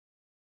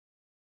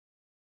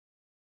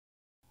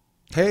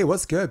Hey,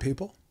 what's good,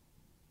 people?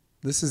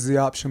 This is the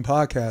Option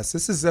Podcast.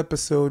 This is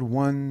episode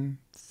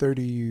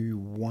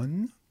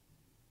 131.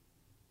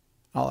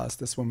 I'll ask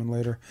this woman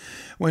later.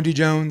 Wendy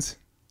Jones,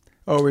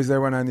 always there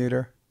when I need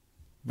her,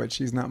 but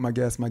she's not my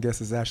guest. My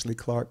guest is Ashley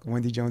Clark.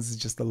 Wendy Jones is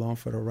just along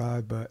for the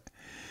ride, but,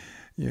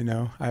 you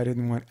know, I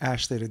didn't want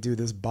Ashley to do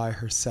this by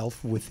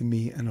herself with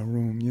me in a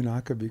room. You know,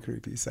 I could be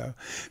creepy. So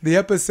the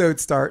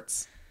episode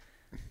starts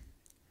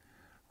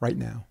right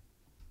now.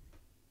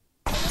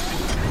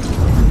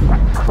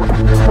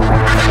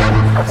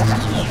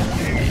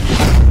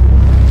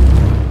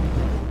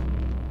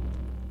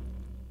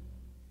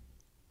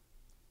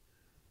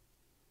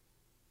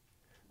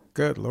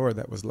 Good Lord,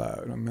 that was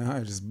loud. I mean, I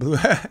just blew.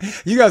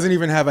 You guys didn't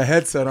even have a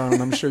headset on,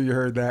 and I'm sure you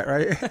heard that,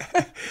 right?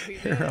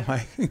 You're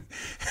like,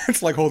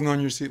 it's like holding on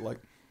your seat like,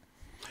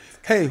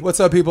 hey, what's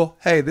up, people?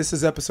 Hey, this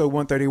is episode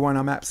 131.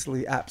 I'm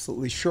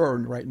absolutely sure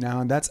right now.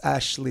 And that's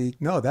Ashley.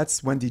 No,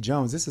 that's Wendy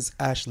Jones. This is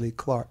Ashley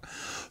Clark.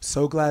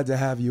 So glad to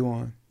have you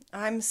on.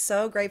 I'm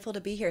so grateful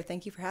to be here.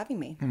 Thank you for having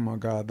me. Oh my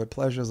God, the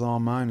pleasure's all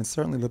mine, and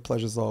certainly the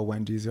pleasure's all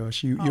Wendy's.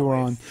 You were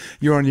on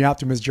the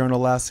Optimists Journal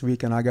last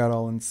week, and I got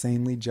all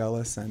insanely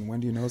jealous. And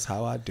Wendy knows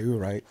how I do,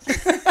 right?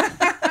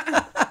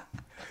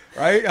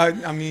 Right?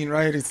 I mean,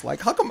 right? It's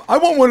like, how come I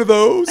want one of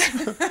those?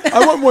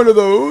 I want one of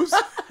those.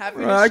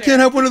 I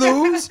can't have one of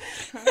those.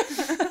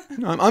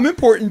 I'm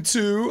important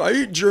too. I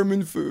eat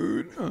German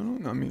food. I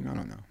don't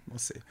know. We'll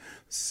see.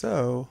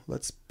 So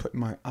let's put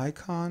my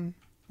icon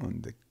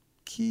on the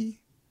key.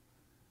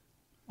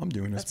 I'm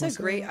doing this. That's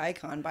a great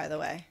icon, by the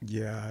way.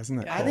 Yeah, isn't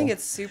that cool? I think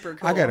it's super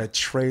cool. I got to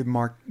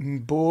trademark,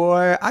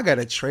 boy. I got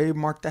to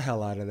trademark the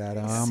hell out of that.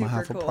 I'm gonna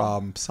have a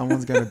problem.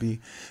 Someone's gonna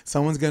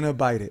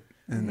bite it,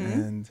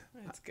 and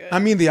that's good. I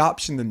mean,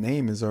 the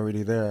name is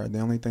already there. The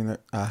only thing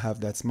that I have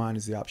that's mine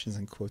is the options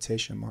in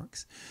quotation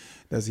marks.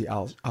 There's the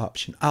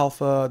option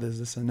alpha. There's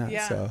this and that.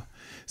 Yeah.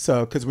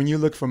 So because when you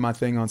look for my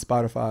thing on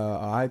Spotify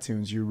or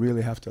iTunes, you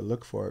really have to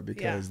look for it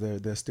because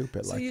they're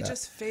stupid like that. So you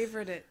just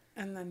favorite it.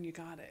 And then you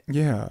got it.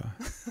 Yeah.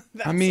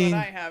 That's what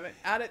I have it.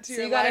 Add it to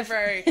your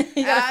library.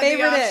 You gotta Add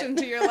favorite the option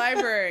to your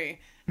library.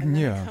 And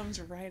then it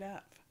comes right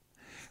up.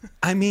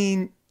 I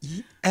mean,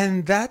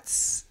 and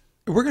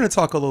we're going to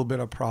talk a little bit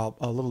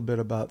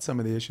about some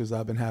of the issues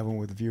I've been having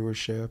with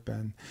viewership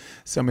and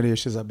some of the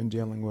issues I've been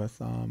dealing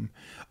with on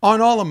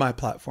all of my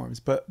platforms,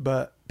 but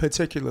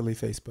particularly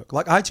Facebook.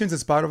 Like iTunes and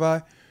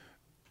Spotify,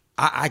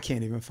 I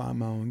can't even find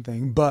my own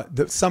thing,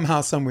 but somehow,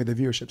 some way, the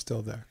viewership's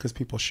still there because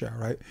people share,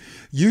 right?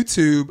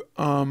 YouTube,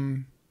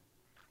 I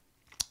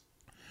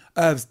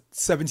have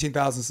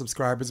 17,000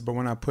 subscribers, but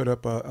when I put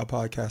up a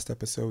podcast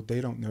episode, they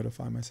don't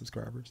notify my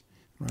subscribers,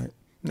 right?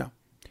 No.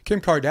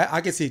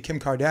 I can see Kim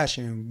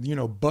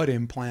Kardashian, butt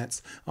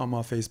implants on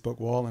my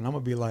Facebook wall, and I'm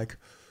going to be like,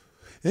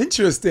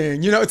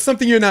 interesting. It's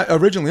something you're not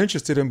originally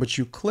interested in, but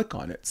you click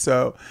on it.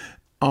 So,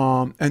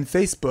 and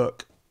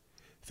Facebook,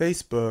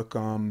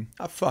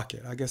 fuck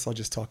it. I guess I'll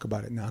just talk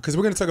about it now because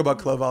we're going to talk about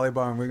club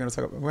volleyball and we're going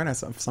to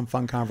have some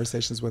fun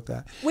conversations with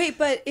that. Wait,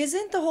 but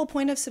isn't the whole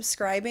point of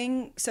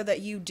subscribing so that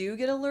you do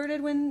get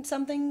alerted when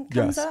something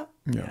comes up?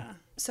 Yeah.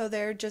 So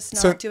they're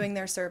just not doing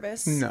their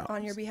service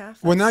on your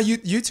behalf? Well, now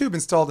YouTube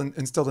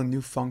installed a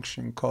new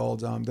function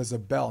called there's a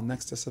bell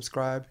next to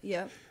subscribe.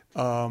 Yep.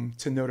 To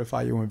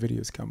notify you when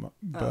videos come up.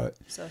 But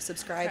so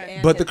subscribe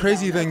and but the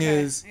crazy thing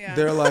is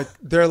they're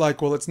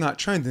like, well, it's not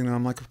trending. And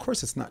I'm like, of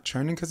course it's not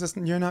trending because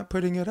you're not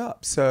putting it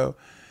up. So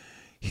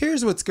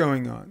here's what's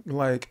going on.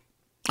 Like,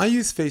 I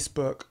use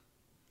Facebook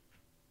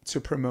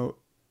to promote.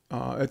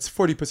 It's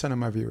 40% of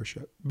my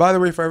viewership. By the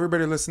way, for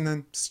everybody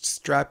listening,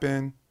 strap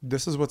in.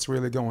 This is what's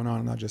really going on,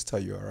 and I'll just tell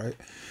you, all right?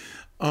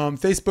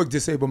 Facebook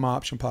disabled my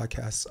Option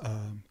Podcast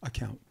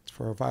account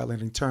for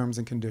violating terms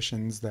and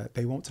conditions that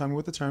they won't tell me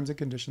what the terms and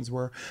conditions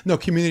were. No,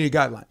 community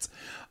guidelines.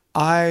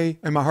 I,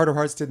 in my heart of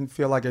hearts, didn't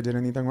feel like I did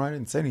anything right. I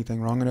didn't say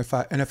anything wrong. And if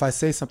I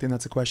say something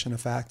that's a question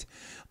of fact,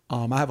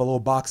 I have a little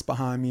box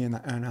behind me and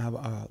I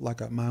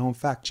have my own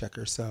fact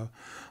checker. So,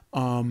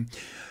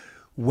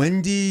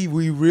 Wendy,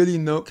 we really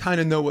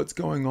kind of know what's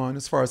going on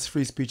as far as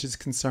free speech is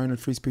concerned, and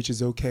free speech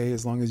is okay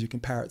as long as you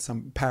can parrot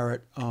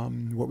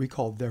what we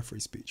call their free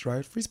speech,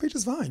 right? Free speech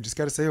is fine. Just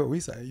got to say what we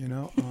say,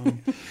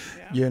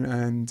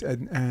 and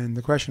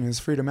the question is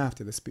freedom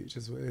after the speech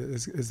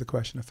is the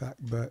question of fact.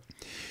 But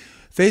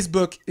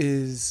Facebook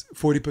is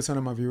 40%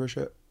 of my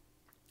viewership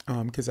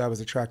because I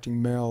was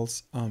attracting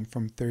males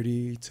from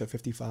 30 to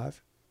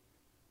 55,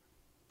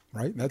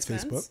 right? That's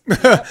Facebook.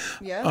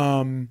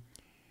 Yeah.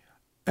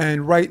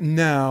 And right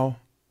now,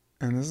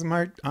 and this is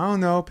I don't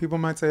know, people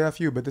might say F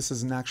you, but this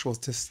is an actual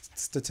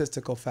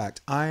statistical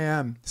fact.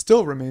 I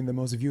still remain the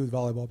most viewed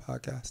volleyball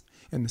podcast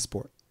in the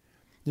sport.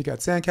 You got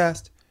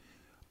Sandcast,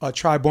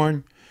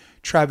 Triborn,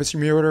 Travis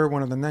Murder,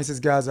 one of the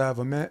nicest guys I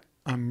ever met.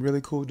 I'm really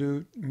cool,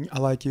 dude. I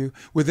like you.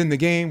 Within the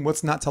game,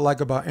 what's not to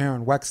like about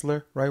Aaron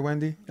Wexler, right,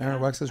 Wendy?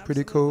 Aaron Wexler's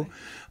pretty cool.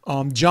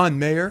 John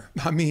Mayer.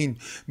 I mean,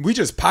 we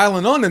just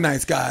piling on the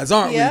nice guys,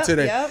 aren't we,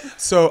 today? Yep.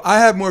 So I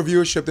have more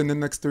viewership than the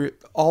next three,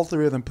 all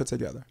three of them put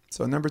together.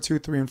 So number 2,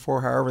 3, and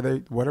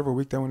 4, whatever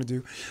week they want to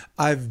do.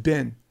 I've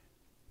been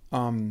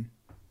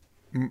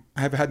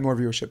have had more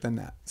viewership than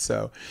that.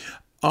 So,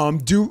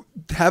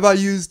 have I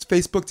used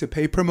Facebook to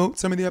pay promote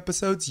some of the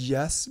episodes?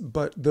 Yes,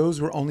 but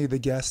those were only the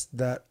guests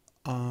that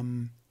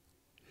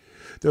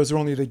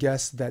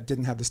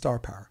didn't have the star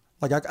power.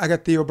 Like I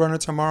got Theo Burner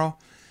tomorrow.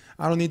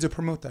 I don't need to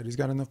promote that. He's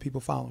got enough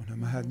people following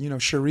him. I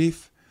had,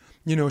 Sharif.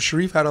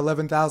 Sharif had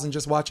 11,000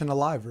 just watching the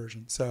live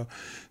version. So,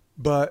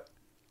 but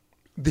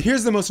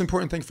here's the most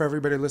important thing for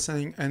everybody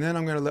listening, and then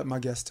I'm going to let my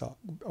guest talk,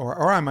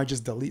 or I might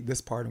just delete this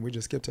part and we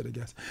just skip to the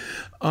guest.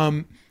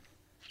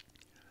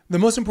 The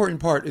most important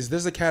part is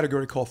there's a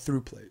category called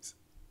through plays.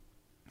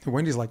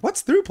 Wendy's like,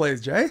 what's through plays,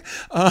 Jay?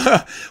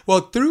 Well,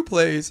 through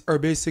plays are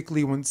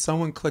basically when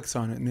someone clicks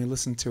on it and they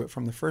listen to it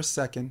from the first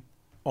second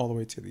all the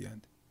way to the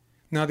end.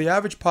 Now, the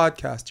average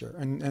podcaster,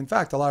 and in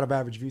fact, a lot of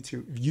average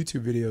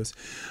YouTube videos,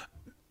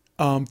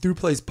 through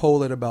plays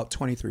poll at about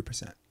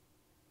 23%.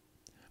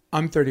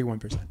 I'm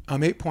 31%.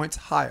 I'm 8 points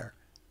higher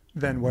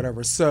than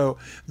whatever. So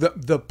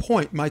the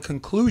point, my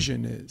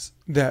conclusion is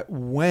that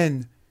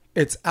when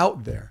it's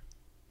out there,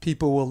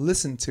 people will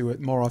listen to it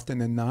more often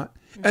than not.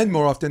 And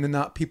more often than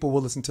not, people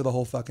will listen to the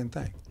whole fucking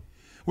thing.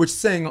 Which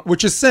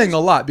is saying a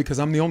lot because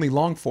I'm the only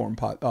long form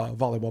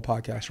volleyball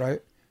podcast,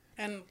 right?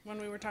 And when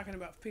we were talking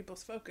about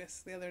people's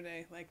focus the other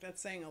day, like that's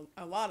saying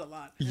a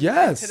lot.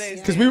 Yes,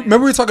 because we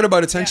were talking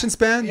about attention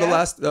span the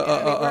last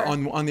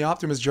on the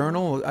Optimists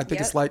Journal. I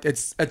think it's like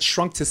it's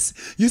shrunk to.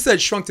 You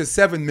said shrunk to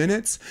 7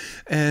 minutes,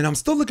 and I'm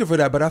still looking for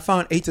that. But I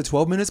found 8 to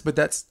 12 minutes. But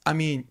that's, I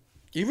mean,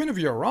 even if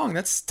you're wrong,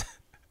 that's.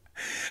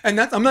 And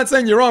that's, I'm not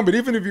saying you're wrong, but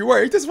even if you were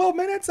 8 to 12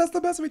 minutes, that's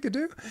the best we could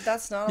do.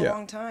 That's not a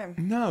long time.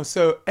 No.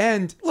 So,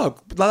 and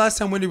look, the last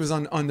time Wendy was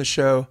on the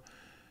show,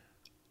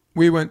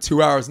 we went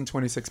 2 hours and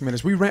 26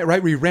 minutes. We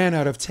ran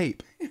out of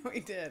tape.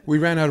 We did. We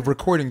ran out of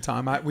recording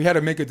time. We had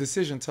to make a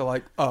decision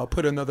to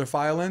put another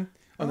file in,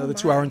 another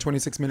 2 hour and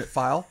 26 minute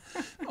file.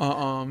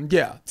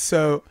 Yeah.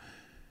 So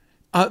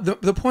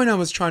the point I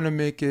was trying to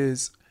make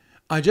is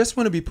I just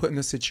want to be put in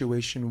a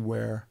situation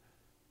where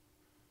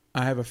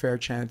I have a fair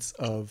chance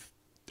of,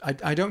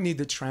 I don't need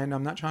the trend.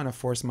 I'm not trying to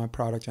force my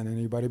product on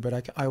anybody,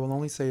 but I will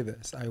only say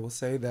this. I will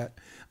say that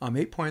I'm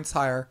 8 points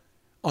higher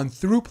on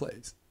through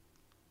plays.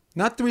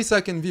 Not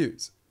 3-second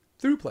views.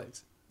 Through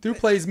plays. Through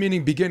plays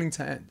meaning beginning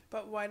to end.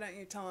 But why don't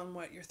you tell them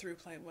what your through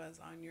play was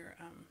on your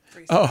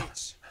free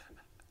speech?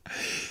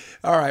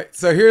 All right.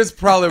 So here's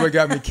probably what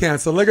got me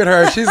canceled. Look at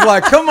her. She's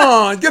like, come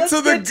on, get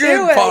to the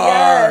good part.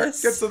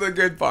 Yes. Get to the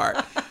good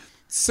part.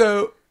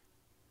 So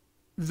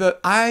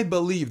I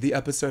believe the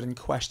episode in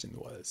question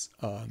was,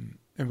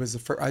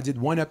 I did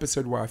one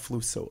episode where I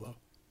flew solo.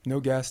 No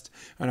guest.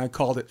 And I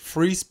called it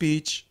Free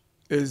Speech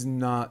is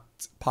Not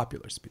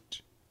Popular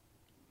Speech.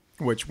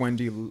 Which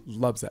Wendy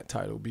loves that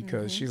title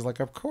because she's like,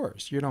 of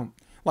course, you don't,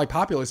 like,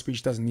 popular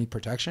speech doesn't need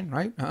protection,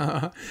 right?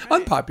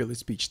 Unpopular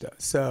speech does.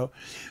 So,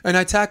 and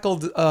I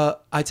tackled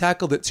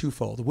it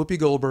twofold. Whoopi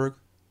Goldberg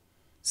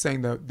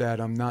saying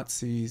that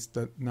Nazis,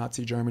 the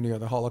Nazi Germany or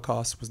the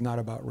Holocaust was not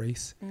about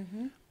race.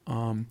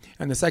 And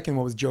the second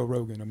one was Joe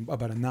Rogan,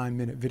 about a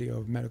 9-minute video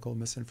of medical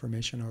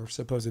misinformation or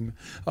supposed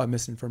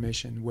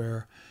misinformation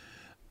where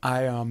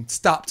I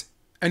stopped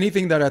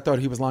anything that I thought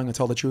he was lying to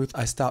tell the truth.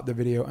 I stopped the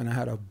video and I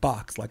had a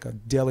box, like a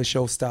Daily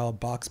Show style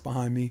box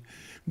behind me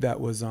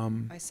that was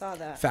I saw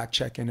that. Fact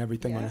checking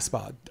everything on the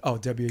spot. Oh,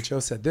 WHO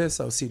said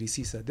this. Oh,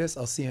 CDC said this.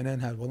 Oh,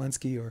 CNN had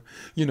Walensky or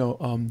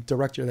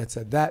director that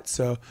said that.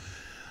 So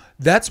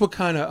that's what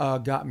kind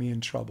of got me in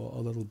trouble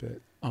a little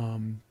bit.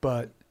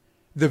 But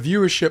the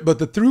viewership, but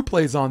the through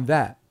plays on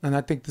that, and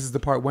I think this is the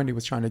part Wendy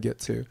was trying to get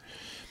to.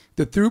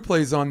 The through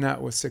plays on that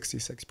was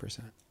 66%.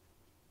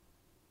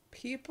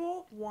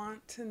 People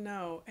want to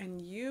know,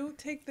 and you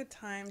take the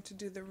time to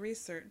do the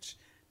research,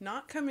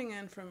 not coming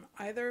in from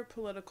either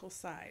political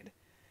side.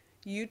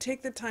 You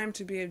take the time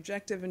to be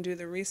objective and do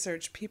the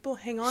research. People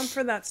hang on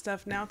for that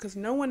stuff now because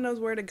no one knows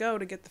where to go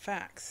to get the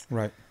facts.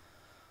 Right.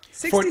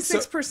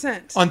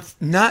 66%. On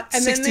not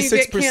and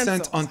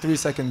 66% on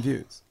 3-second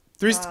views.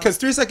 Because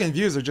 3-second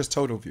views are just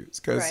total views.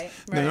 Because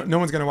no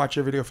one's going to watch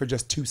your video for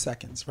just 2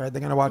 seconds, right? They're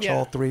going to watch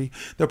all 3.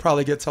 They'll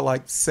probably get to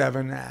like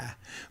 7.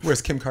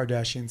 Where's Kim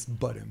Kardashian's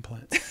butt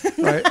implant,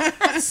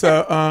 right?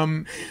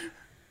 So,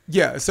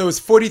 so it's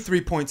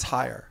 43 points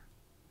higher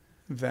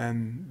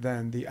than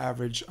the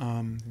average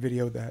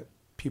video that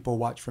people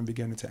watch from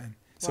beginning to end.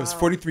 So it's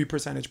 43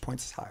 percentage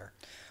points higher.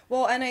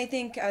 Well, and I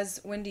think,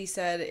 as Wendy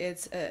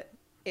said,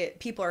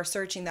 people are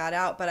searching that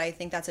out, but I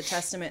think that's a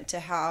testament to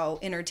how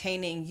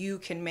entertaining you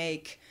can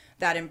make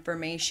that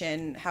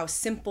information, how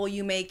simple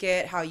you make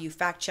it, how you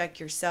fact check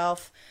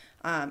yourself.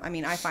 I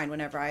mean, I find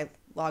whenever I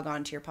log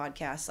on to your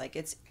podcast, like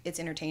it's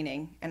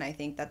entertaining, and I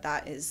think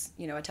that is,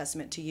 a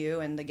testament to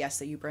you and the guests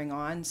that you bring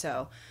on.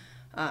 So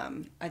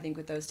I think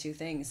with those two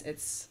things,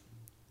 it's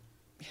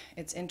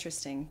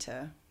interesting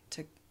to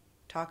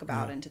talk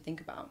about and to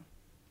think about.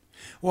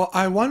 Well,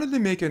 I wanted to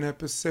make an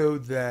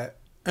episode that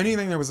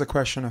anything that was a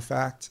question of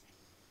fact,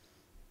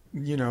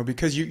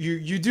 because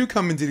you do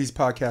come into these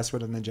podcasts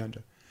with an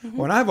agenda.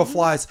 When I have a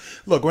fly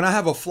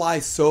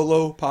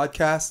solo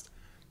podcast,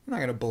 I'm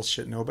not going to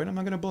bullshit nobody. I'm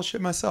not going to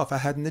bullshit myself. I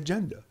had an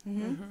agenda.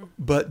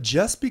 But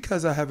just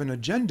because I have an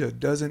agenda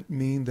doesn't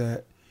mean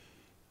that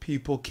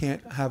people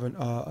can't have an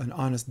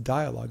honest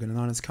dialogue and an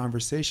honest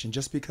conversation.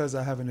 Just because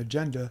I have an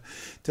agenda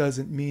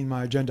doesn't mean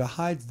my agenda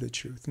hides the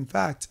truth. In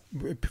fact,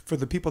 for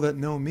the people that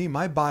know me,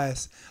 my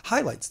bias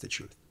highlights the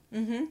truth.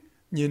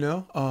 You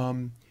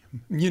know,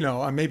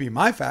 maybe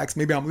my facts,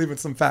 maybe I'm leaving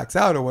some facts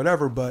out or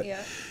whatever, but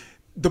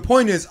the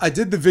point is I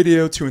did the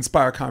video to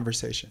inspire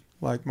conversation.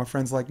 Like my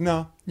friend's like,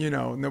 no,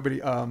 nobody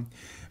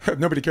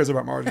cares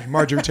about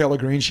Marjorie Taylor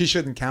Greene. She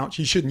shouldn't count.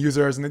 She shouldn't use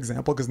her as an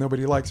example because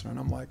nobody likes her. And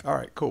I'm like, all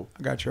right, cool.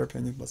 I got your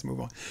opinion. Let's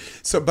move on.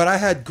 So, but I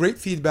had great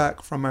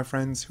feedback from my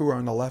friends who are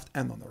on the left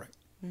and on the right.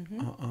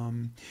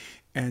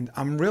 And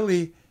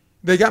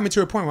they got me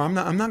to a point where I'm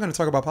not going to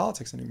talk about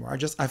politics anymore.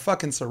 I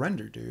fucking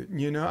surrender, dude.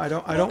 I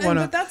don't want to.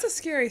 But that's a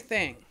scary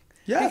thing.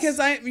 Yes. Because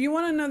you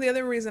want to know the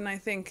other reason I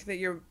think that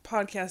your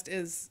podcast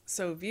is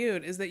so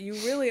viewed is that you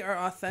really are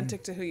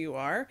authentic to who you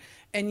are,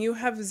 and you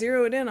have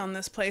zeroed in on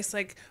this place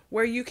like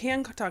where you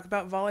can talk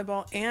about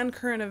volleyball and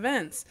current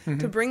events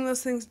to bring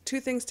those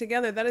two things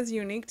together. That is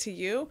unique to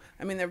you.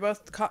 I mean, they're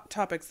both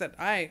topics that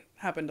I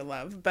happen to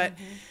love, but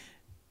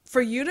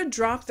for you to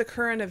drop the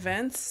current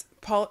events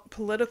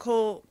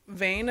political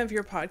vein of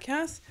your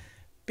podcast.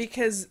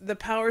 Because the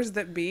powers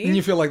that be, and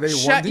you feel like they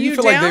won. Did you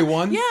feel like they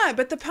won? Yeah,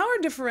 but the power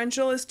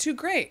differential is too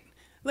great.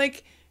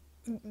 Like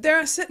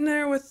they're sitting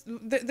there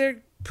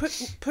they're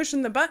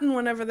pushing the button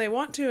whenever they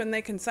want to, and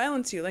they can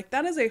silence you. Like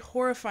that is a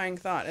horrifying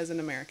thought as an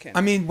American.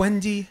 I mean,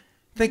 Wendy,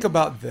 think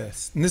about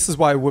this, and this is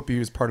why Whoopi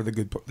was part of the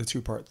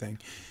 2-part thing.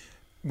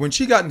 When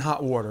she got in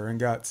hot water and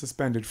got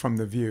suspended from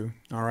The View,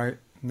 all right.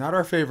 Not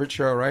our favorite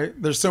show, right?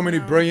 There's so many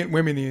brilliant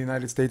women in the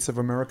United States of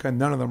America, and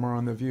none of them are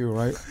on The View,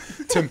 right?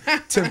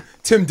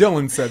 Tim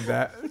Dillon said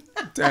that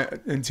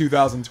in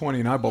 2020,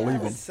 and I believe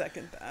him.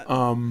 Second that.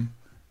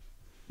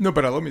 No,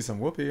 but I love me some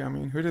Whoopi. I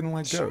mean, who didn't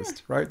like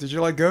Ghost, right? Did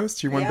you like Ghost?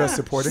 She won Best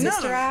Supporting.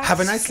 Sister Act. Have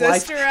a nice Sister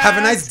life. Act. Have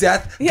a nice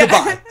death.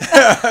 Goodbye.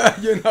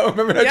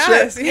 Remember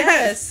that shit?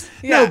 Yes.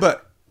 No,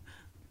 but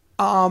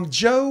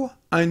Joe,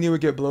 I knew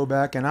would get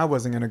blowback, and I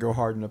wasn't going to go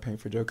hard in the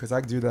paint for Joe because I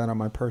do that on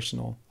my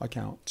personal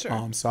account.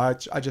 Sure. So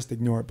I just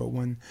ignore it. But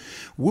when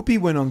Whoopi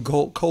went on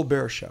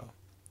Colbert show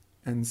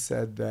and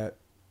said that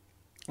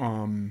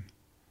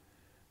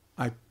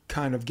I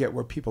kind of get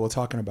what people are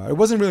talking about. It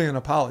wasn't really an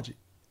apology.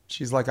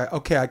 She's like,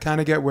 I kind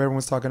of get what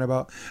everyone's talking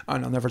about,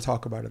 and I'll never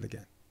talk about it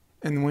again.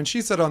 And when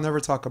she said, I'll never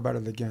talk about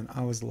it again,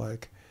 I was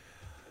like,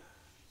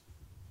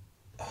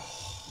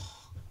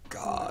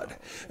 God,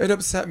 it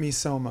upset me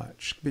so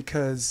much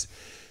because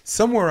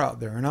somewhere out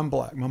there, and I'm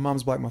black, my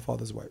mom's black, my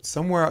father's white,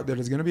 somewhere out there,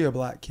 there's going to be a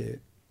black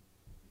kid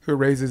who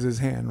raises his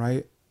hand,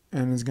 right?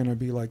 And is going to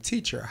be like,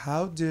 teacher,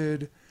 how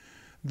did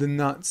the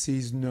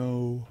Nazis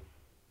know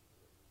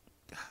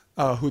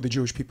who the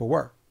Jewish people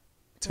were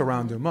to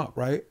round them up,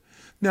 right?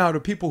 Now,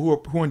 the people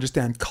who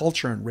understand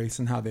culture and race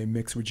and how they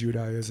mix with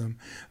Judaism,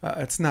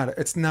 it's not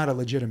a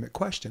legitimate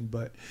question,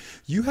 but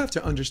you have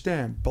to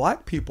understand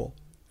black people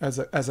as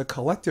a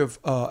collective,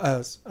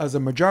 as a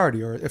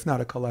majority, or if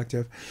not a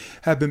collective,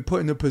 have been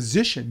put in a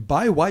position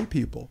by white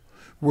people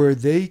where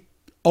they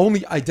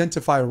only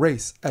identify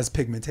race as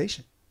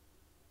pigmentation,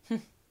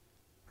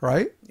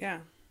 right?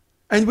 Yeah.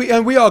 And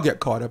we all get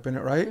caught up in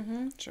it, right?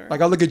 Sure.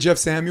 Like I look at Jeff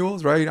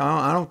Samuels, right?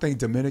 I don't think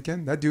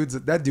Dominican. That dude's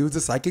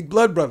a psychic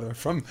blood brother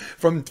from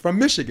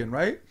Michigan,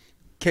 right?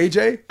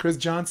 KJ, Chris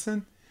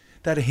Johnson,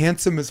 that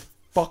handsome as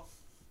fuck,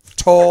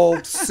 tall,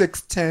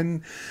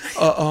 6'10",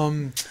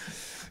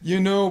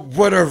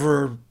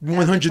 whatever,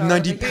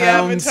 190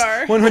 pounds,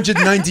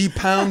 190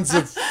 pounds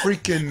of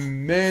freaking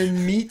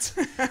man meat,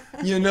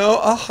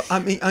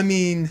 I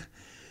mean,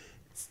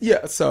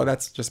 yeah. So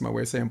that's just my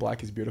way of saying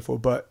black is beautiful,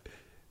 but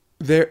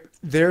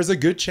there's a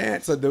good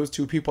chance that those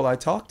two people I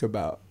talked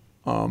about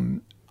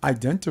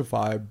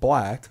identify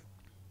black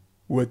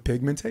with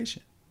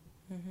pigmentation.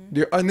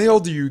 And the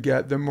older you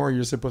get, the more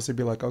you're supposed to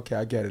be like, okay,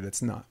 I get it.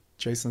 It's not.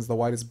 Jason's the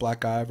whitest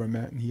black guy I ever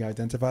met, and he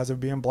identifies as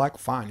being black.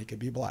 Fine, he could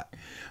be black.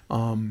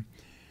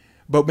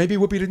 But maybe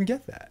Whoopi didn't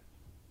get that.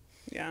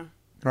 Yeah.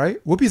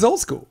 Right? Whoopi's old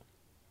school.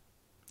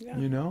 Yeah.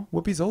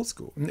 Whoopi's old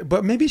school.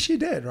 But maybe she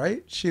did,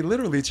 right? She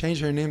literally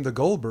changed her name to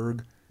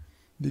Goldberg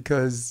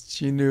because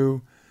she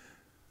knew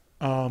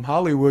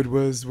Hollywood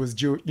was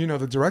Jewish.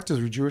 The directors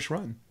were Jewish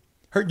run.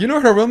 What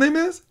her real name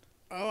is?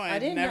 Oh, I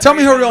didn't know. Tell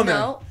me her real name.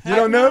 No. You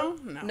don't know?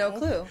 No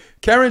clue.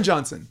 Karen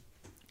Johnson.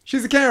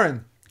 She's a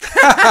Karen.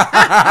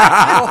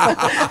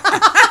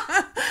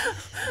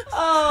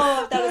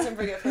 Oh, that doesn't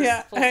bring it full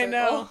circle. I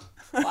know.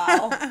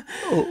 Wow.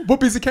 Oh,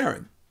 Whoopi's a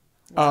Karen.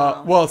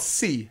 Wow.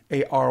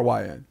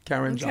 Caryn.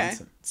 Karen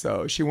Johnson.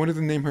 So she wanted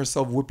to name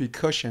herself Whoopi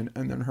Cushion,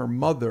 and then her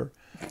mother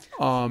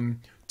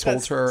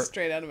told her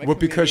straight out of a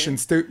Whoopi comedian.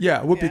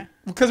 Cushion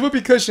because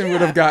Whoopi Cushion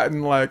would have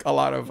gotten like a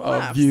lot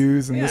of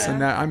views and this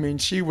and that. I mean,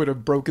 she would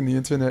have broken the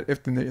internet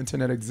if the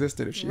internet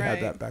existed if she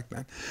had that back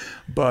then.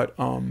 But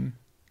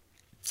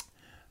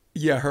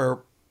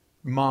her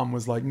mom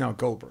was like, no,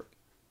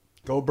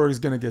 Goldberg's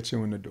gonna get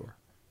you in the door.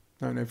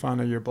 And they find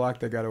out you're black,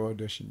 they got to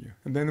audition you.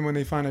 And then when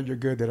they find out you're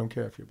good, they don't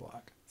care if you're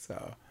black.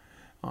 So,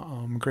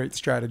 great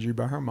strategy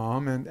by her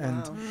mom. And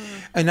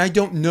I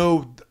don't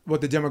know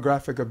what the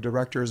demographic of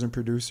directors and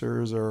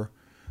producers or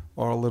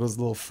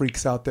little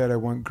freaks out there that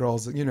want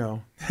girls, you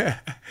know,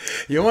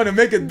 you want to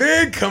make it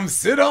big, come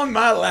sit on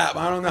my lap.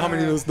 I don't know how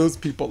many of those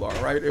people are,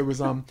 right? It was,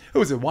 who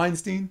was it,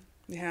 Weinstein?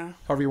 Yeah.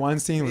 Harvey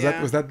Weinstein?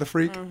 Was that the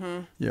freak?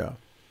 Mm-hmm. Yeah.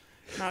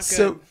 Not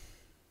good.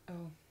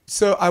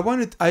 So I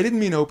didn't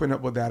mean to open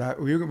up with that.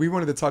 We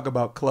wanted to talk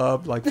about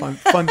club, like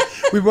fun.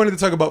 We wanted to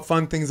talk about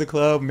fun things at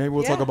club. Maybe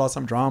we'll talk about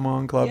some drama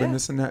on club and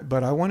this and that.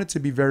 But I wanted to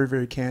be very,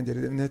 very candid.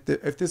 And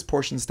if this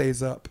portion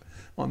stays up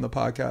on the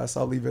podcast,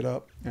 I'll leave it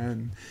up.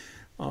 And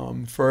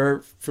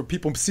for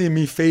people seeing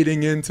me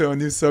fading into a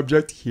new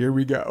subject, here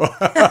we go.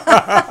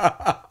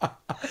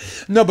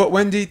 No, but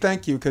Wendy,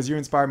 thank you, because you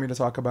inspired me to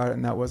talk about it,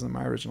 and that wasn't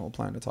my original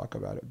plan to talk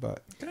about it.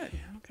 But good.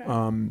 Okay.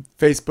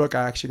 Facebook,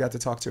 I actually got to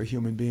talk to a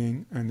human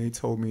being, and they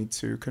told me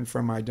to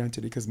confirm my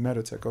identity because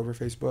Meta took over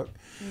Facebook.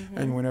 Mm-hmm.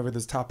 And whenever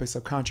there's topics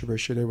of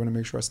controversy, they want to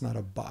make sure it's not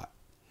a bot.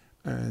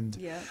 And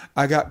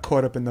I got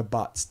caught up in the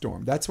bot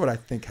storm. That's what I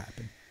think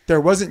happened.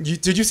 There wasn't.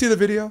 Did you see the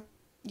video?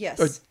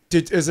 Yes.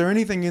 Is there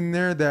anything in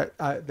there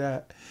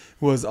that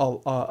was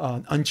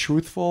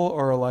untruthful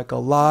or like a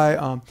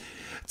lie?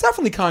 It's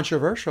definitely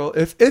controversial.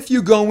 If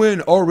you go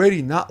in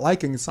already not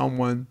liking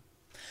someone.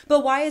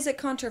 But why is it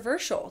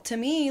controversial? To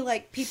me,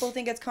 like, people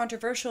think it's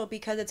controversial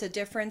because it's a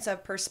difference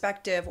of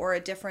perspective or a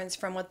difference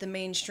from what the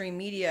mainstream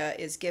media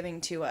is giving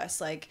to us.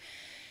 Like,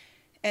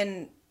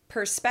 and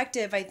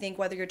perspective, I think,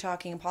 whether you're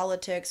talking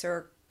politics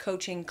or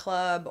coaching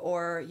club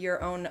or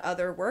your own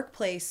other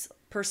workplace,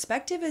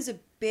 perspective is a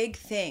big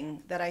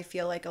thing that I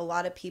feel like a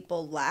lot of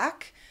people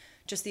lack.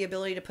 Just the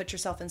ability to put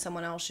yourself in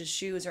someone else's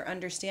shoes or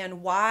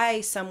understand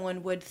why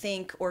someone would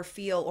think or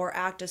feel or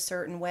act a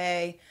certain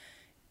way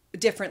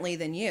differently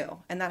than you.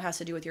 And that has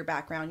to do with your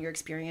background, your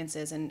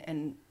experiences,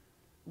 and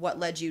what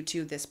led you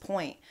to this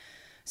point.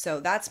 So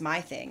that's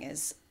my thing,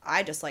 is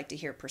I just like to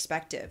hear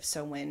perspective.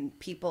 So when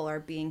people are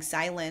being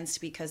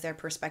silenced because their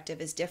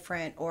perspective is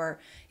different or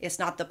it's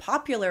not the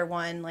popular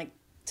one, like,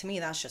 to me,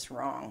 that's just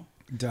wrong.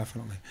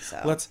 Definitely.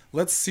 So.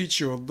 Let's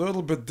seat you a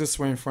little bit this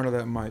way in front of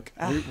that mic.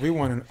 We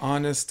want an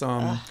honest.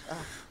 I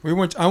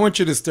want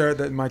you to stare at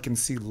that mic and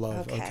see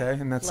love. Okay,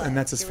 and that's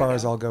as far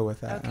as I'll go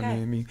with that. Okay.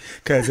 I mean,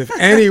 because if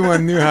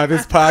anyone knew how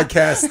this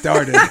podcast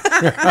started,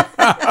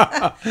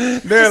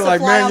 they're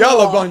like, man,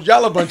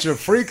 y'all a bunch of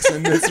freaks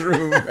in this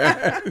room,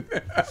 man.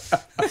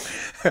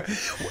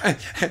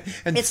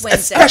 and it's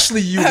Wednesday.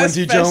 Especially you,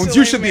 Wendy Jones.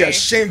 You should be me.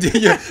 ashamed.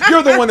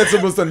 You're the one that's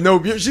supposed to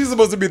know. She's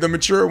supposed to be the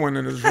mature one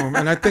in this room,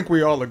 and I think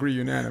we all agree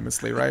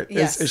unanimously, right?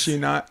 Yes. Is she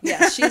not?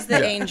 Yes, she's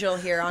the angel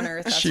here on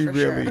earth. That's she for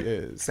really sure.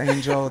 is.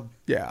 Angel.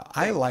 Yeah,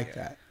 I like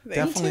that.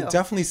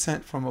 Definitely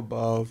sent from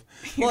above.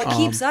 Well,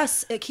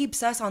 it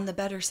keeps us on the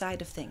better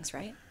side of things,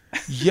 right?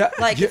 Yeah.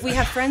 If we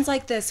have friends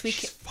like this,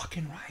 She's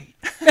fucking right.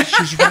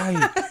 She's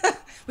right.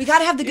 We got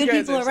to have the good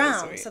guys people are so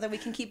around sweet. so that we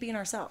can keep being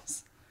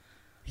ourselves.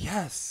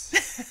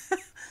 Yes.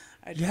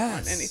 I don't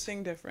want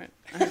anything different.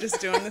 I'm just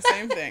doing the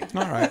same thing.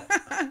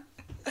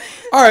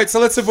 All right, so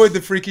let's avoid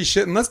the freaky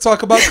shit and let's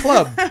talk about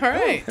club. All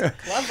right. Club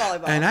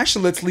volleyball. And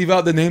actually, let's leave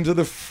out the names of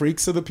the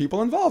freaks of the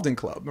people involved in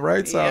club,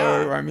 right? So,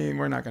 Yeah. I mean,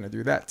 we're not going to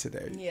do that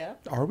today. Yeah.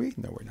 Are we?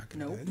 No, we're not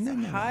going to do that.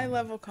 No.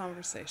 High-level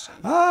conversation.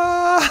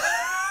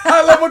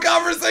 High-level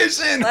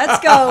conversation.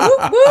 Let's go.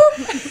 Whoop,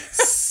 whoop.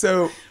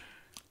 So,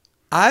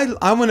 I'm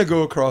going to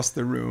go across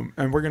the room,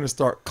 and we're going to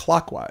start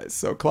clockwise.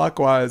 So,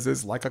 clockwise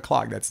is like a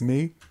clock. That's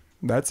me.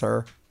 That's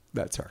her.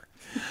 That's her.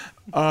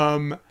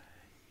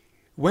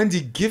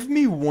 Wendy, give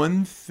me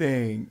one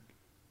thing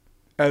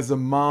as a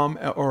mom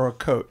or a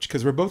coach,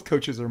 because we're both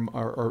coaches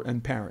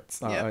and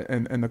parents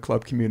in the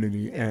club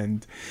community.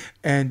 Yep.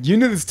 And you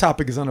know this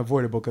topic is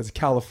unavoidable because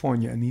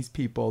California and these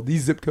people,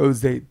 these zip codes,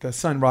 the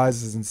sun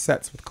rises and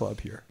sets with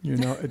club here. You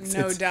know,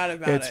 No doubt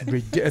about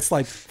it. It's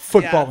like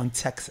football in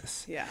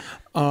Texas. Yeah.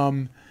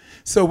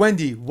 So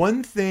Wendy,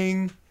 one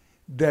thing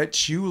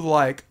that you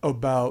like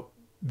about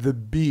the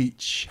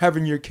beach,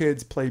 having your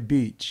kids play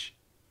beach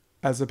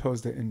as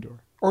opposed to indoor.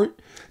 Or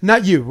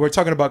not you. We're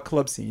talking about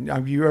club scene.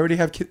 You already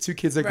have two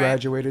kids that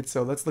graduated,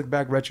 so let's look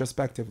back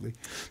retrospectively.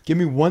 Give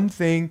me one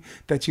thing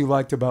that you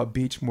liked about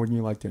beach more than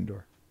you liked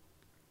indoor.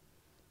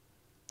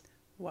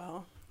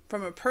 Well,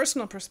 from a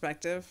personal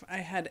perspective, I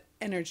had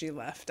energy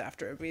left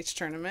after a beach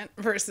tournament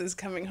versus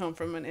coming home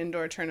from an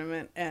indoor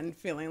tournament and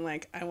feeling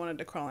like I wanted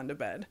to crawl into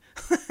bed.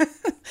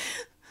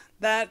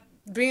 That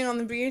being on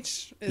the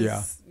beach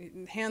is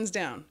hands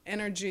down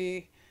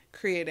energy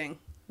creating,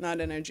 not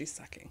energy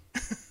sucking.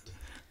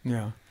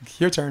 Yeah.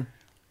 Your turn.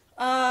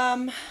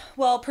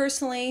 Well,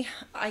 personally,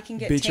 I can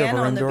get Beach tan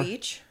over on indoor? the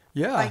beach.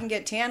 Yeah. I can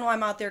get tan while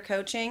I'm out there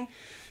coaching.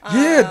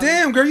 Yeah,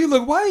 damn, girl, you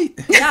look white.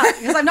 Yeah,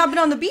 because I've not been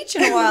on the beach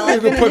in a while. I've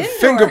You been could put indoor.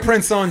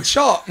 fingerprints on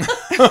chalk.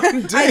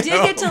 I did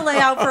get to lay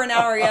out for an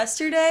hour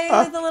yesterday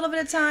with a little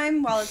bit of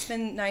time while it's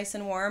been nice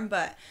and warm,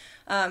 but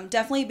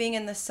definitely being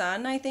in the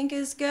sun, I think,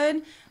 is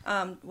good.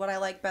 What I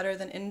like better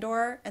than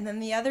indoor. And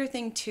then the other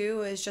thing,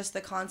 too, is just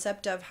the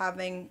concept of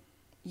having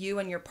you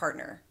and your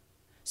partner.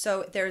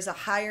 So there's a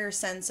higher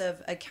sense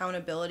of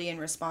accountability and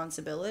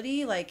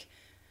responsibility, like,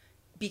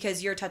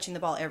 because you're touching the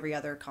ball every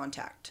other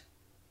contact,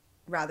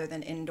 rather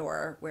than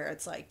indoor where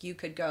it's like you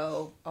could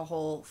go a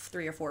whole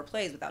 3 or 4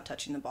 plays without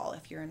touching the ball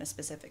if you're in a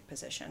specific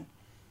position.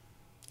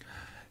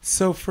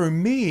 So for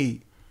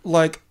me,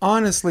 like,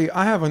 honestly,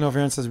 I have enough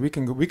answers. We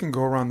can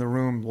go around the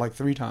room like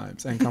 3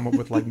 times and come up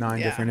with like 9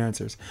 different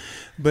answers.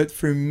 But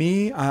for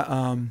me,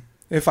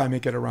 if I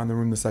make it around the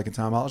room the second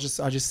time, I'll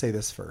just say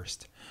this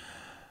first.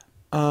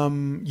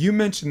 You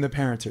mentioned the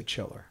parents are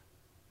chiller.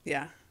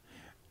 Yeah.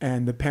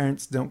 And the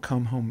parents don't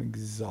come home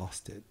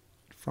exhausted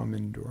from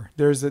indoor.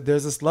 There's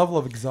this level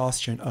of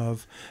exhaustion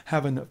of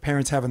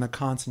parents having to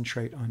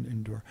concentrate on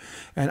indoor.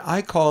 And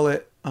I call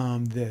it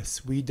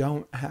this. We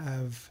don't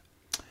have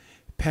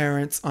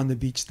parents on the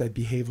beach that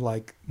behave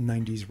like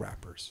 90s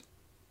rappers.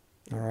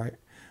 All right?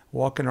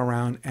 Walking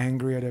around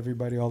angry at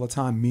everybody all the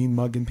time, mean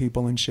mugging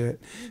people and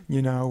shit.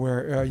 You know,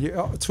 where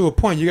to a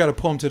point you got to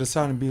pull them to the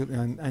side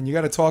and you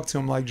got to talk to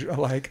them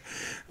like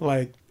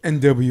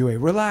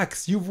NWA.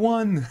 Relax, you've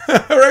won.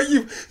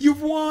 Right?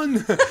 You've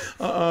won.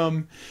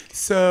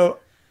 So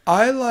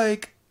I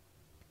like,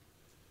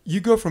 you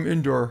go from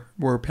indoor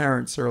where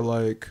parents are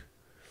like,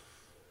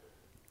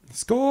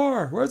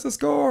 score, where's the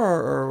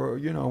score? Or,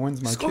 you know,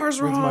 when's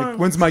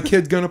my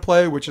kid gonna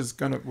play, which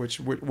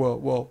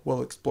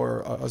we'll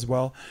explore as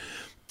well,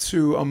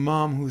 to a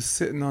mom who's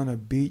sitting on a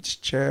beach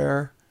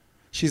chair.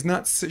 She's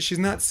not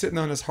sitting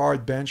on this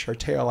hard bench, her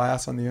tail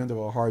ass on the end of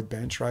a hard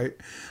bench, right?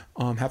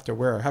 Have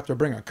to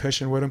bring a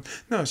cushion with him.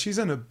 No, she's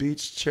in a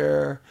beach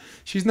chair.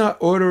 She's not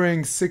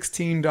ordering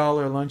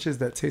 $16 lunches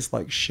that taste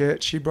like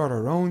shit. She brought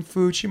her own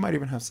food. She might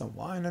even have some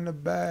wine in the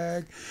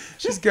bag.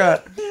 She's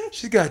got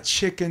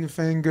chicken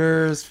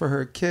fingers for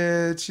her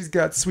kid. She's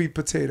got sweet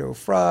potato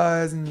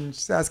fries, and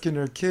she's asking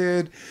her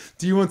kid,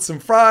 "Do you want some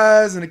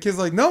fries?" And the kid's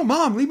like, "No,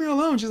 Mom, leave me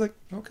alone." She's like,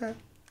 "Okay,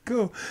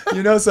 cool."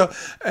 You know,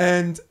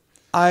 and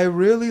I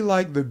really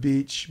like the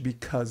beach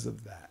because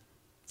of that.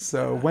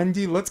 So,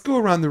 Wendy, let's go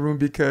around the room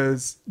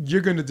because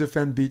you're going to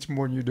defend beach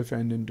more than you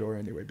defend indoor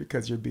anyway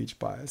because you're beach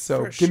biased.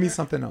 So, give me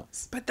something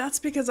else. But that's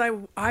because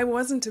I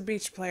wasn't a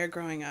beach player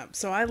growing up.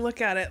 So, I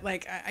look at it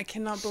like I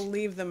cannot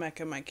believe the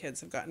mecca my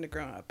kids have gotten to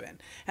grow up in.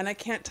 And I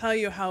can't tell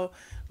you how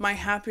my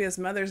happiest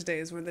Mother's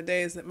Days were the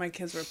days that my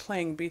kids were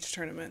playing beach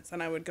tournaments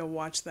and I would go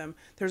watch them.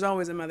 There's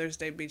always a Mother's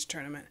Day beach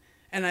tournament.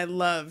 And I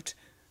loved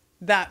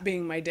that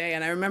being my day.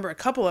 And I remember a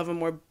couple of them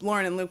where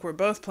Lauren and Luke were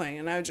both playing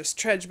and I would just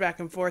trudge back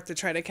and forth to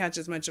try to catch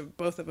as much of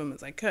both of them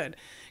as I could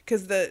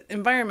because the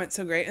environment's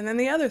so great. And then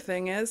the other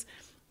thing is,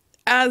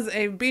 as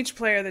a beach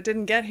player that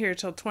didn't get here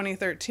till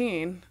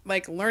 2013,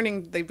 like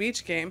learning the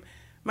beach game,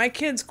 my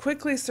kids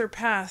quickly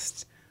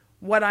surpassed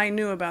what I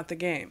knew about the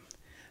game.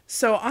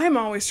 So I'm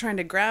always trying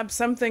to grab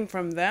something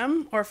from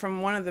them or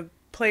from one of the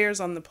players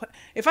on the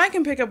if I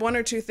can pick up 1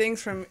 or 2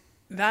 things from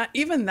that,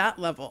 even that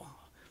level,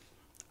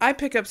 I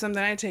pick up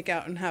something I take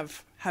out and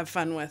have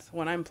fun with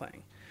when I'm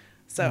playing.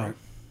 So,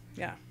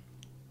 yeah.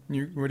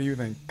 What do you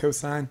think?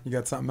 Cosign? You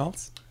got something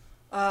else?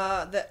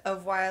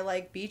 Of why I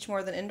like beach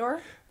more than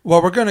indoor?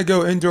 Well, we're going to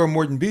go indoor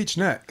more than beach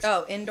next.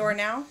 Oh, indoor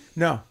now?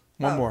 No,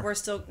 one more.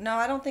 No,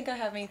 I don't think I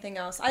have anything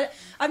else.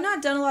 I've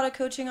not done a lot of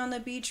coaching on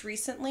the beach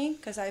recently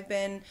because I've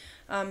been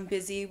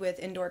busy with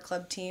indoor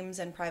club teams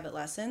and private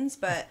lessons.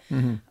 But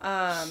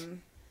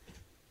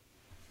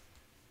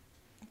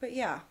But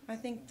yeah, I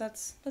think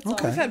that's all.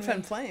 We've had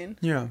fun playing.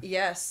 Yeah.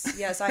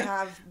 Yes, I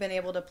have been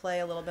able to play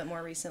a little bit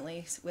more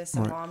recently with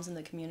some moms in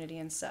the community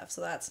and stuff. So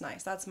that's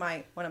nice. That's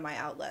one of my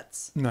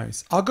outlets.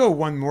 Nice. I'll go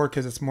one more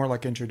because it's more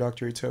like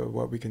introductory to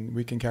what we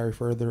can carry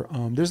further.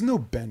 There's no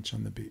bench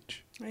on the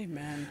beach.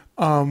 Amen.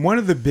 One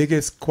of the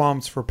biggest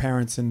qualms for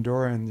parents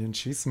indoor, and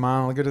she's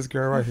smiling. Look at this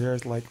girl right here.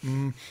 It's like,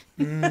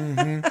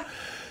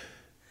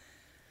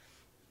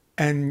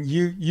 And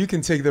you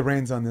can take the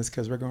reins on this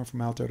because we're going from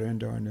outdoor to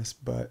indoor on this,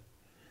 but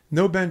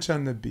no bench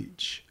on the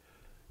beach.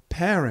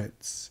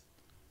 Parents,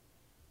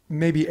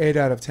 maybe 8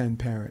 out of 10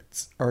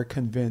 parents are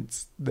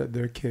convinced that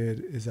their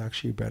kid is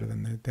actually better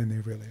than they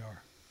really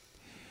are.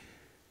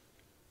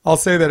 I'll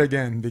say that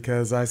again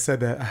because I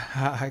said that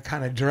I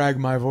kind of dragged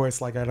my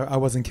voice like I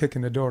wasn't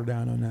kicking the door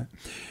down on that.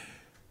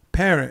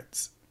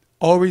 Parents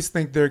always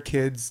think their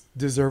kids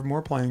deserve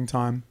more playing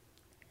time.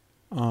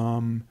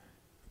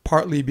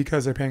 Partly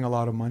because they're paying a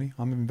lot of money.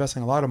 I'm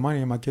investing a lot of money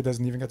and my kid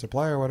doesn't even get to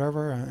play or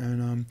whatever.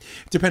 And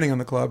depending on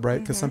the club, right?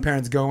 Because some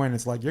parents go in,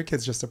 it's like, your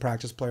kid's just a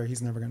practice player.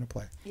 He's never going to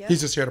play. Yep. He's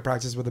just here to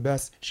practice with the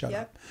best. Shut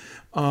up.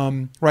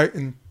 Right?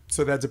 And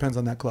so that depends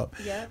on that club.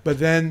 Yep. But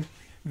then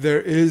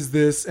there is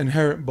this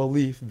inherent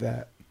belief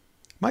that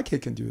my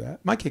kid can do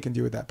that. My kid can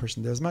do what that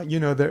person does.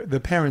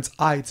 The parents'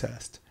 eye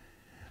test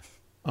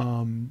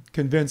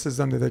convinces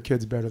them that their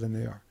kid's better than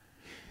they are.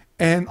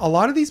 And a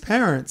lot of these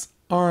parents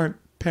aren't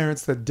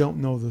parents that don't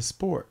know the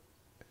sport.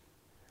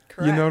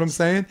 Correct. You know what I'm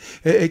saying?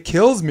 It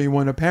kills me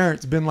when a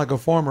parent's been like a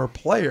former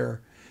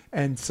player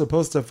and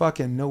supposed to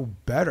fucking know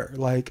better.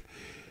 Like,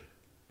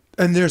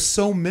 and there's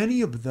so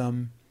many of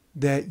them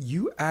that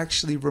you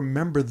actually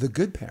remember the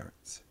good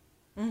parents.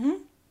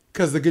 Mm-hmm.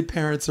 because the good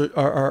parents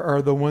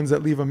are the ones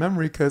that leave a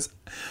memory. Because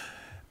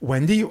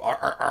Wendy,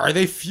 are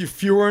they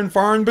fewer and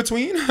far in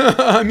between?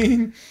 I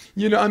mean,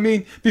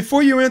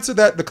 before you answer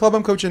that, the club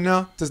I'm coaching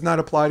now does not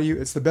apply to you.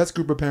 It's the best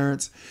group of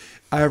parents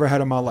I ever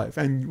had in my life.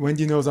 And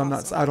Wendy knows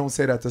I don't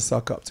say that to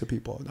suck up to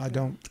people. I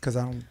don't, because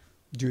I don't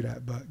do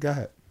that, but go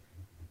ahead.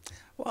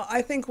 Well,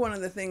 I think one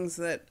of the things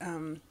that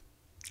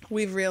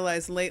we've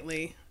realized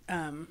lately,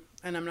 and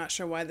I'm not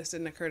sure why this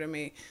didn't occur to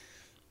me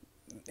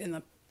in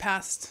the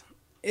past,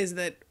 is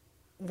that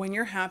when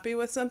you're happy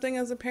with something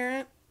as a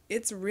parent,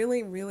 it's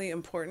really, really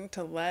important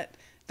to let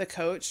the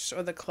coach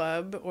or the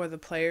club or the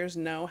players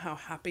know how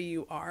happy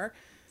you are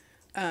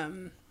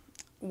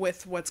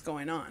with what's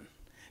going on.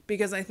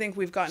 Because I think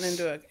we've gotten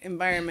into an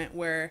environment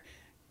where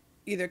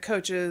either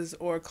coaches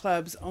or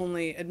clubs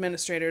only,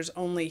 administrators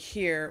only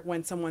hear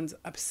when someone's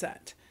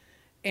upset.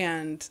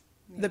 And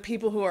the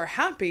people who are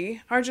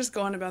happy are just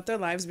going about their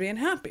lives being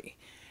happy.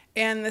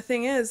 And the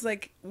thing is,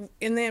 like,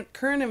 in the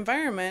current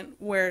environment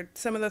where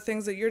some of the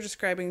things that you're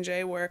describing,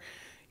 Jay, where,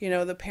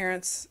 the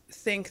parents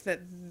think that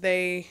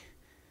they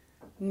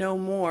know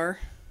more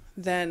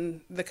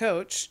than the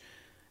coach,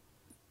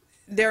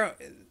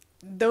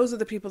 those are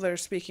the people that are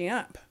speaking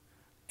up.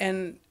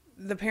 And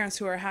the parents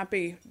who are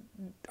happy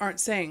aren't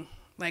saying,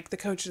 like, the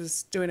coach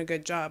is doing a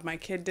good job. My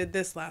kid did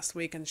this last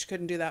week and she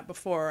couldn't do that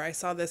before. Or I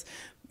saw this,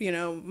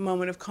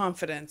 moment of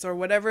confidence, or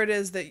whatever it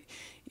is that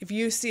if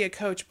you see a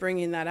coach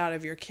bringing that out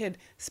of your kid,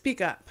 speak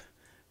up,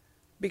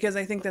 because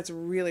I think that's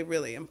really,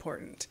 really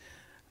important.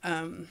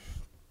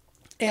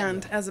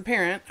 And as a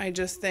parent, I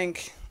just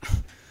think,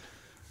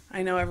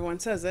 I know everyone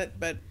says it,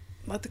 but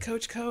let the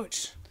coach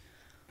coach.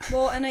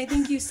 Well, and I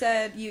think you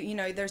said,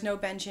 there's no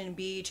bench in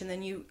beach, and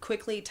then you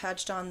quickly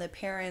touched on the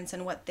parents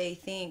and what they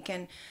think.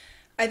 And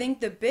I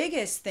think the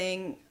biggest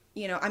thing,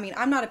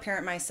 I'm not a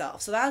parent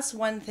myself, so that's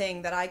one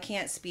thing that I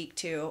can't speak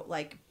to,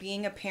 like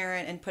being a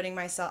parent and putting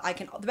myself,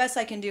 the best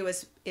I can do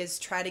is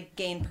try to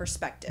gain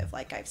perspective,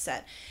 like I've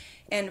said.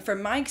 And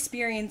from my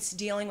experience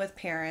dealing with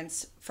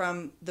parents,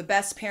 from the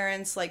best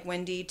parents like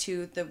Wendy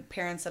to the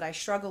parents that I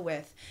struggle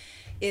with,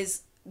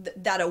 is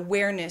that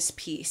awareness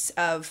piece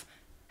of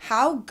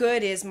how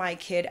good is my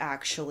kid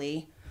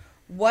actually?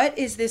 What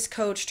is this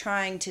coach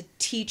trying to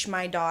teach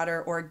my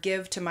daughter or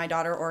give to my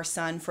daughter or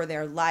son for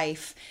their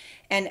life?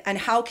 And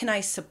how can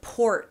I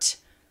support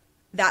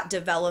that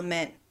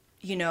development?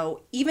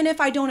 Even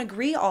if I don't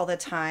agree all the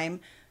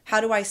time,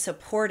 how do I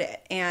support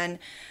it? And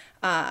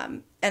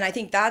I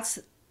think that's,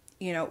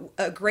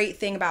 a great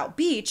thing about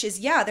beach is,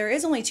 there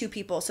is only two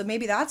people. So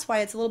maybe that's why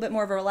it's a little bit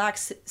more of a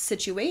relaxed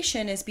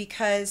situation, is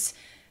because,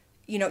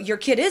 your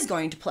kid is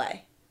going to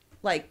play.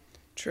 Like,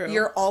 true.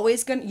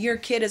 Your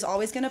kid is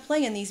always going to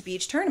play in these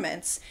beach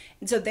tournaments.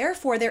 And so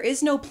therefore there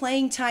is no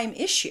playing time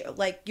issue.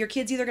 Like, your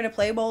kid's either going to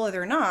play ball or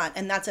they're not.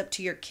 And that's up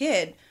to your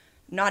kid,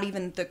 not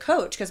even the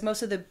coach. Because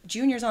most of the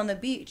juniors on the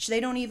beach, they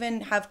don't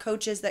even have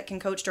coaches that can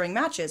coach during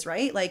matches,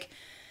 right? Like,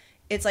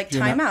 it's like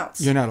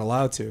timeouts. You're not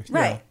allowed to.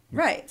 Right. Yeah.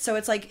 Right. So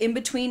it's like in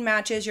between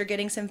matches, you're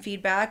getting some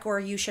feedback, or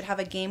you should have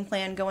a game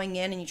plan going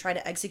in and you try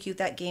to execute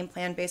that game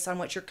plan based on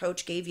what your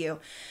coach gave you.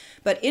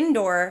 But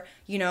indoor,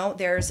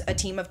 there's a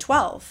team of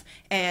 12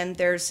 and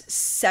there's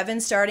 7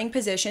 starting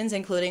positions,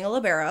 including a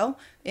libero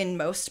in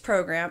most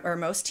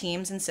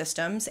teams and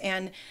systems.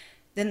 And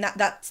then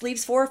that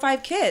leaves 4 or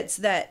 5 kids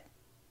that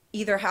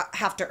either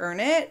have to earn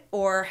it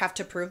or have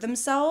to prove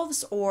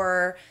themselves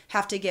or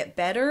have to get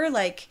better.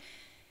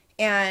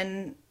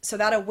 And so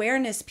that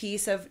awareness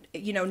piece of,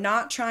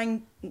 not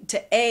trying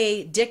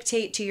to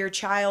dictate to your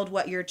child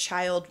what your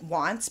child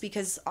wants,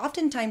 because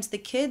oftentimes the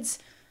kids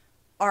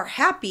are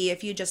happy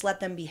if you just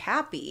let them be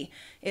happy.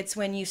 It's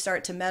when you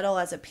start to meddle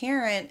as a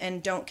parent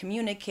and don't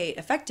communicate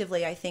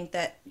effectively, I think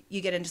that you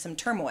get into some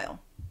turmoil,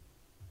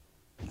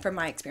 from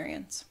my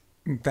experience.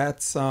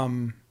 That's,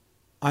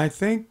 I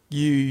think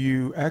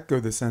you echo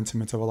the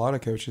sentiments of a lot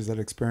of coaches that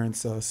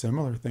experience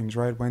similar things,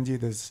 right, Wendy?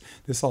 This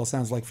all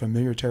sounds like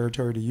familiar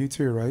territory to you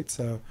too, right?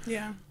 So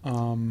yeah.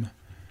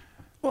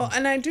 Well,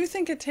 and I do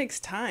think it takes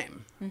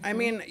time. Mm-hmm. I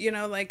mean,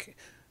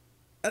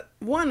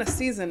 a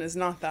season is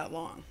not that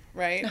long,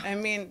 right? I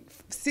mean,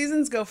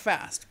 seasons go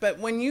fast, but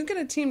when you get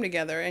a team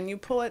together and you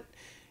pull it,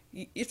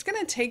 it's going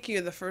to take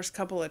you the first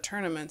couple of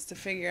tournaments to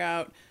figure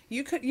out.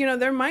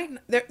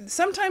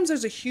 Sometimes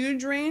there's a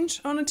huge range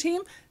on a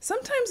team.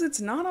 Sometimes it's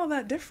not all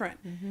that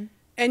different. Mm-hmm.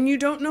 And you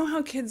don't know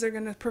how kids are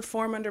going to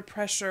perform under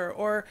pressure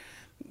or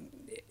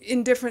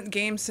in different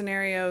game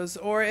scenarios,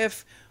 or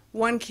if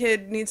one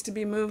kid needs to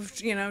be moved,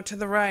 to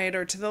the right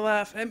or to the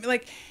left. I mean,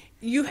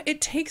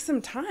 it takes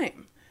some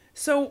time.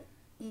 So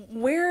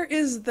where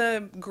is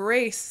the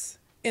grace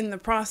in the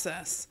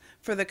process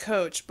for the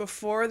coach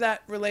before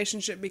that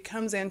relationship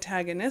becomes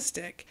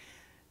antagonistic,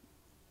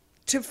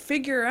 to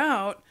figure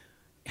out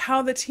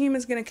how the team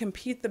is going to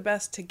compete the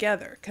best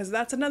together? Because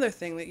that's another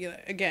thing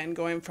that, again,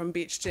 going from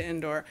beach to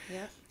indoor.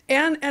 Yeah.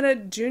 And at a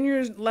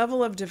junior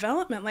level of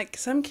development, like,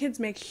 some kids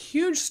make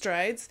huge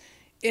strides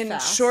in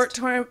short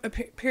time, a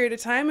period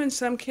of time, and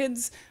some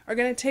kids are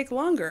going to take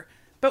longer.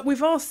 But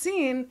we've all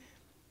seen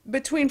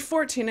between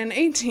 14 and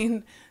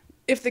 18,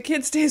 if the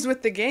kid stays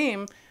with the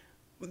game,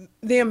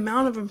 the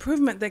amount of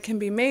improvement that can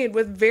be made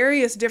with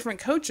various different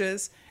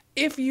coaches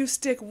if you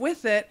stick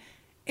with it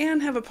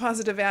and have a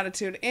positive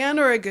attitude and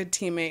are a good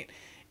teammate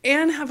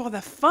and have all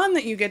the fun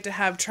that you get to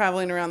have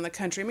traveling around the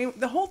country. I mean,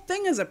 the whole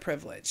thing is a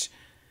privilege.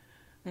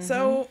 Mm-hmm.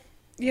 So,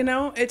 you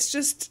know, it's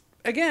just,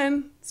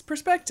 again, it's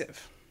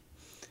perspective.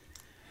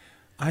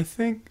 I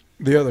think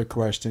the other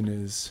question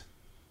is,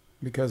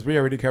 because we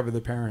already covered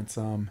the parents,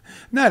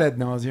 not ad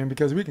nauseum,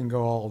 because we can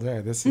go all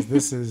day. That's a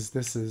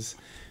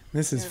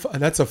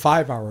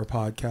 5-hour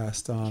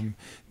podcast,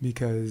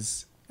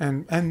 because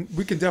and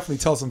we can definitely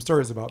tell some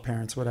stories about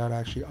parents without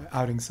actually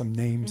outing some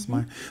names.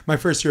 Mm-hmm. My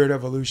first year at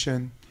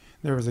Evolution,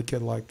 there was a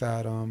kid like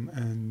that,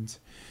 and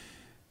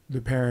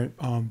the parent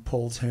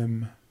pulled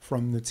him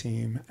from the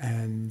team,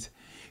 and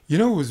you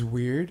know, it was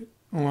weird.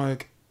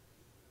 Like,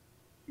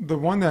 the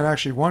one that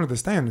actually wanted to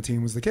stay on the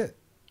team was the kid.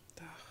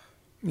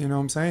 You know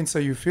what I'm saying? So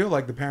you feel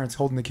like the parent's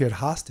holding the kid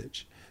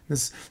hostage.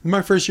 This is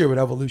my first year with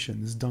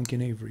Evolution. This is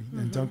Duncan Avery. Mm-hmm.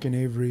 And Duncan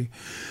Avery,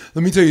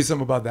 let me tell you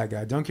something about that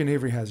guy. Duncan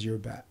Avery has your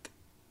back.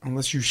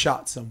 Unless you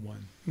shot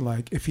someone.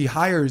 Like, if he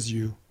hires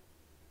you,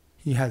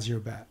 he has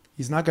your back.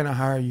 He's not going to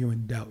hire you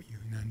and doubt you.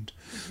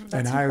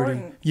 That's I already,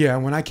 important. yeah,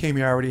 when I came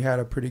here, I already had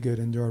a pretty good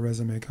indoor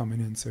resume coming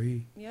in. So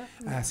he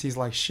asked, he's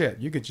like, shit,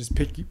 you could just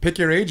pick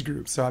your age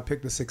group. So I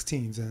picked the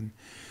 16s. And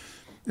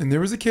there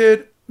was a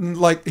kid.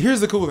 Like,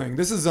 here's the cool thing.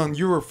 This is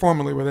you were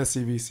formerly with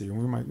SCVC,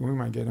 and we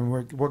might get, and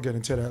we'll get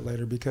into that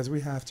later because we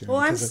have to. Well,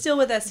 I'm still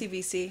with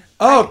SCVC.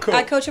 Oh, cool.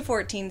 I coach a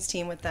 14s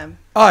team with them.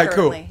 All right,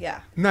 currently. Cool.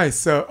 Yeah. Nice.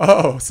 So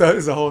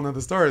it's a whole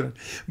nother story then.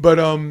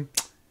 But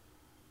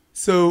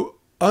so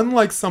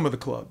unlike some of the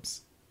clubs,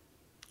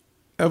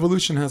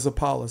 Evolution has a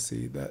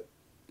policy that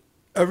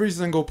every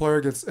single player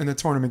in a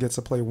tournament gets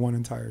to play one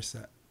entire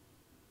set.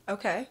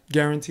 Okay.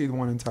 Guaranteed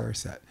one entire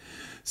set.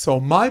 So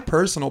my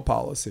personal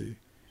policy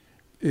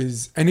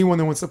is anyone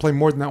that wants to play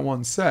more than that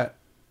one set.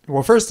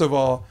 Well, first of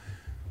all,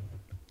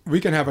 we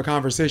can have a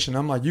conversation.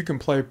 I'm like, you can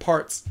play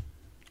parts,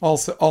 all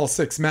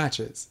 6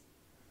 matches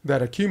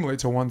that accumulate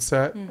to one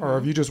set. Mm-hmm. Or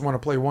if you just want to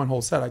play one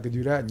whole set, I could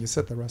do that and you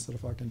sit the rest of the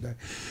fucking day.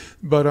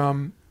 But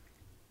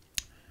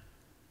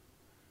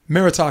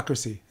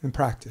meritocracy in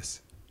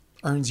practice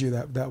earns you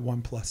that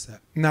 1+ set.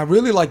 And I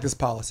really like this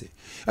policy.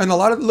 And a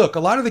lot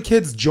of the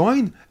kids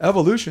joined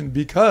Evolution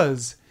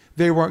because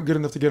they weren't good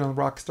enough to get on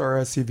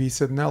Rockstar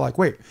SCV, and they're like,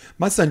 wait,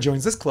 my son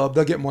joins this club,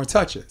 they'll get more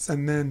touches.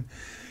 And then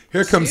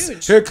here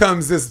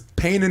comes this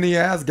pain in the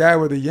ass guy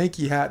with a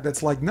Yankee hat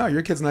that's like, no,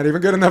 your kid's not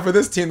even good enough for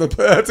this team to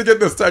get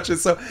those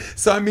touches.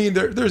 So I mean,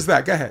 there's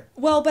that. Go ahead.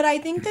 Well, but I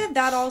think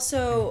that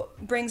also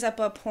brings up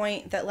a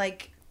point that,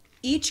 like,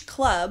 each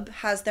club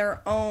has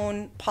their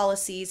own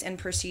policies and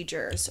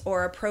procedures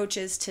or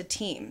approaches to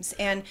teams.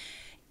 And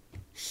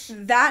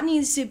that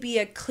needs to be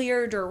a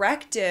clear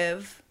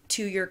directive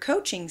to your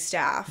coaching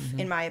staff, mm-hmm.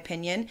 in my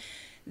opinion,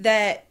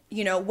 that,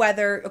 you know,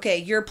 whether, okay,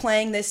 you're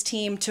playing this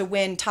team to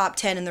win top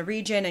 10 in the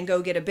region and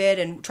go get a bid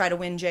and try to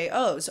win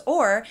JOs,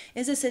 or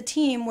is this a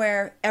team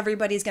where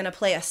everybody's going to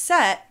play a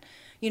set,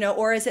 you know,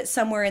 or is it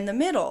somewhere in the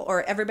middle,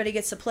 or everybody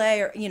gets to play,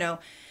 or, you know,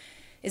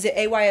 is it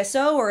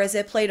AYSO or is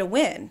it play to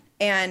win?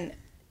 And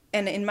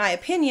in my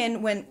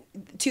opinion, when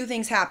 2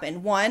 things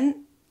happen,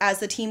 one, as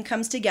the team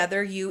comes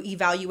together, you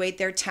evaluate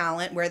their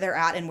talent, where they're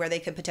at and where they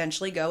could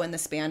potentially go in the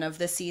span of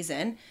the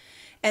season.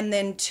 And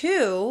then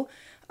 2,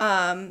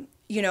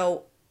 you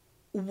know,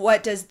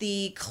 what's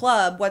the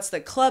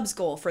club's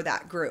goal for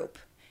that group?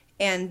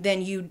 And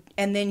then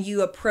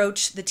you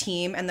approach the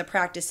team and the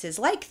practices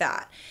like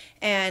that.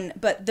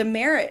 But the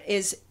merit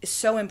is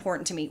so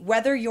important to me.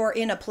 Whether you're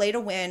in a play to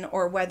win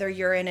or whether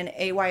you're in an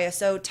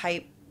AYSO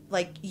type,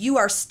 like, you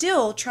are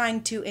still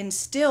trying to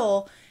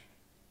instill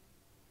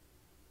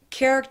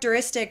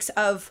characteristics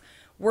of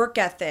work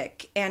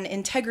ethic and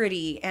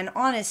integrity and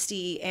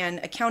honesty and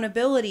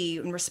accountability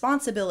and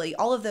responsibility,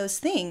 all of those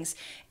things.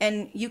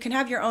 And you can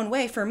have your own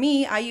way. For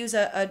me, I use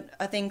a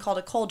thing called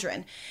a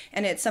cauldron,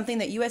 and it's something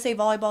that USA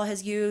Volleyball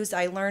has used.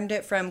 I learned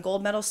it from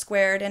Gold Medal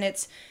Squared, and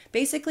it's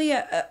basically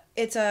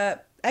it's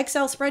a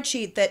Excel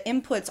spreadsheet that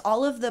inputs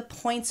all of the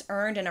points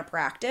earned in a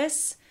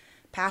practice,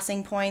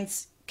 passing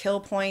points, kill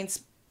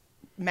points,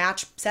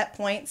 match set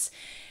points.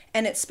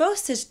 And it's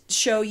supposed to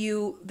show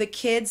you the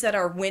kids that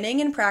are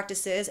winning in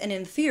practices. And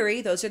in theory,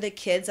 those are the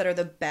kids that are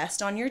the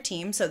best on your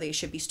team. So they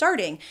should be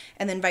starting,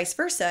 and then vice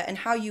versa. And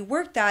how you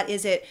work that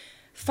is it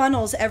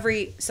funnels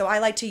so I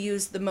like to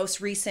use the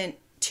most recent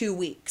 2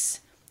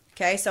 weeks.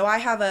 Okay. So I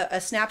have a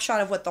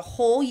snapshot of what the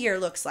whole year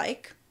looks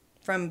like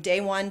from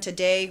day 1 to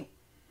day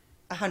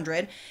 100.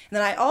 And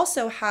then I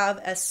also have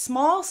a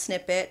small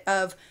snippet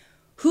of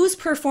who's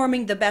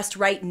performing the best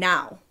right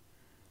now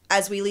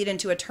as we lead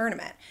into a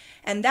tournament.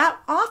 And that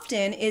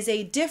often is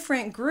a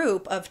different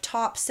group of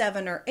top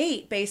 7 or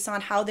 8 based on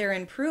how they're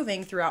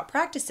improving throughout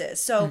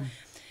practices. So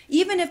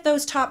even if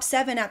those top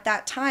 7 at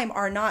that time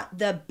are not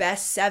the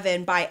best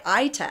 7 by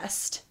eye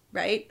test,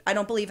 right? I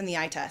don't believe in the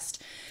eye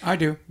test. I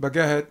do, but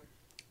go ahead.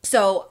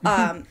 So,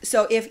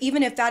 so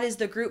even if that is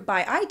the group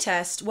by eye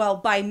test, well,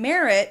 by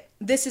merit,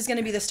 this is going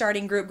to be the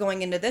starting group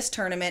going into this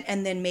tournament,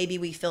 and then maybe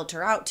we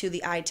filter out to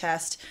the eye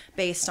test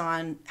based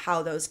on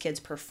how those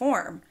kids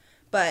perform.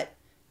 But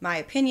my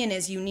opinion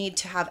is you need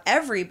to have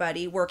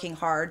everybody working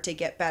hard to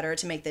get better,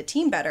 to make the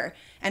team better.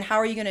 And how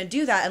are you going to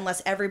do that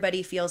unless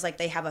everybody feels like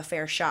they have a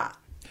fair shot?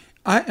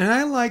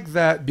 I like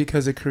that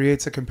because it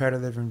creates a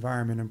competitive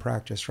environment in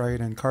practice, right?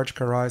 And Coach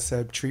Karai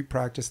said, treat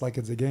practice like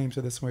it's a game. So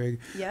this way,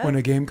 when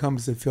a game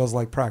comes, it feels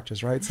like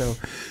practice, right? So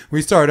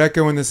we start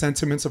echoing the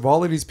sentiments of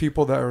all of these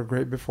people that were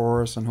great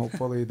before us, and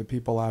hopefully the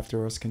people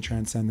after us can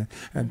transcend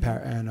and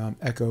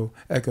echo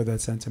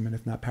that sentiment,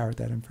 if not parrot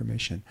that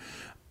information.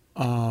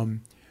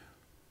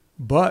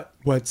 But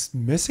what's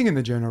missing in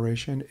the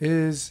generation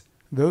is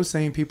those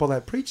same people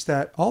that preach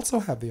that also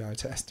have the eye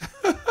test.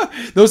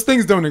 Those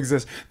things don't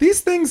exist.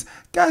 These things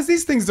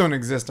don't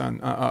exist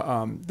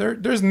on.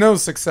 There's no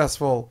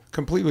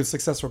completely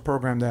successful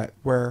program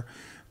where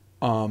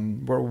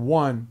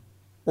one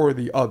or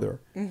the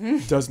other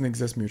doesn't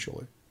exist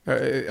mutually.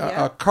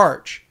 A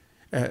coach,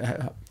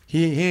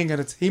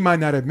 he might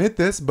not admit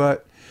this,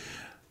 but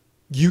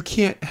you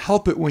can't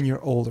help it when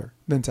you're older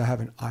than to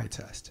have an eye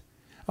test.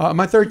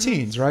 My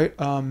 13s, right?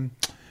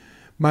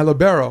 My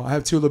libero, I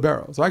have 2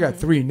 liberos. So I got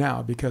 3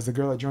 now because the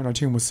girl that joined our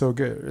team was so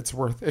good.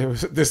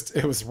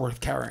 It was worth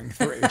carrying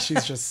 3.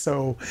 She's just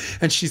so,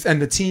 and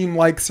the team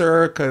likes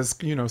her because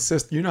you know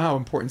how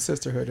important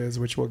sisterhood is,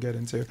 which we'll get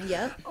into.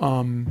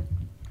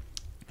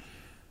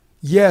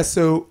 Yeah.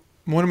 So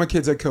one of my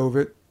kids had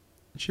COVID.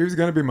 She was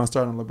gonna be my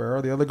starting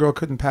libero. The other girl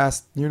couldn't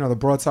pass, the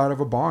broadside of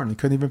a barn. He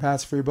couldn't even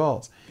pass free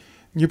balls.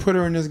 You put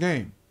her in this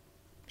game.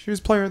 She was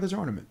player of the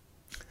tournament.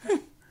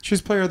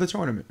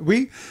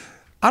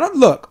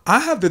 I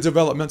have the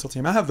developmental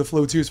team. I have the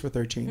Flow 2s for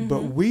 13,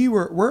 but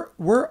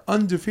we're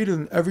undefeated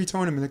in every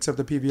tournament except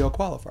the PVL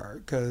qualifier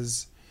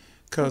because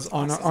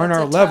on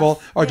our level,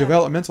 our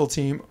developmental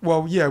team,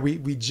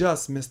 we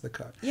just missed the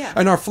cut. Yeah.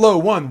 And our Flow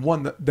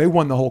they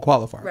won the whole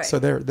qualifier. Right. So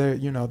they're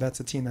that's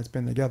a team that's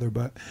been together.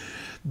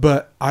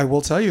 But I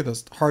will tell you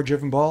this: hard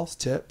driven balls,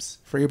 tips,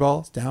 free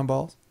balls, down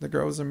balls. The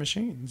girls are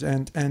machines,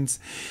 and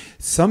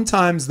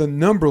sometimes the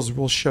numbers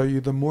will show you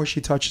the more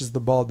she touches the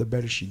ball, the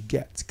better she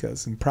gets.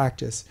 Because in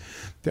practice,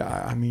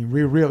 I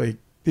mean,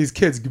 these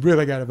kids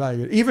really got to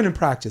value it. Even in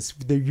practice,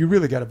 you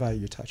really got to value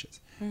your touches.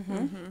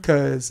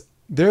 Because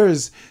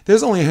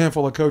there's only a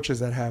handful of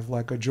coaches that have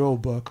like a drill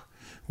book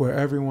where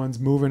everyone's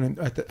moving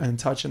and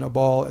touching a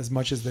ball as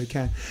much as they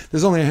can.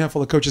 There's only a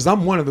handful of coaches.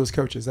 I'm one of those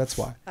coaches. That's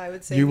why. I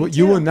would say you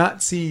will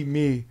not see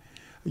me.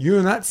 You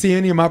will not see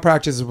any of my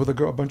practices with a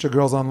bunch of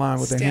girls online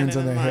with their hands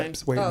on their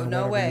hips. Oh,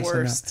 no way.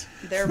 Worst.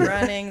 They're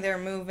running, they're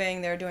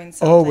moving, they're doing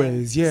something.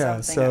 Always,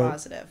 yeah. Something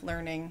positive,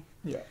 learning.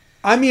 Yeah.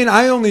 I mean,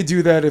 I only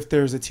do that if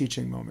there's a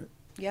teaching moment.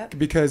 Yep.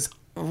 Because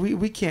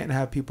we can't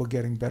have people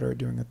getting better at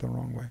doing it the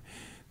wrong way.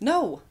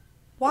 No.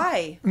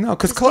 Why? No,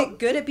 because club get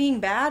good at being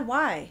bad.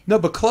 Why? No,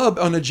 but club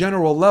on a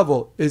general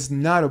level is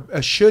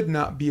should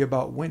not be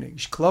about winning.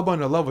 Club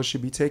on a level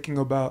should be taking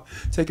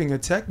a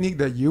technique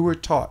that you were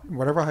taught,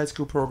 whatever high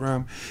school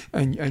program,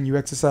 and you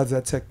exercise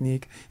that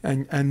technique.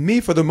 And me,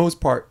 for the most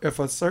part, if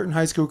a certain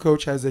high school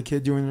coach has a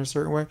kid doing it a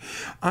certain way,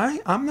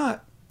 I'm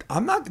not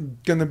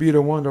gonna be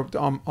the one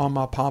on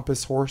my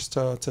pompous horse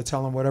to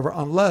tell him whatever,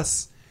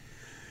 unless.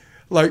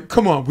 Like,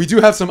 come on, we do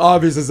have some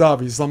obvious as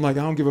obvious. I'm like,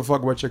 I don't give a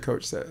fuck what your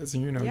coach says.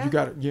 You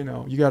got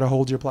to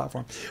hold your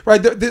platform,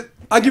 right?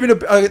 I'll give you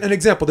an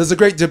example. There's a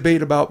great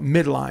debate about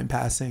midline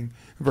passing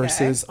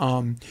versus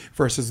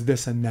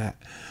this and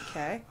that.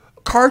 Okay.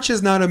 Karch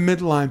is not a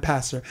midline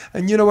passer,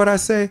 and you know what I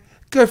say?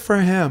 Good for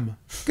him.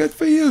 Good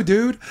for you,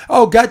 dude.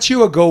 Oh, got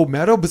you a gold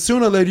medal, but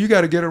sooner or later you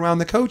got to get around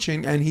the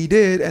coaching, and he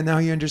did, and now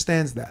he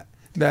understands that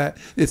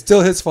it's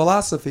still his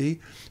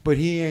philosophy, but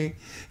he ain't.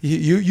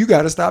 You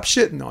got to stop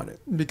shitting on it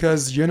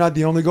because you're not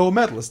the only gold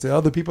medalist. There are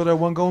other people that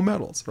won gold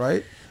medals,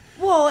 right?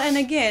 Well, and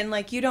again,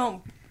 like you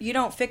don't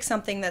fix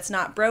something that's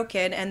not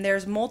broken, and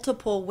there's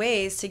multiple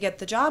ways to get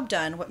the job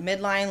done. What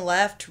midline,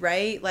 left,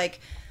 right? Like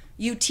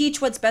you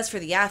teach what's best for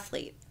the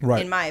athlete,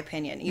 right? In my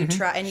opinion, you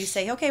try and you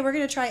say, okay, we're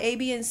going to try A,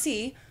 B, and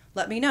C.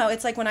 Let me know.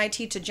 It's like when I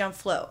teach a jump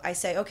flow. I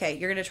say, okay,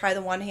 you're going to try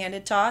the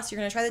one-handed toss. You're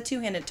going to try the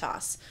two-handed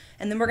toss.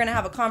 And then we're going to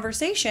have a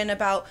conversation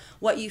about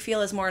what you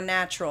feel is more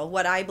natural,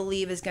 what I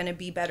believe is going to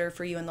be better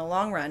for you in the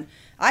long run.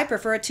 I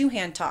prefer a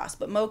two-hand toss,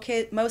 but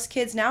most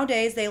kids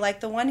nowadays, they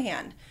like the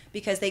one-hand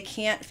because they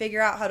can't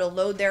figure out how to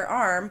load their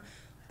arm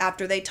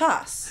after they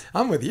toss.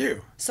 I'm with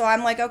you. So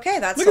I'm like, okay,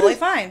 that's totally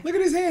fine. Look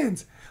at his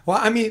hands. Well,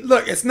 I mean,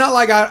 look, it's not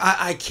like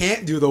I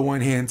can't do the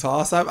one-hand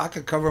toss. I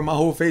could cover my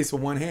whole face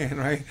with one hand,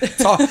 right?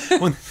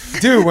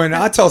 When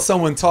I tell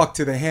someone talk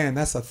to the hand,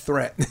 that's a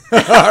threat. All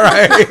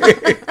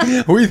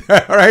right?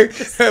 All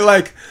right?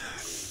 Like,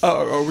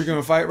 are we going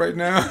to fight right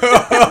now?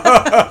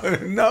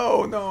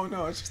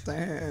 No, it's just a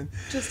hand.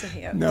 Just a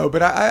hand. No,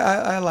 but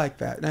I like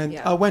that.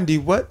 And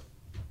Wendy,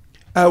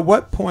 at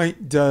what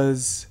point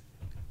does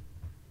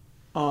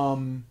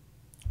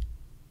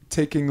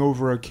taking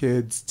over a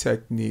kid's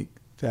technique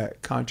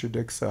that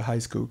contradicts a high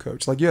school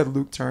coach? Like you had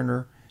Luke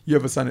Turner You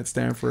have a son at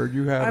Stanford.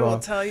 You have I will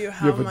tell you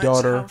how have a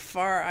daughter. how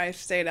far I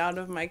stayed out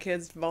of my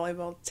kids'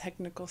 volleyball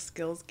technical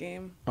skills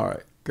game. All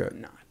right,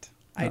 good.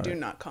 I do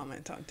not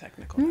comment on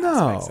technical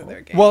aspects of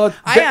their game. Well,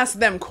 I ask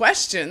them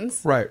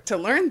questions right. to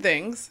learn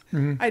things.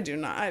 Mm-hmm. I do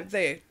not.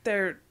 They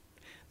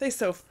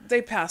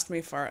passed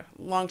me for a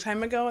long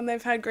time ago, and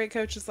they've had great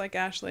coaches like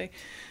Ashley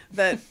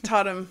that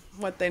taught them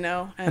what they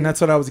know. And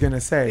that's what I was going to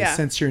say. Yeah.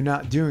 Since you're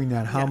not doing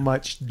that, how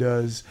much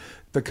does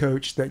the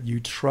coach that you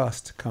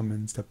trust come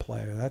into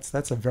play?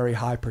 That's a very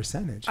high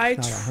percentage. I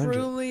not 100.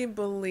 truly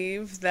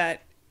believe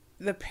that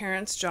the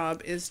parent's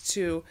job is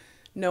to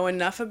know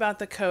enough about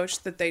the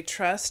coach that they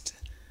trust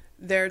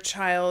their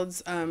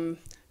child's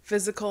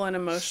physical and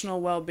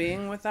emotional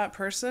well-being with that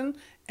person,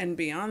 and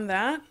beyond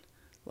that,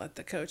 let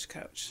the coach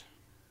coach.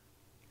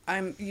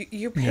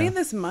 You pay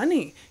this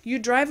money. You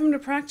drive them to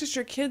practice.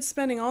 Your kid's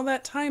spending all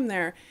that time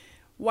there.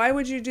 Why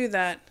would you do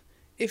that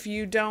if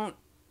you don't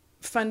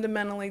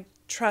fundamentally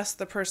trust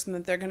the person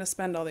that they're going to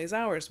spend all these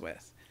hours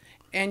with?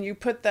 And you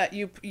put that,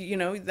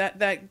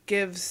 that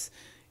gives,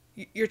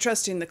 you're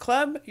trusting the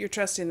club, you're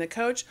trusting the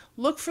coach.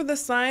 Look for the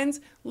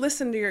signs,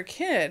 listen to your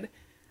kid.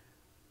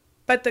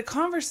 But the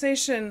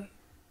conversation,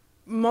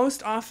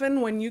 most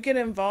often when you get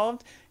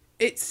involved,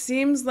 it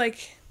seems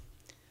like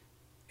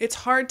it's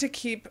hard to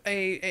keep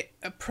a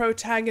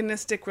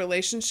protagonistic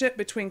relationship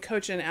between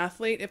coach and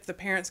athlete if the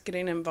parent's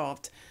getting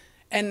involved.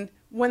 And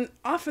when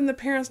often the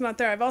parent's not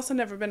there, I've also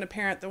never been a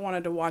parent that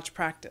wanted to watch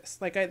practice.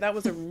 That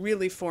was a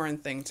really foreign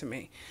thing to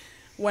me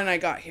when I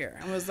got here.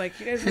 I was like,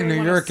 you guys really in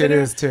New York it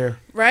is too.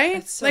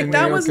 Right?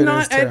 That was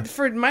not,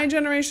 for my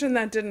generation,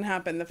 that didn't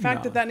happen. The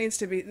fact that needs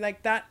to be,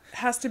 that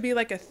has to be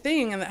like a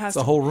thing, and that has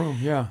It's a whole room,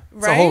 yeah.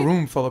 It's right? a whole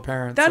room full of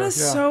parents. That is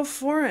so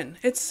foreign.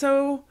 It's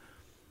so,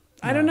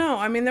 I don't know.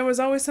 I mean, there was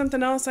always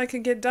something else I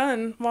could get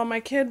done while my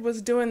kid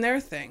was doing their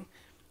thing.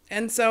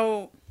 And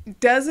so,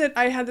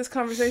 I had this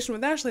conversation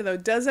with Ashley though,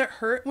 does it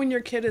hurt when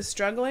your kid is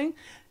struggling?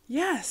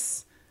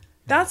 Yes.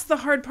 That's the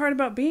hard part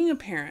about being a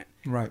parent.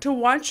 Right. To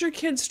watch your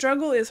kids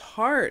struggle is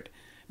hard.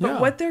 But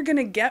what they're going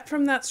to get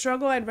from that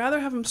struggle, I'd rather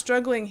have them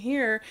struggling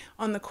here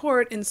on the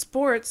court in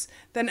sports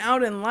than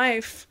out in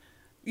life,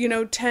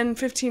 10,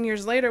 15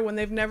 years later when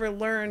they've never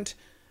learned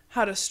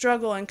how to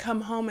struggle and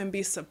come home and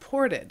be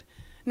supported.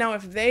 Now,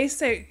 if they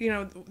say,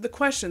 the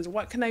questions,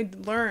 what can I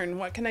learn?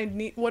 What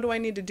do I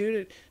need to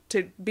do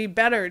to be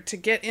better, to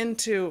get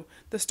into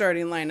the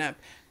starting lineup?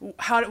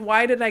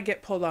 Why did I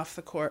get pulled off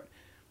the court?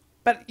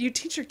 But you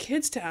teach your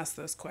kids to ask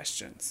those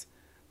questions.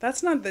 I'm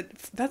not going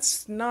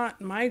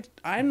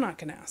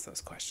to ask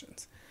those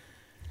questions.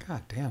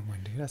 God damn,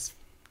 Wendy, that's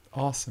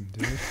awesome,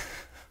 dude.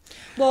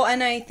 Well,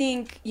 and I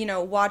think,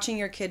 watching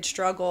your kids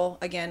struggle,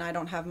 again, I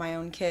don't have my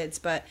own kids,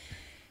 but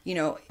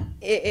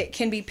it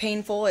can be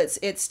painful.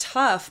 It's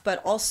tough,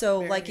 but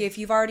also if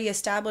you've already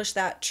established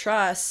that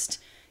trust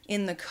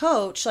in the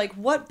coach,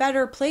 what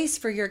better place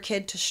for your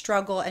kid to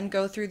struggle and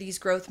go through these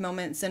growth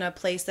moments in a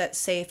place that's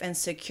safe and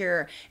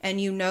secure. And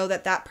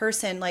that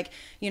person,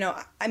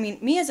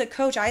 me as a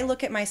coach, I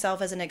look at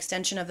myself as an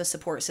extension of the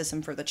support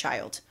system for the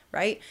child,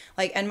 right?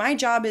 And my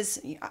job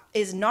is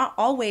not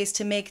always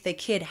to make the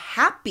kid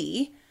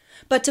happy,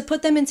 but to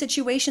put them in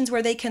situations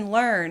where they can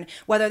learn,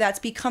 whether that's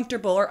be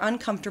comfortable or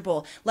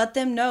uncomfortable. Let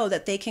them know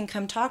that they can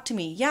come talk to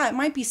me. Yeah, it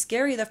might be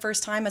scary the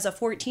first time as a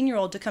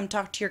 14-year-old to come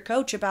talk to your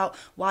coach about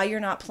why you're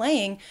not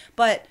playing,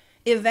 but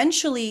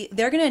eventually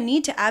they're going to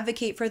need to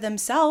advocate for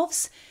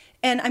themselves.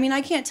 And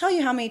I can't tell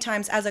you how many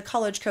times as a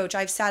college coach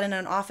I've sat in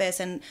an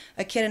office and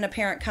a kid and a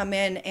parent come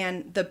in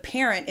and the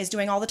parent is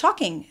doing all the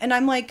talking. And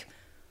I'm like,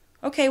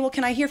 okay, well,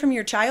 can I hear from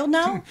your child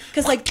now?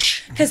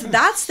 Because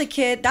that's the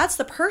kid, that's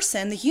the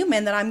person, the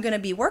human that I'm going to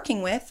be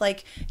working with.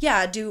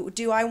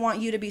 Do I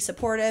want you to be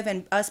supportive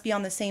and us be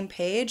on the same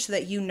page so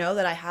that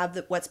that I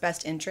have what's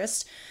best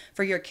interest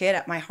for your kid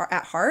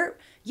at heart?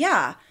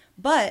 Yeah,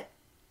 but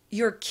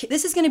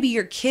this is going to be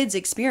your kid's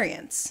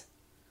experience.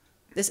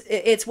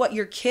 It's what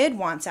your kid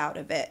wants out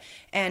of it.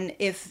 And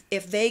if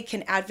they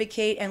can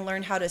advocate and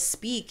learn how to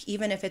speak,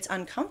 even if it's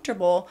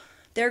uncomfortable,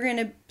 they're going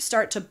to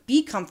start to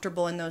be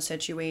comfortable in those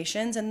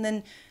situations and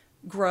then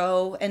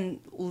grow and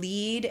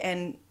lead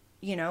and,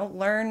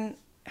 learn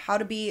how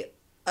to be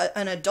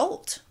an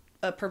adult,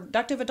 a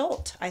productive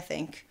adult, I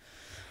think.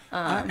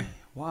 Wow.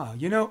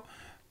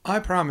 I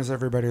promise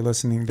everybody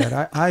listening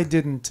that I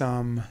didn't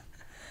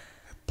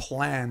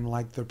plan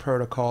the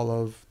protocol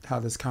of how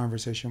this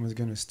conversation was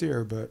going to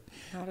steer, but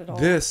not at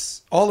all.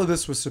 All of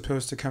this was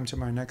supposed to come to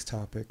my next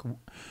topic,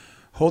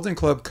 holding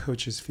club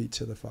coaches' feet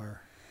to the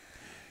fire.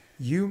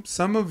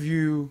 Some of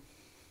you,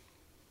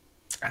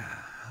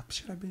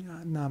 should I be? No,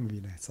 I'm going to be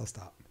nice. I'll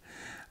stop.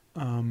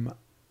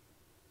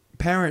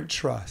 Parent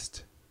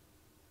trust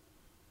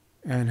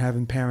and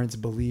having parents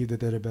believe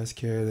that they're the best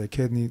kid. The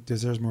kid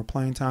deserves more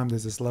playing time.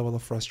 There's this level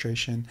of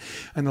frustration.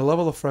 And the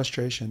level of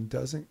frustration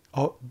doesn't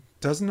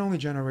only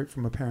generate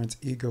from a parent's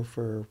ego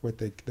for what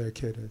their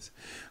kid is,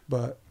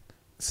 but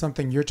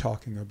something you're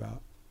talking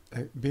about.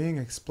 Being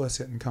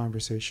explicit in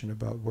conversation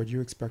about what you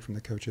expect from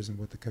the coaches and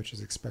what the coaches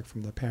expect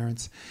from the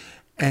parents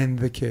and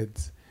the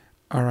kids.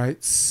 All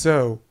right.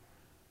 So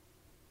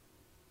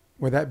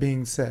with that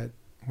being said,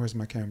 where's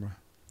my camera?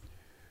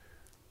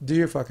 Do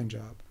your fucking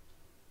job.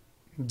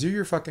 Do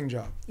your fucking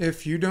job.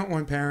 If you don't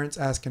want parents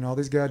asking all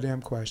these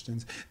goddamn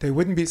questions,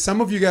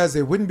 some of you guys,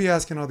 they wouldn't be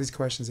asking all these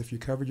questions if you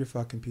covered your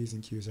fucking P's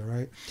and Q's, all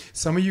right?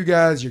 Some of you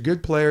guys, you're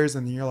good players,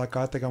 and you're like,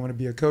 I think I want to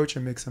be a coach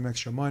and make some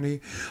extra money.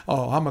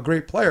 Oh, I'm a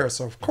great player,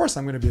 so of course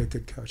I'm going to be a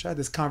good coach. I had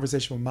this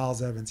conversation with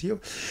Miles Evans.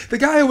 The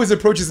guy always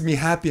approaches me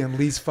happy and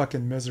leaves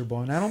fucking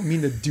miserable, and I don't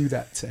mean to do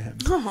that to him,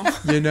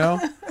 you know?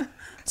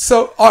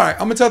 So, all right,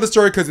 I'm going to tell the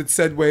story because it's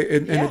segue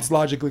and it's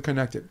logically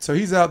connected. So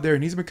he's out there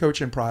and he's been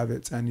coaching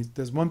privates, and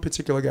there's one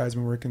particular guy he's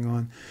been working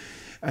on.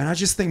 And I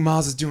just think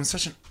Miles is doing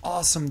such an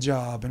awesome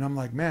job. And I'm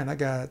like, man,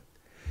 the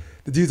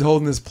dude's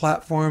holding this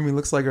platform. He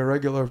looks like a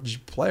regular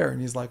player. And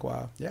he's like,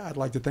 wow, yeah, I'd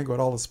like to think with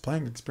all this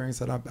playing experience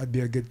that I'd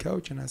be a good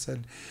coach. And I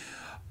said,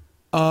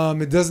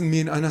 it doesn't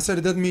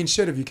mean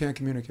shit if you can't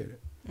communicate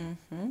it.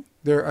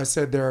 Mm-hmm. I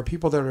said, there are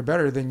people that are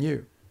better than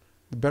you,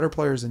 the better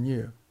players than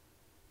you.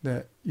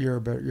 That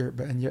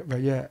but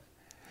yet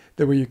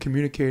the way you're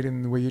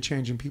communicating, the way you're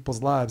changing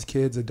people's lives,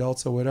 kids,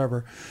 adults, or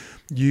whatever,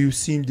 you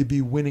seem to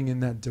be winning in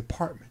that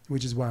department,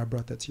 which is why I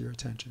brought that to your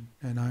attention.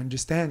 And I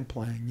understand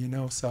playing, you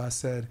know. So I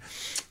said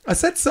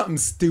something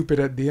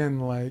stupid at the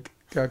end, like,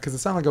 because it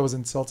sounded like I was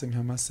insulting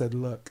him. I said,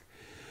 look,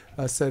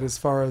 as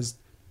far as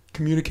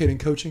communicating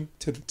coaching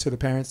to the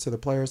parents, to the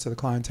players, to the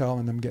clientele,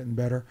 and them getting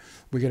better,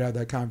 we could have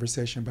that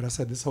conversation. But I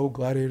said, this whole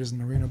gladiators in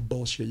the arena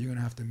bullshit, you're going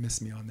to have to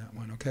miss me on that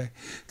one, okay?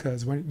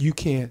 Because when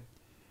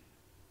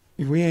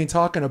we ain't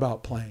talking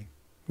about playing.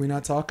 We're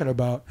not talking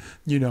about,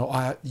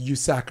 you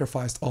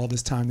sacrificed all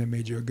this time that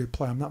made you a good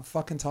player. I'm not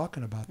fucking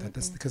talking about that.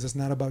 That's because it's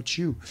not about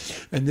you.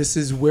 And this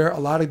is where a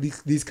lot of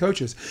these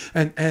coaches,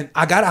 and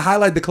I got to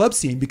highlight the club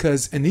scene,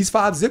 because in these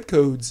 5 zip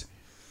codes,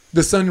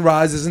 the sun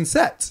rises and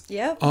sets.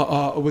 Yeah.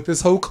 With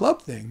this whole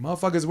club thing,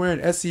 motherfuckers wearing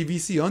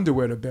SCVC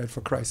underwear to bed,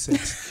 for Christ's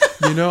sakes.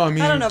 You know, I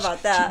mean, I don't know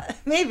about that.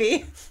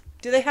 Maybe.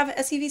 Do they have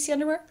SCVC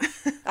underwear?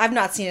 I've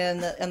not seen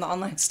it in the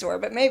online store,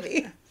 but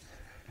maybe.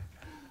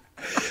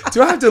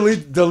 Do I have to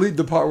delete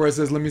the part where it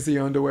says, "Let me see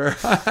your underwear"?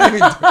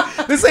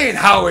 This ain't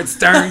Howard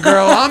Stern,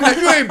 girl.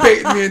 You ain't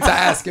baiting me into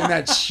asking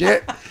that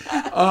shit.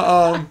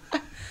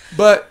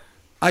 But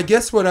I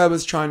guess what I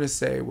was trying to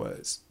say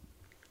was,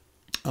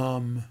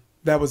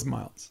 that was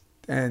Miles.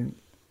 And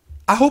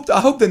I hope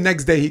the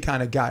next day he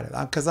kind of got it,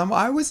 because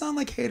I always sound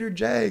like Hater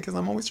Jay, because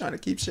I'm always trying to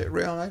keep shit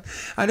real.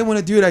 I didn't want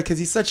to do that because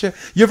he's such a.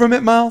 You ever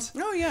met Miles?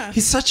 Oh yeah.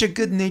 He's such a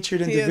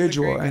good-natured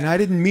individual, and I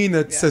didn't mean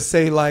to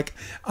say, like,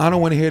 I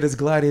don't want to hear this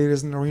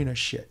gladiators in the arena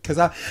shit, because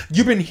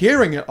you've been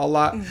hearing it a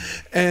lot,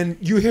 and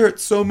you hear it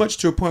so much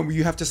to a point where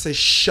you have to say,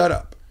 shut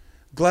up.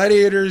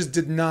 Gladiators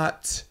did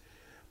not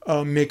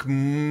make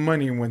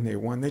money when they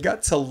won. They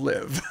got to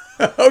live.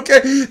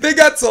 Okay? They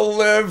got to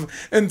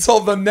live until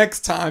the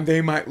next time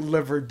they might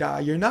live or die.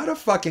 You're not a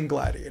fucking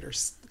gladiator.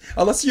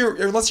 Unless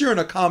you're in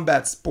a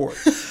combat sport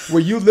where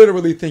you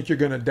literally think you're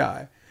going to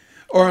die.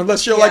 Or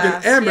unless you're like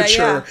an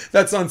amateur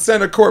that's on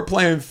center court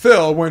playing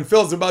Phil when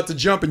Phil's about to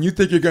jump and you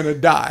think you're going to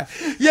die.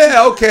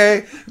 Yeah,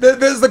 okay.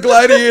 There's the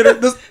gladiator.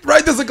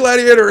 There's a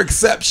gladiator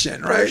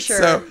exception, right?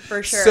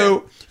 For sure.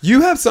 So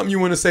you have something you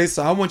want to say,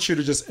 so I want you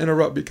to just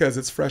interrupt because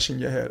it's fresh in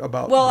your head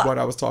about what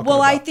I was talking about.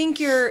 Well, I think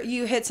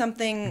you hit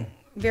something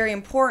very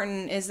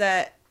important, is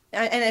that,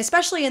 and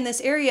especially in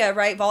this area,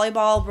 right?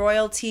 Volleyball,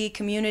 royalty,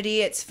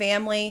 community, it's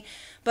family.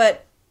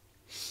 But,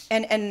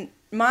 and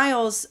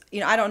Miles,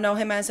 I don't know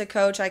him as a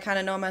coach. I kind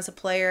of know him as a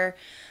player.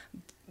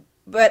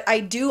 But I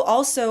do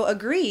also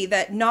agree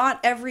that not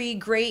every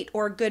great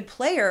or good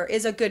player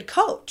is a good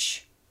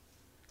coach.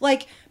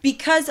 Like,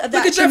 because of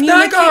that. Look at Jeff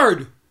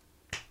Nygaard.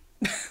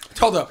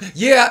 Hold up.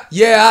 Yeah,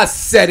 I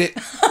said it.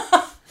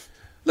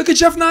 Look at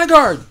Jeff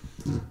Nygaard.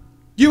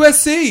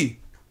 USC.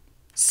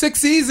 6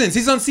 seasons.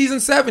 He's on season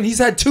 7. He's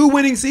had 2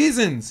 winning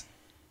seasons.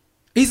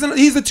 He's a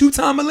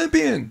 2-time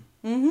Olympian.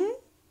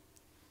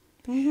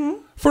 Mm-hmm.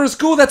 Mm-hmm. For a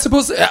school that's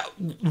supposed to...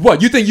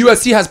 what, you think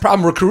USC has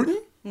problem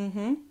recruiting?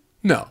 Mm-hmm.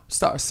 No.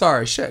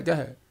 Sorry. Shit, go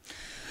ahead.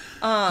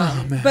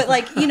 But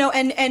like,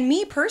 and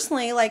me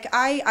personally, like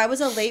I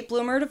was a late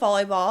bloomer to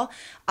volleyball.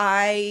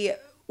 I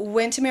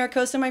went to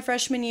Maricosta my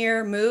freshman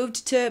year,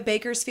 moved to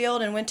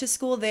Bakersfield and went to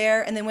school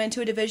there, and then went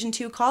to a Division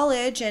II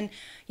college. And,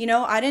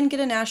 I didn't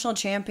get a national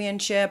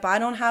championship. I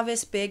don't have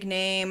this big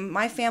name.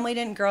 My family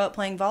didn't grow up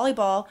playing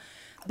volleyball,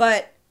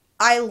 but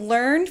I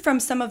learned from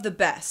some of the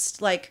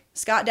best, like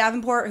Scott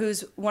Davenport,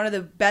 who's one of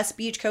the best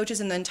beach coaches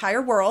in the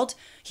entire world.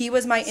 He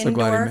was my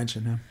glad you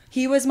mentioned him.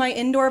 He was my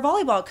indoor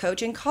volleyball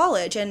coach in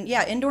college. And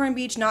yeah, indoor and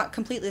beach, not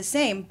completely the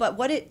same, but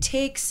what it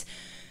takes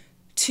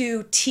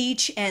to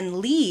teach and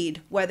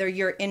lead, whether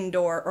you're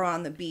indoor or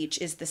on the beach,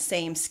 is the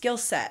same skill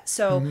set.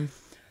 So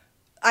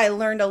I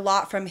learned a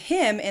lot from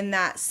him in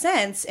that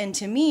sense. And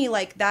to me,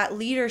 like that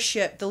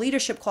the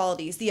leadership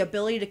qualities, the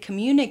ability to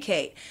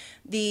communicate,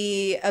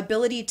 the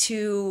ability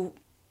to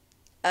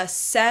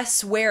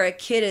assess where a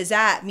kid is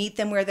at, meet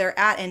them where they're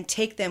at, and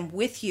take them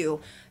with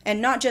you.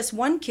 And not just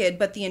one kid,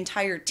 but the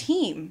entire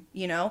team.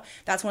 You know,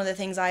 that's one of the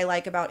things I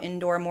like about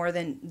indoor more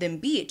than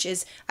beach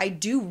is I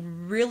do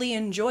really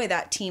enjoy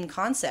that team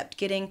concept,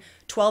 getting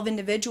 12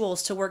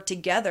 individuals to work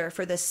together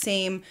for the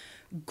same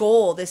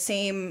goal, the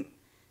same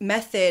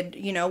method,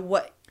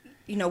 what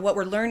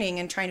we're learning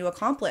and trying to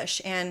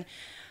accomplish. And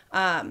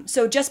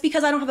so just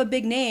because I don't have a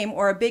big name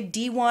or a big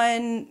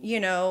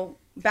D1,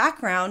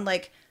 background,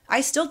 like, I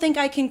still think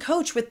I can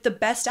coach with the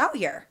best out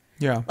here.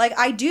 Yeah. Like,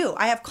 I do.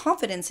 I have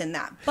confidence in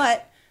that.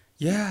 But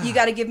yeah, you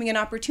got to give me an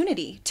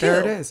opportunity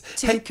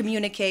to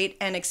communicate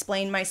and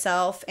explain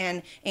myself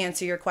and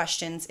answer your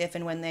questions if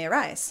and when they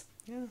arise.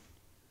 Yeah.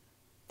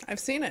 I've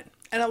seen it.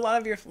 And a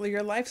lot of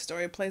your life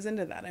story plays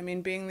into that. I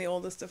mean, being the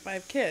oldest of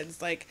 5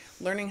 kids, like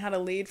learning how to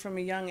lead from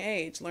a young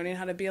age, learning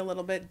how to be a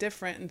little bit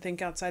different and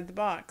think outside the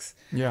box.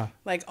 Yeah.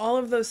 Like all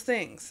of those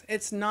things.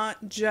 It's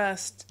not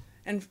just...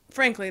 And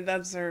frankly,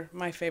 those are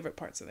my favorite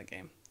parts of the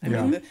game. I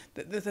mean,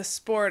 the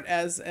sport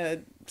as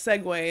a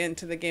segue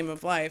into the game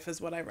of life is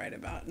what I write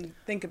about and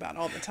think about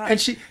all the time.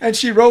 And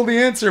she rolled the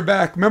answer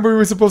back. Remember, we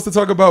were supposed to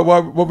talk about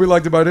what we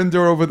liked about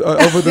indoor over the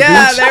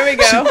yeah, beach. There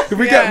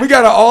we go. We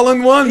got an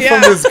all-in-one from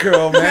this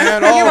girl,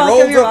 man. All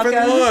rolled up in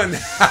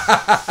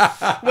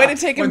one. Way to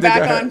take him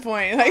back on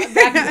point. Like,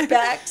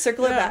 back,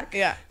 circle it back.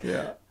 Yeah.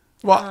 Yeah.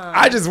 Well,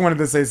 I just wanted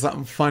to say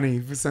something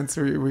funny since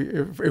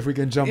if we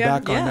can jump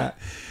back on that.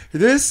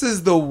 This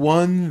is the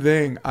one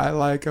thing I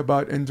like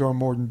about indoor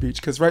more than beach,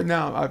 because right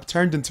now I've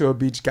turned into a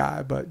beach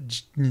guy. But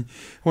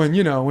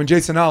when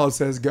Jason Olive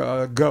says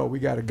go, we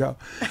gotta go.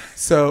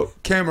 So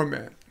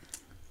cameraman,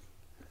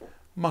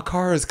 my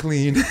car is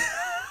clean.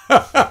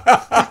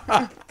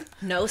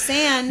 No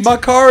sand. My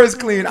car is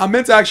clean. I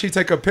meant to actually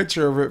take a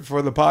picture of it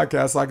for the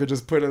podcast so I could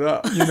just put it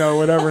up,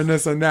 whatever and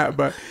this and that.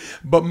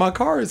 But my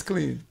car is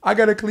clean. I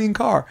got a clean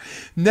car.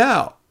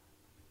 Now,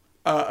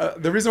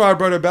 the reason why I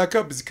brought it back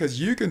up is because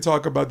you can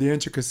talk about the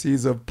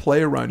intricacies of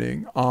play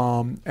running,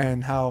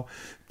 and how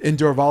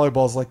indoor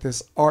volleyball is like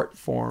this art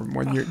form.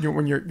 When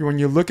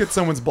you look at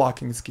someone's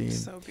blocking scheme,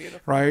 so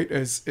beautiful, right?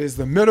 Is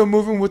the middle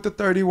moving with the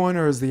 31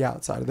 or is the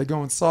outside? Are they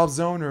going soft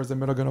zone or is the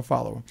middle going to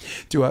follow them?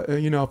 Do I,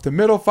 if the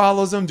middle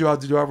follows them, do I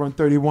run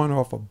 31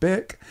 off a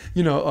bic,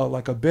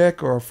 like a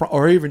bic or a front,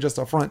 or even just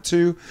a front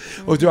 2,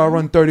 or do I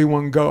run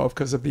 31 go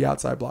because of the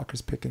outside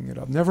blockers picking it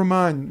up? Never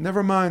mind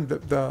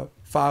the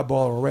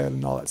 5-ball or red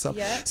and all that stuff.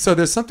 Yeah. So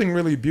there's something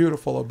really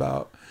beautiful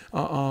about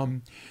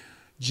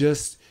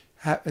just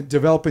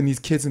developing these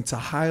kids into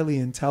highly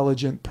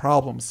intelligent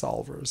problem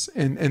solvers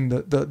in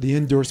the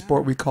indoor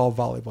sport we call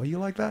volleyball. You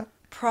like that?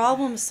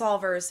 Problem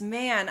solvers,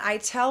 man. I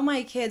tell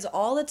my kids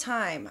all the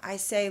time, I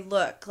say,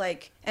 look,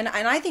 like, and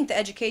I think the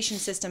education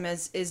system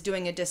is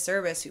doing a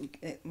disservice.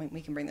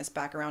 We can bring this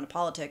back around to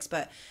politics,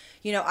 but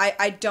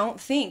I don't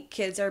think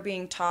kids are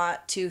being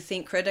taught to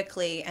think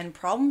critically and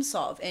problem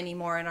solve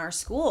anymore in our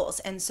schools.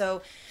 And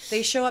so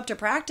they show up to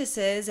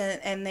practices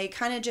and they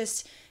kind of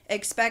just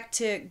expect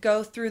to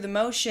go through the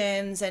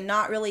motions and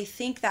not really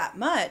think that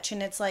much.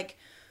 And it's like,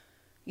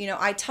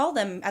 I tell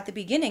them at the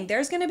beginning,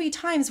 there's going to be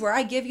times where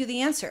I give you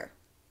the answer.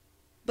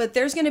 But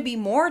there's going to be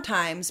more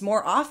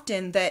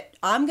often that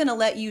I'm going to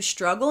let you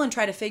struggle and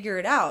try to figure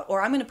it out.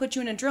 Or I'm going to put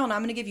you in a drill and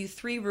I'm going to give you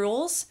 3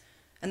 rules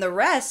and the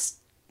rest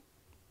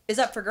is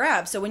up for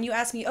grabs. So when you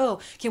ask me,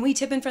 can we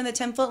tip in from the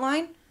 10-foot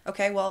line?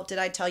 Okay, well, did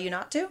I tell you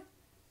not to?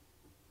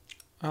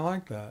 I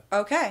like that.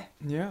 Okay.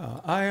 Yeah,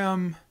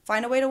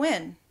 find a way to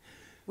win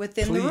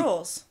within the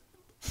rules.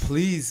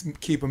 Please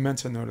keep a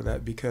mental note of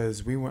that,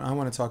 because I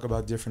want to talk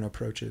about different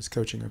approaches,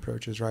 coaching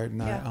approaches, right?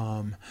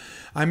 And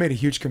I made a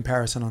huge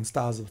comparison on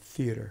styles of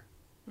theater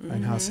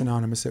and how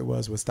synonymous it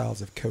was with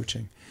styles of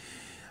coaching.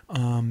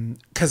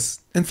 Because,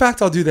 in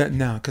fact, I'll do that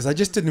now, because I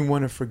just didn't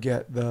want to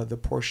forget the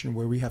portion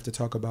where we have to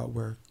talk about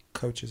where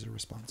coaches are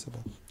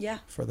responsible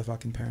for the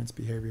fucking parents'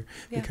 behavior,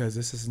 because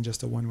this isn't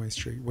just a one-way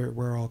street.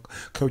 We're all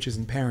coaches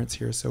and parents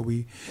here, so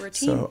we're a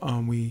team.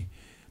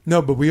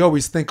 But we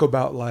always think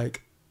about,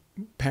 like,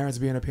 parents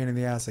being a pain in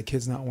the ass, like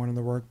kids not wanting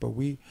to work, but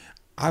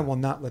I will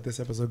not let this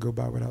episode go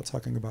by without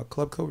talking about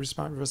club coach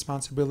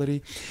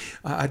responsibility.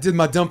 I did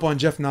my dump on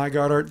Jeff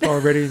Nygaard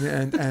already,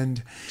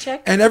 and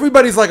check. And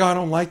everybody's like, I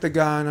don't like the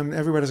guy, and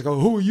everybody's like,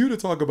 who are you to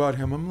talk about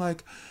him? I'm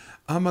like,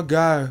 I'm a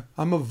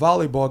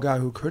volleyball guy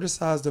who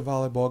criticized a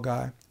volleyball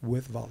guy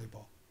with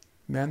volleyball.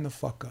 Man the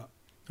fuck up.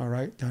 All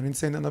right. I didn't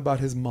say nothing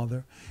about his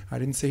mother. I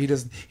didn't say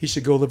he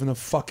should go live in a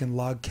fucking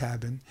log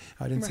cabin.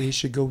 I didn't say he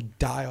should go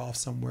die off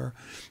somewhere.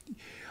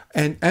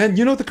 And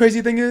you know what the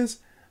crazy thing is?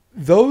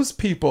 Those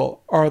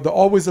people are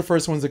always the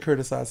first ones to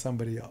criticize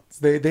somebody else.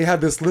 They have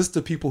this list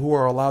of people who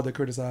are allowed to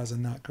criticize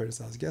and not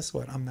criticize. Guess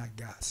what? I'm that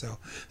guy. So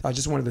I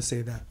just wanted to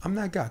say that. I'm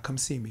that guy. Come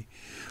see me.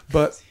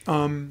 But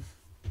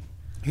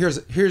here's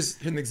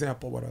an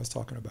example of what I was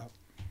talking about.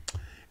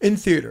 In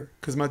theater,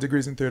 because my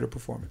degree's in theater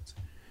performance,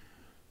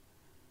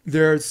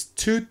 there's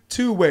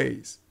two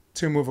ways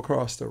to move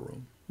across the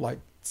room. Like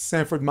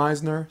Sanford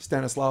Meisner,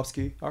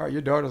 Stanislavski. All right,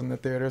 your daughter's in the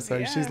theater,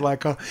 so she's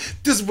like,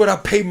 this is what I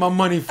paid my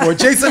money for.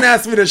 Jason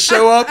asked me to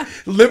show up,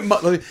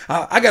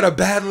 I got a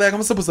bad leg.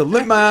 I'm supposed to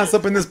limp my ass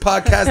up in this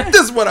podcast.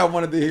 This is what I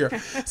wanted to hear.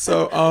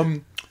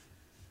 So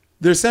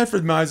there's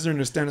Sanford Meisner and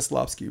there's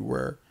Stanislavski,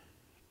 where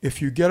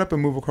if you get up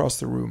and move across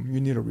the room,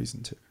 you need a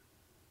reason to.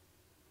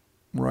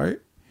 Right?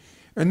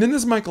 And then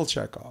there's Michael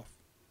Chekhov,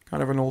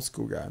 kind of an old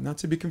school guy, not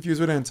to be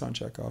confused with Anton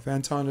Chekhov.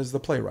 Anton is the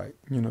playwright,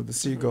 the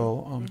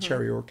Seagull,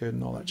 Cherry Orchid,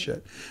 and all that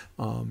shit.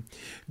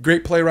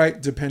 Great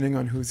playwright, depending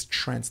on who's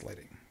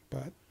translating.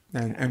 But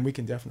and we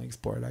can definitely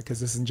explore that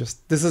because this isn't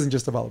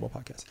just a volleyball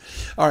podcast.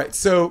 All right,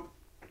 so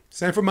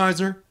Sanford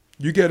Meisner,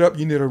 you get up,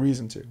 you need a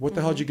reason to. What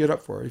the hell did you get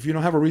up for? If you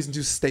don't have a reason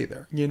to, stay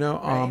there.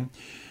 Right.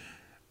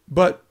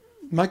 But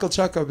Michael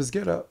Chekhov is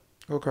get up,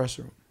 go across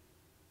the room,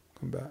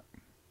 come back.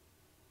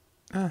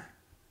 I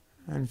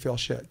didn't feel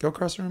shit. Go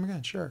across the room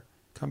again. Sure.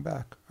 Come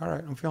back. All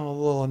right. I'm feeling a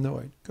little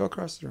annoyed. Go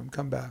across the room.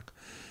 Come back.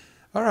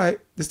 All right.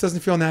 This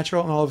doesn't feel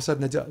natural. And all of a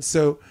sudden it does.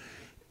 So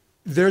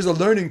there's a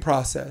learning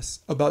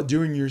process about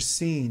doing your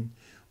scene,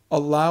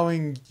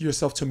 allowing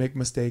yourself to make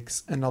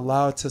mistakes and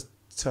allow it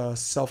to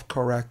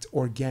self-correct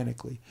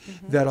organically.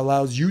 That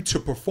allows you to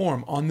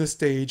perform on the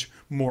stage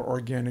more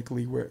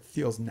organically where it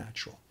feels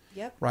natural.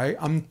 Yep. Right?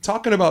 I'm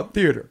talking about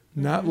theater,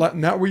 not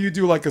where you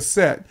do like a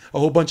set, a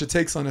whole bunch of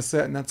takes on a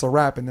set, and that's a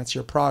wrap, and that's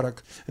your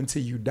product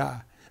until you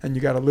die. And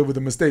you got to live with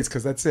the mistakes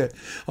because that's it.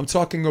 I'm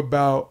talking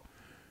about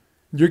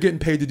you're getting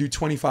paid to do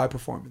 25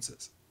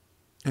 performances.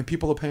 And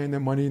people are paying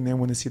their money, and they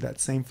want to see that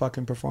same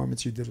fucking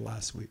performance you did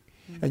last week.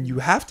 And you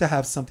have to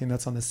have something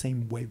that's on the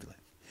same wavelength.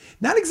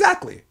 Not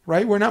exactly,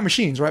 right? We're not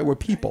machines, right? We're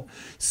people.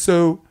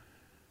 So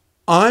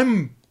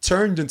I'm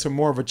turned into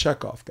more of a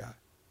Chekhov guy.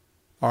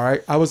 All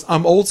right.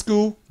 I'm old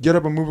school. Get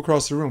up and move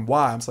across the room.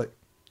 Why? I'm just like,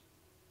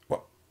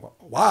 what?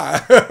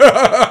 Why?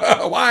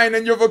 Why? And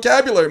then your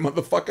vocabulary,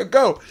 motherfucker,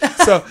 go.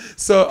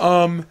 So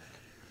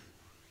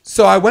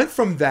I went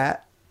from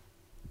that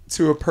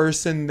to a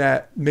person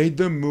that made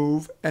them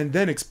move and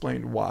then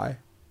explained why.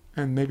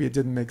 And maybe it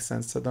didn't make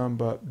sense to them,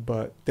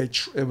 but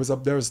there was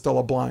still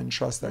a blind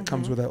trust that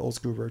comes with that old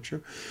school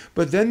virtue.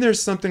 But then there's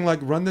something like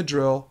run the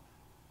drill.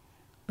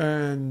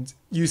 And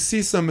you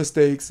see some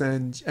mistakes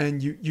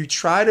and you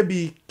try to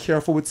be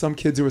careful with some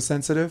kids who are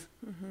sensitive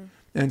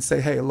and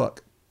say, hey,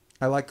 look,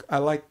 I like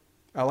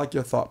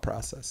your thought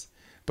process,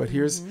 but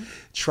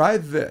try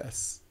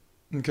this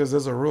because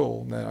there's a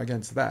rule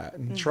against that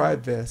and try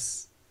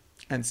this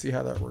and see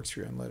how that works for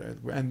you.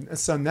 And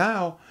so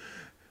now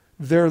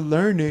they're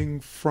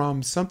learning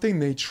from something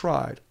they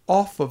tried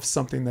off of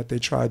something that they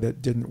tried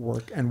that didn't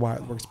work and why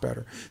it works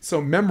better.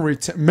 So memory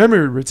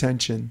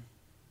retention.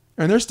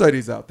 And there's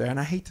studies out there, and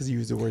I hate to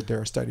use the word there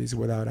are studies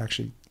without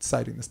actually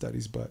citing the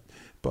studies, but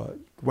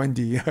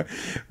Wendy, you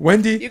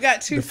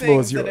got two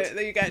things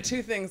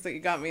that you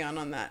got me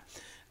on that.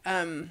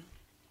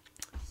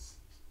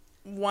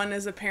 One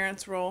is a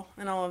parent's role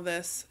in all of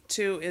this.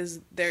 Two is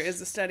there is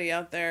a study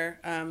out there.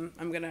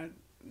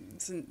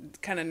 It's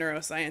kind of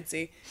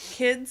neuroscience-y.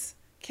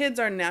 Kids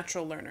are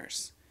natural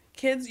learners.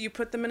 Kids, you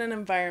put them in an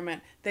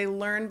environment, they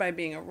learn by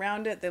being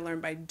around it, they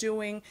learn by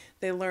doing,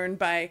 they learn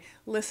by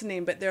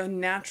listening, but they're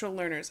natural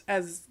learners.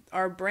 As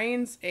our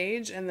brains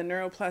age and the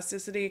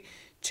neuroplasticity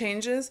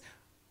changes,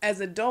 as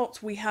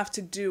adults, we have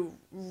to do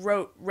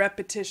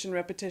repetition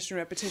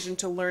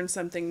to learn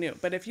something new.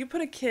 But if you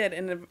put a kid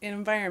in an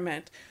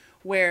environment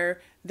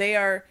where they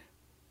are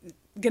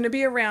going to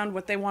be around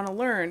what they want to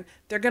learn,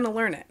 they're going to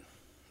learn it,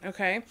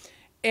 okay?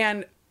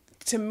 And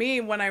to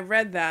me, when I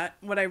read that,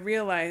 what I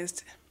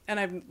realized... and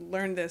I've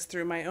learned this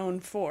through my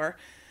own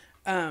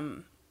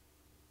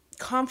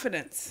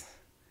confidence.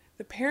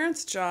 The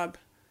parent's job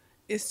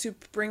is to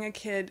bring a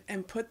kid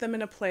and put them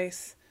in a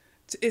place,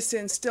 is to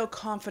instill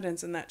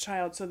confidence in that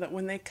child so that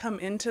when they come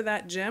into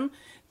that gym,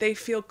 they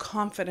feel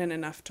confident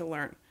enough to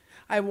learn.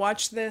 I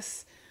watched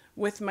this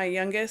with my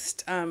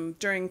youngest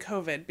during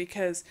COVID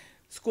because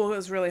school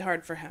was really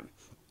hard for him.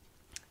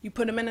 You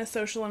put him in a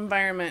social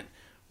environment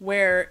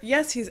where,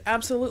 yes, he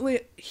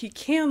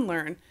can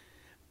learn,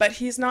 but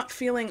he's not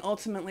feeling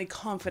ultimately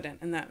confident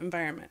in that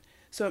environment.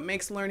 So it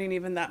makes learning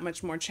even that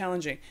much more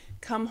challenging.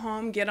 Come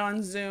home, get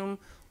on Zoom,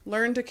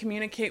 learn to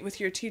communicate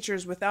with your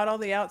teachers without all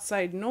the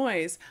outside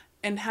noise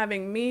and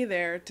having me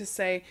there to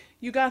say,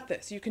 you got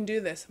this, you can do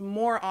this,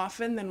 more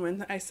often than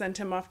when I sent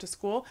him off to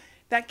school.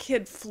 That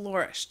kid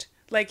flourished.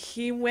 Like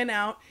he went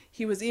out,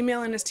 he was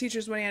emailing his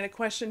teachers when he had a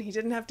question. He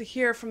didn't have to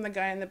hear from the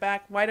guy in the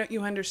back, why don't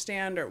you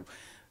understand? Or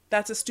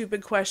that's a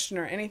stupid question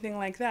or anything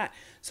like that.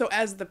 So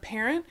as the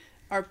parent,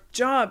 our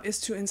job is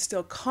to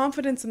instill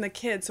confidence in the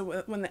kid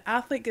so when the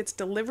athlete gets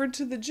delivered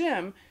to the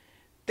gym,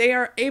 they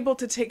are able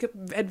to take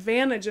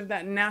advantage of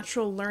that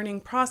natural learning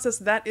process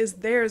that is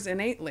theirs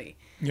innately.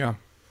 Yeah.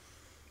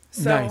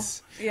 So,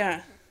 nice.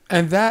 Yeah.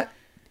 And that's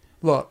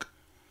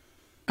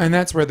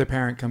where the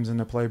parent comes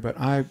into play. But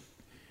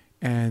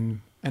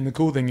and the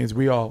cool thing is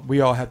we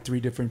all have three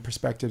different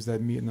perspectives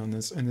that meet on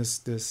this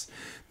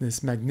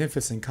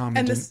magnificent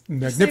common denominator.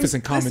 The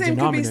same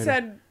could be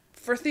said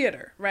for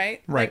theater,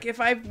 right? Like if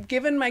I've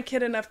given my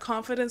kid enough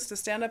confidence to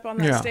stand up on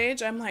that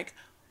stage, I'm like,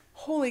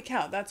 holy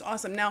cow, that's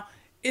awesome. Now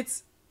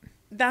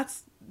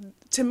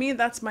to me,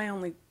 that's my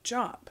only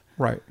job.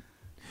 Right.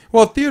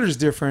 Well, theater's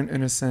different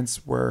in a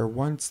sense where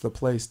once the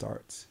play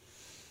starts,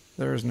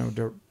 there's no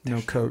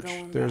coach,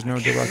 there's no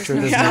director,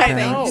 there's no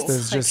parents,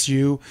 there's just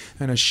you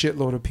and a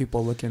shitload of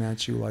people looking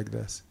at you like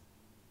this.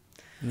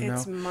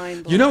 It's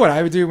mind-blowing. You know what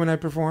I would do when I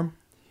perform?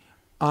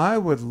 I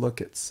would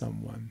look at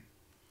someone,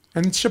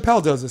 and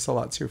Chappelle does this a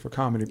lot too for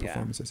comedy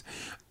performances.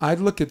 I'd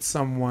look at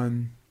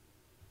someone,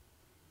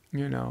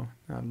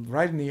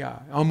 right in the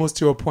eye, almost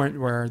to a point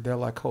where they're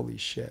like, holy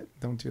shit,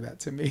 don't do that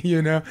to me,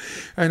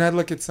 And I'd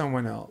look at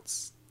someone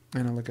else,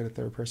 and I look at a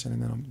third person,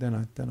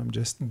 and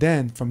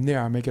then from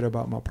there I make it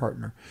about my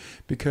partner,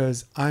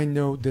 because I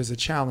know there's a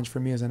challenge for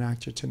me as an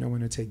actor to know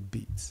when to take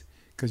beats.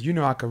 Because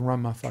I can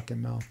run my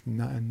fucking mouth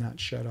and not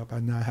shut up. I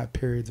not have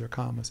periods or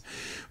commas.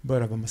 But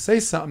if I'm going to say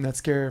something that's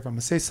scary, if I'm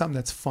going to say something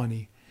that's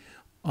funny,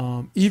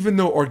 even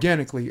though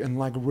organically in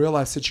like a real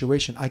life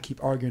situation, I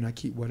keep arguing, I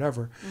keep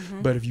whatever.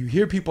 Mm-hmm. But if you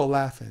hear people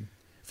laughing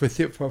for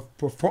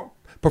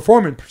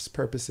performance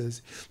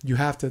purposes, you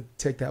have to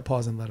take that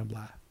pause and let them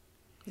laugh.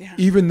 Yeah.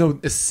 Even though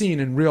it's seen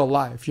in real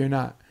life, you're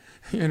not.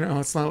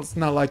 It's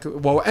not like,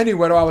 well,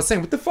 anyway, I was saying,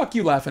 what the fuck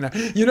you laughing at?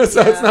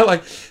 So it's not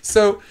like,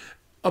 so...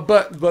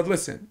 But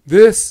listen,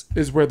 this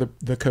is where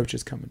the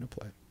coaches come into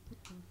play.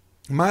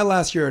 My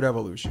last year at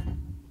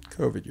Evolution,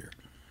 COVID year,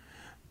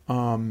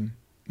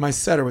 my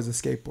setter was a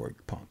skateboard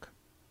punk.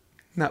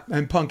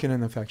 And punk in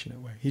an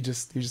affectionate way. He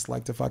just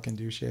liked to fucking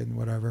do shit and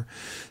whatever.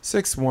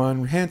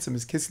 6'1", handsome.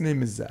 His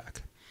name is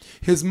Zach.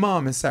 His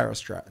mom is Sarah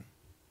Stratton.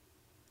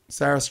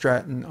 Sarah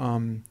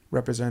Stratton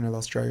represented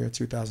Australia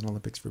 2000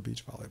 Olympics for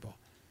beach volleyball.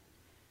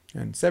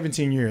 And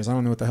 17 years, I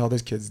don't know what the hell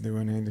this kid's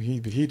doing. And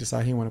he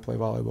decided he wanted to play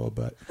volleyball,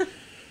 but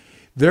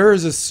there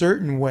is a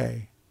certain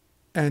way.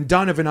 And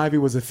Donovan Ivey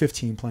was a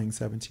 15 playing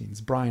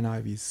 17s. Brian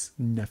Ivey's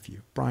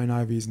nephew. Brian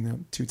Ivey's a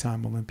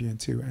two-time Olympian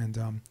too, and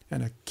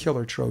a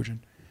killer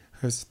Trojan.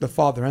 Because the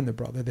father and the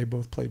brother, they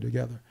both played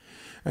together.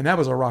 And that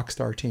was a rock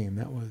star team.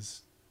 That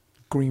was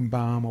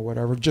Greenbaum or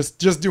whatever.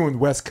 Just doing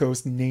West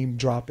Coast name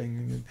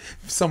dropping.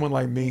 Someone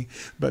like me,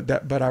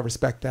 but I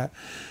respect that.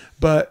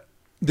 But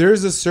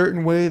there's a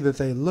certain way that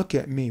they look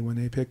at me when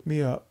they pick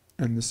me up,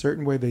 and a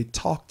certain way they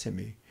talk to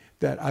me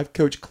that I've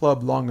coached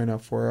club long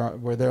enough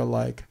where they're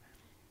like,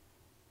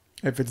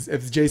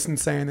 if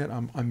Jason's saying it,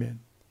 I'm in.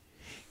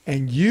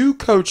 And you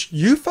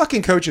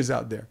fucking coaches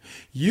out there,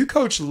 you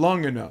coach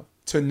long enough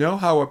to know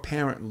how a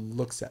parent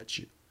looks at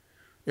you.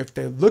 If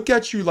they look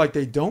at you like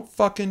they don't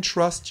fucking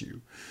trust you,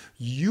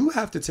 you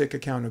have to take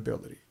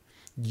accountability.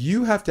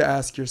 You have to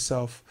ask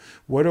yourself,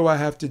 what do I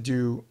have to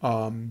do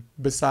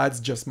besides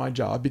just my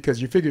job?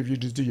 Because you figure if you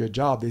just do your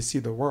job, they see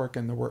the work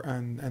and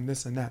and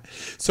this and that.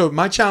 So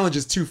my challenge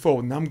is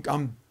twofold, and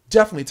I'm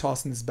definitely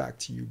tossing this back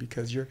to you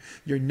because you're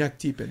neck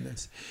deep in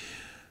this.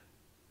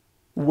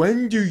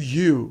 When do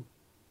you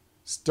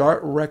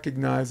start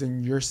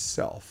recognizing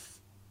yourself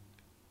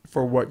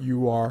for what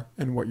you are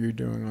and what you're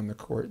doing on the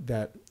court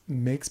that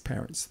makes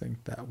parents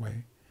think that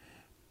way?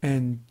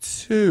 And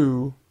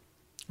two,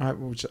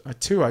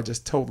 I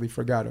just totally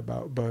forgot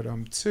about. But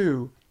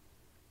two,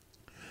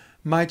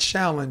 my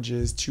challenge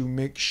is to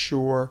make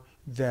sure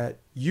that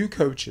you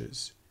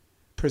coaches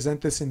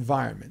present this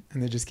environment,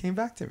 and they just came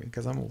back to me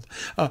because I'm old,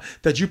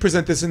 that you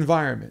present this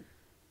environment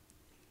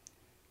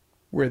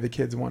where the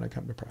kids want to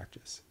come to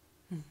practice.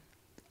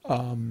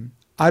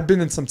 I've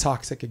been in some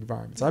toxic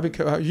environments.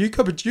 You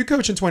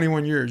coach in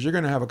 21 years, you're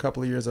going to have a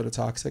couple of years that are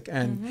toxic,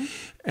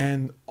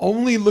 and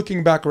only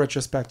looking back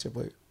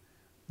retrospectively,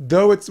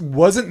 though it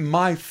wasn't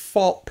my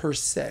fault per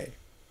se,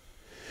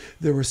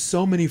 there were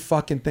so many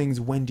fucking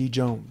things, Wendy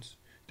Jones.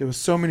 There was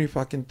so many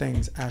fucking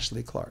things,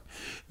 Ashley Clark,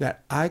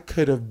 that I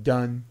could have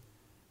done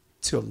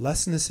to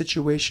lessen the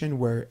situation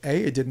where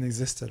A, it didn't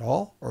exist at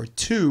all, or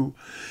two,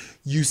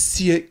 you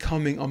see it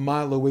coming a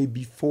mile away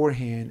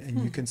beforehand,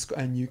 and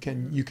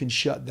you can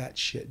shut that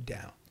shit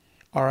down.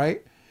 All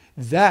right?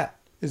 That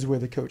is where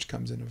the coach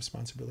comes into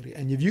responsibility.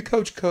 And if you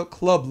coach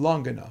club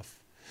long enough,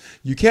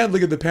 you can't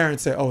look at the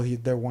parents and say, oh,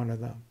 they're one of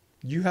them.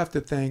 You have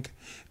to think,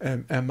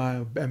 am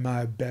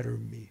I a better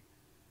me?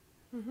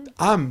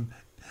 Mm-hmm.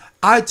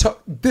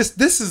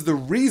 This is the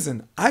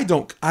reason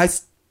I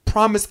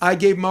promise I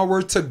gave my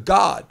word to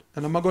God,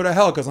 and I'm going to go to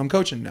hell because I'm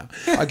coaching now.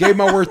 I gave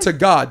my word to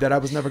God that I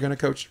was never going to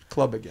coach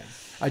club again.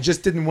 I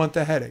just didn't want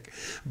the headache.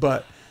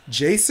 But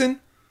Jason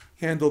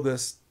handled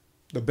this,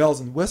 the bells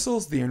and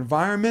whistles, the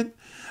environment.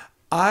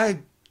 I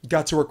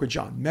got to work with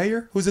John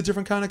Mayer, who's a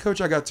different kind of coach.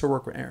 I got to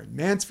work with Aaron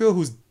Mansfield,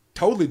 who's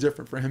totally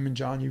different for him and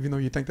John, even though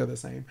you think they're the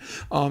same.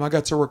 I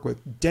got to work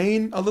with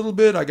Dane a little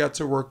bit. I got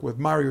to work with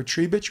Mario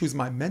Trebich, who's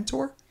my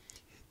mentor,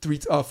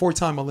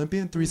 four-time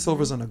Olympian, 3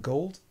 silvers and a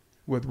gold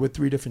with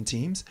 3 different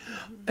teams,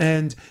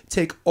 and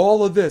take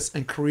all of this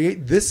and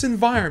create this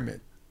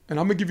environment. And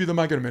I'm going to give you the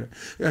mic in a minute.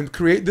 And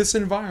create this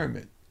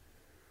environment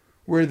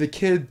where the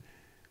kid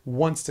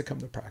wants to come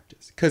to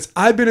practice. Because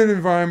I've been in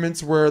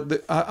environments where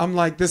I'm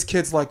like, this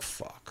kid's like,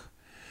 fuck.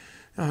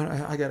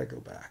 I got to go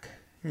back,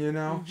 you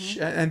know,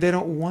 and they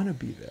don't want to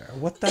be there.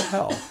 What the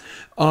hell?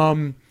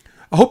 I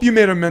hope you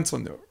made a mental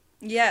note.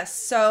 Yes.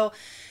 So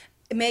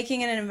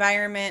making an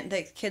environment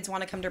that kids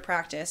want to come to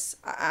practice.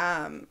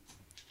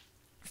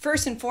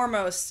 First and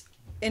foremost,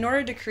 in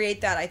order to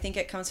create that, I think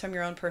it comes from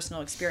your own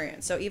personal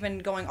experience. So even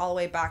going all the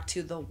way back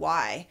to the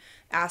why,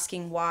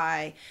 asking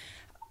why.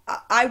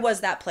 I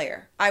was that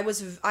player.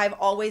 I've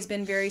always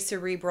been very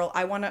cerebral.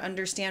 I want to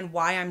understand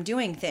why I'm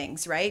doing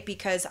things, right?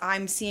 Because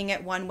I'm seeing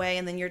it one way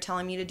and then you're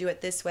telling me to do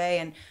it this way,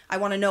 and I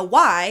want to know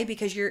why,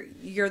 because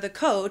you're the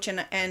coach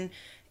and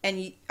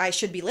I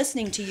should be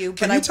listening to you.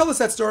 Can you tell us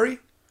that story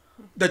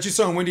that you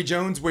saw in Wendy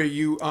Jones where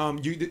you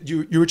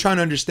were trying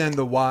to understand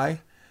the why?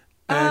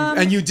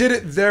 And you did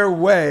it their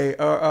way,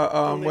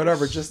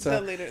 whatever, just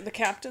the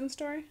captain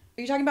story?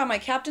 Are you talking about my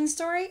captain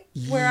story?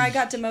 Where I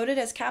got demoted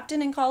as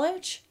captain in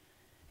college?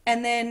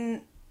 And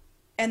then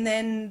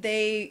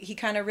he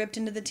kind of ripped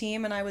into the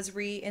team and I was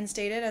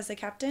reinstated as the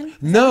captain?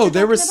 No,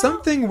 there was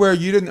something where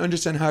you didn't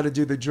understand how to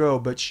do the drill,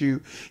 but you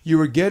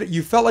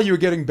felt like you were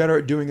getting better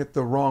at doing it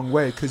the wrong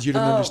way because you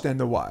didn't understand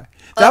the why.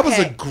 That was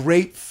a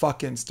great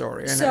fucking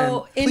story.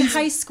 And in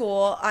high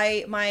school,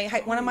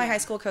 one of my high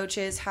school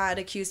coaches had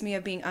accused me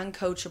of being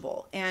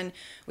uncoachable. And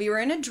we were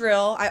in a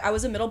drill. I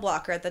was a middle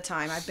blocker at the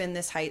time. I've been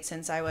this height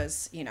since I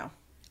was,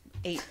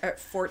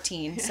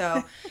 14.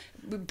 So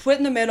we put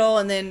in the middle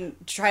and then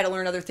try to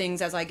learn other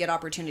things as I get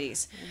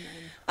opportunities.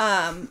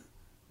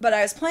 But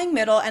I was playing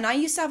middle and I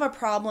used to have a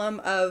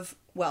problem of,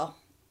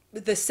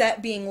 the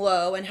set being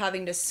low and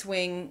having to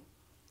swing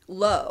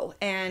low.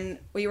 And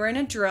we were in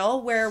a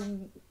drill where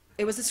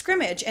it was a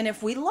scrimmage. And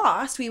if we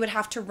lost, we would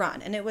have to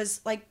run. And it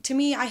was like, to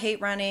me, I hate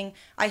running.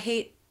 I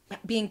hate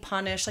being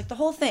punished, like the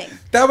whole thing.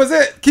 That was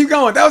it. Keep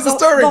going. That was the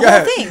story. The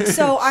whole thing.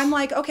 So I'm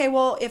like, okay,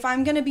 well, if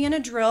I'm going to be in a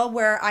drill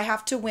where I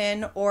have to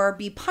win or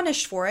be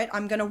punished for it,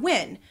 I'm going to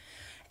win.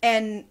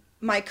 And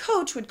my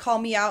coach would call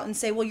me out and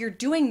say, well,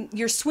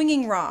 you're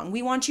swinging wrong.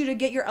 We want you to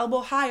get your elbow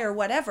high or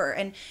whatever.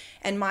 And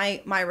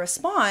my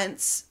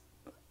response,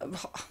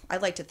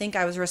 I'd like to think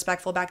I was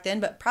respectful back then,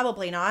 but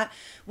probably not,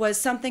 was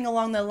something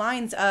along the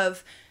lines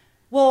of,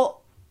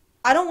 well,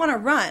 I don't want to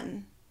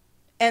run.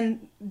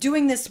 And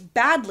doing this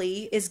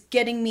badly is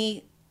getting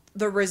me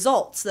the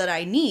results that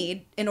I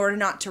need in order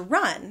not to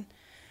run.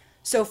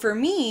 So for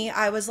me,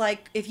 I was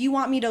like, if you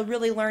want me to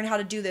really learn how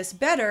to do this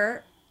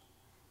better,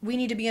 we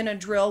need to be in a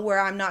drill where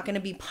I'm not going to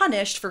be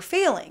punished for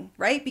failing,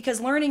 right? Because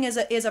learning is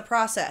a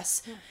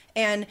process. Yeah.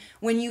 And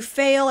when you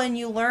fail and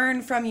you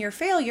learn from your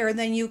failure,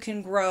 then you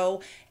can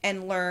grow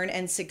and learn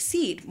and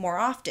succeed more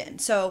often.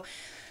 So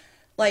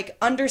like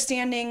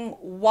understanding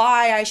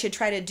why I should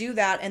try to do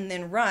that and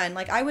then run.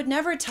 Like I would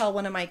never tell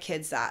one of my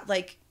kids that.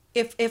 Like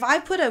if I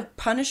put a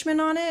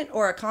punishment on it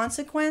or a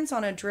consequence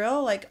on a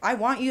drill, like I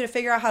want you to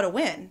figure out how to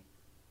win.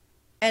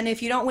 And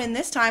if you don't win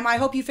this time, I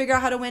hope you figure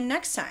out how to win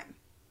next time.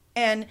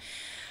 And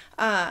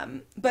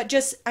but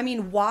just, I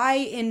mean, why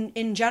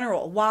in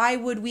general? Why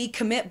would we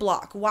commit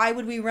block? Why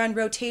would we run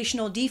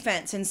rotational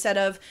defense instead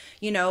of,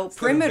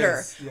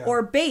 perimeter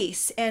or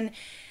base? And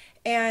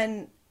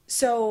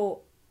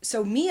so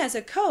me as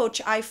a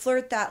coach, I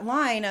flirt that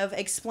line of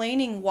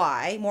explaining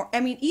why more. I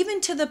mean, even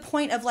to the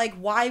point of like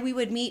why we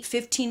would meet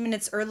 15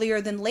 minutes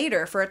earlier than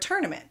later for a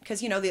tournament.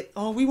 Because,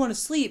 we want to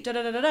sleep,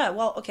 da-da-da-da-da.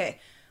 Well, okay.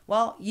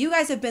 Well, you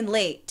guys have been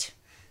late.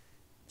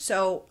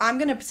 So I'm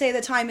going to say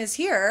the time is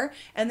here,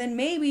 and then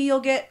maybe you'll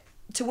get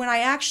to when I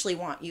actually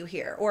want you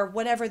here, or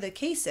whatever the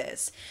case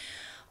is.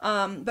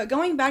 But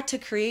going back to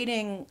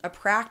creating a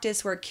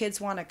practice where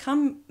kids want to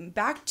come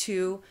back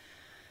to,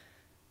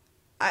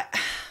 I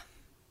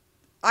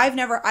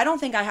don't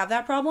think I have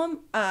that problem.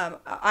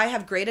 I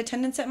have great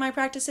attendance at my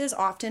practices.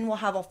 Often we'll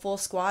have a full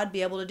squad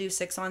be able to do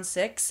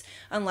 6-on-6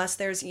 unless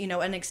there's,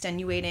 an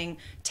extenuating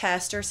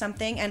test or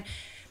something. And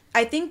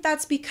I think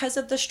that's because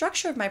of the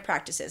structure of my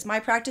practices. My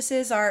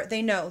practices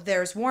they know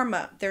there's warm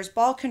up, there's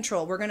ball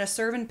control. We're going to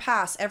serve and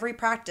pass every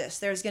practice.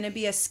 There's going to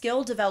be a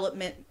skill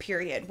development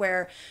period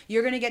where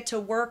you're going to get to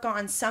work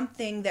on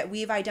something that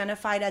we've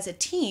identified as a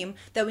team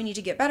that we need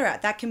to get better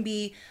at. That can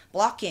be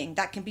blocking,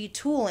 that can be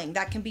tooling,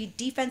 that can be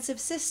defensive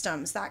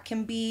systems, that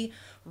can be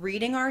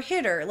reading our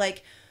hitter,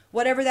 like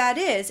whatever that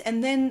is.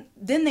 And then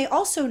they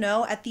also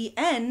know at the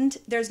end,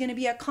 there's going to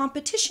be a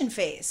competition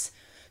phase.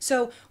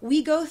 So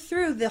we go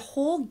through the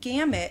whole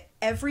gamut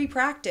every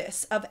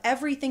practice of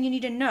everything you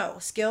need to know: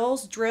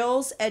 skills,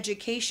 drills,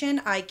 education,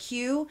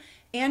 IQ,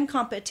 and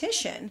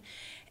competition.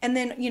 And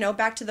then,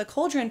 back to the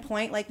cauldron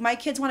point, like my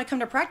kids want to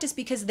come to practice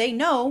because they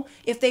know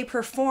if they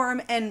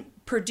perform and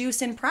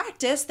produce in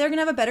practice, they're going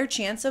to have a better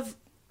chance of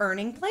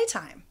earning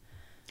playtime.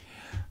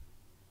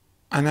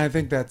 And I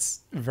think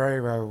that's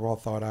very, very well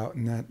thought out.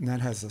 And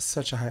that has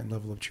such a heightened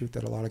level of truth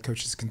that a lot of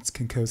coaches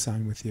can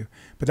co-sign with you.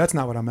 But that's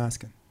not what I'm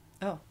asking.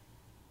 Oh.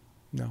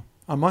 No,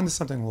 I'm on to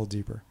something a little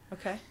deeper.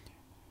 Okay.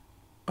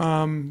 There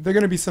are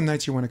going to be some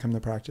nights you want to come to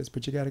practice,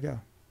 but you got to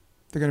go.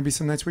 There are going to be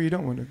some nights where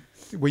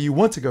you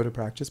want to go to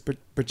practice,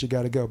 but you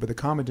got to go. But the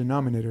common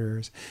denominator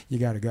is you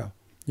got to go.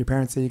 Your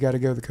parents say you got to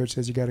go. The coach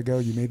says you got to go.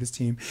 You made this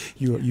team.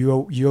 You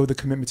owe the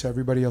commitment to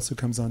everybody else who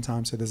comes on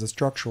time. So there's a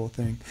structural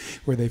thing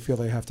where they feel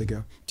they have to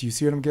go. Do you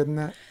see what I'm getting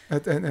at?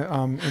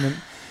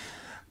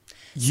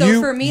 So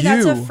for me,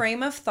 that's a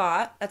frame of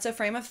thought. That's a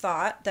frame of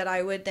thought that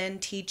I would then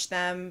teach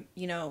them,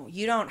 you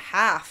don't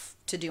have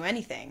to do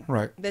anything.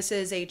 Right. This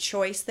is a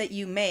choice that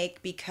you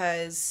make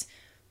because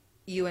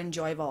you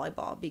enjoy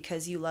volleyball,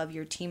 because you love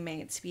your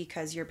teammates,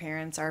 because your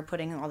parents are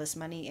putting all this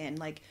money in.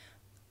 Like,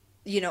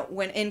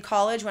 when in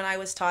college, when I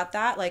was taught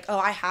that, like, oh,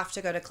 I have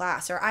to go to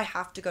class or I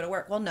have to go to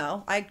work. Well,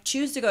 no, I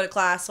choose to go to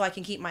class so I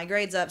can keep my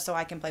grades up so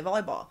I can play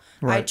volleyball.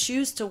 Right. I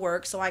choose to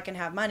work so I can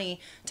have money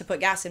to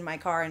put gas in my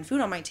car and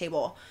food on my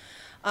table.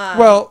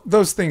 Well,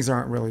 those things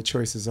aren't really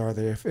choices, are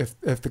they?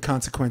 If the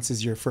consequence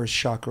is your first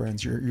chakra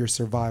and your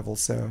survival,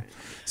 so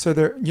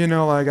there,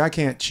 like I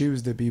can't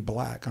choose to be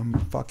black. I'm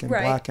fucking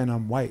black and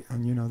I'm white.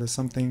 And there's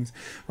some things,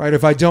 right?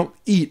 If I don't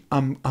eat,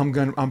 I'm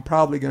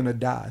probably gonna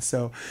die.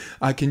 So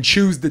I can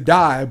choose to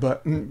die,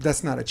 but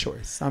that's not a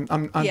choice. I'm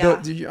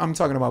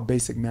talking about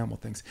basic mammal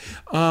things.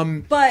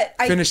 But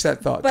finish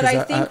that thought. But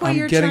I think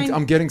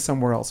I'm getting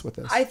somewhere else with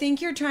this. I think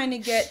you're trying to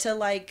get to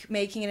like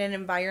making it an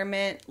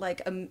environment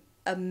like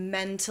a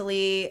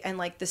mentally and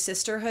like the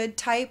sisterhood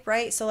type,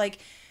 right? So like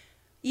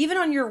even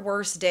on your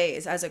worst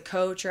days as a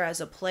coach or as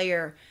a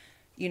player,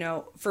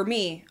 for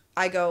me,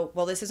 I go,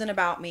 well, this isn't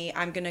about me.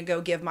 I'm going to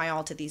go give my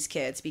all to these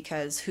kids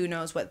because who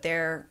knows what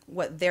they're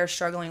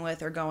struggling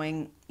with or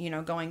going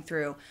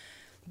through.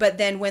 But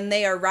then when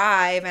they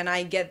arrive and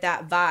I get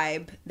that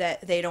vibe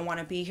that they don't want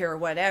to be here or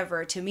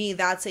whatever, to me,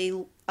 that's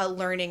a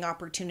learning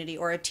opportunity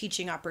or a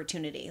teaching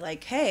opportunity.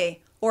 Like, hey,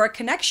 or a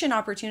connection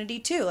opportunity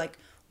too. Like,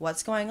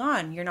 what's going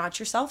on? You're not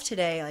yourself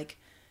today. Like,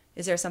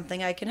 is there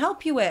something I can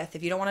help you with?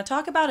 If you don't want to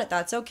talk about it,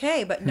 that's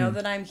okay. But know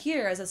that I'm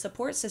here as a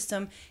support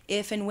system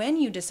if and when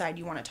you decide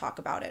you want to talk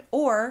about it.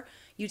 Or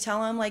you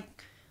tell them, like,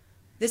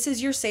 this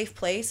is your safe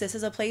place. This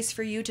is a place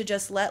for you to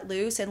just let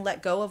loose and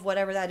let go of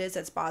whatever that is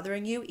that's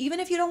bothering you. Even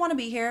if you don't want to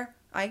be here,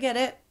 I get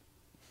it.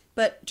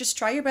 But just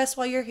try your best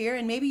while you're here,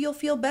 and maybe you'll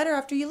feel better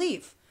after you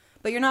leave.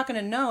 But you're not going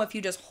to know if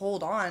you just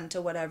hold on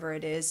to whatever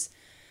it is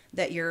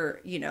that you're,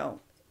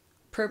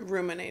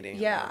 ruminating.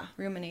 Yeah,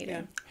 ruminating.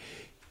 Yeah.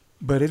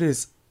 But it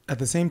is, at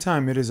the same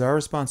time, it is our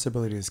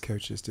responsibility as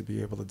coaches to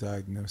be able to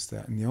diagnose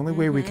that. And the only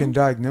way we can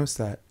diagnose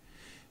that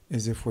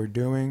is if we're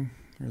doing,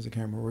 there's a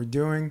camera, we're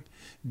doing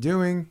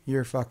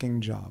your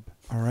fucking job.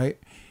 All right?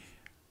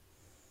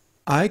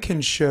 I can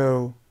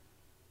show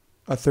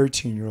a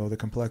 13-year-old the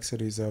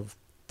complexities of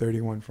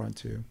 31 front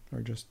two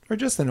or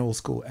just an old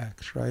school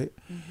X, right?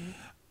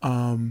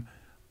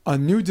 A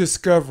new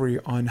discovery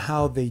on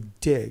how they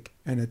dig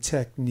and a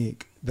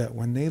technique that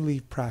when they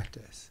leave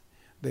practice,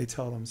 they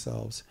tell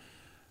themselves,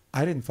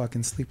 I didn't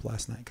fucking sleep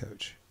last night,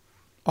 coach.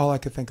 All I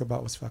could think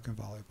about was fucking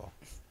volleyball.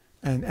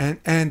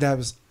 And that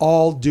was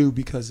all due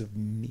because of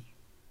me.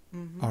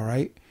 All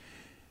right?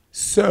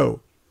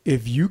 So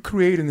if you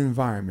create an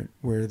environment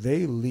where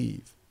they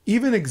leave,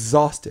 even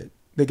exhausted,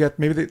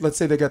 let's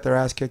say they got their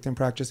ass kicked in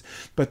practice,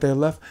 but they're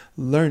left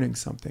learning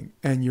something,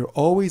 and you're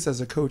always, as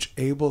a coach,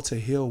 able to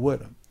heal with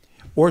them.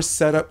 Or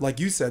set up, like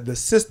you said, the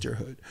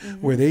sisterhood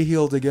where they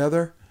heal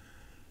together.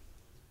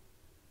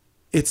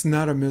 It's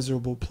not a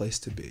miserable place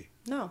to be.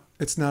 No.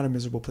 It's not a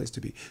miserable place to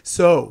be.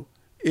 So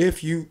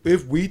if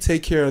we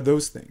take care of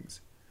those things,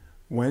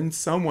 when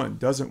someone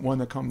doesn't want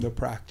to come to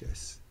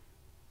practice,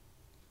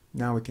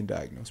 now we can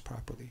diagnose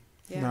properly.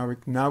 Yeah.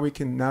 Now we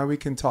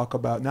can talk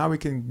about, now we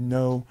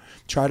can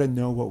try to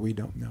know what we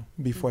don't know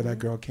before that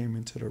girl came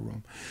into the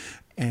room.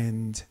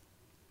 And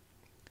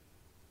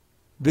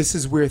this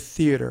is where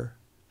theater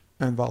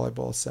and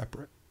volleyball is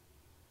separate.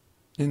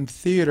 In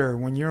theater,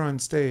 when you're on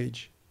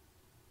stage,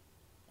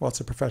 well, it's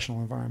a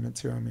professional environment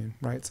too,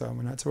 right? So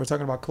we're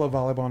talking about club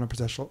volleyball and a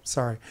professional,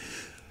 sorry.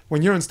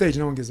 When you're on stage,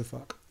 no one gives a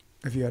fuck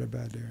if you had a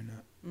bad day or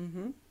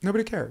not.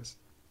 Nobody cares.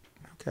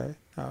 Okay,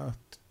 I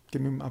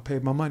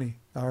paid my money,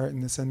 all right,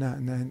 and this and that.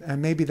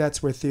 And maybe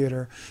that's where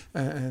theater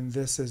and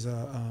this is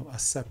a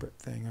separate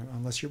thing,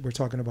 unless we're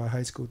talking about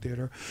high school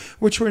theater,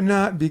 which we're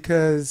not,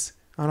 because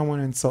I don't want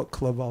to insult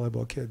club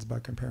volleyball kids by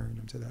comparing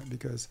them to that,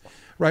 because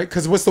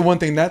what's the one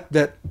thing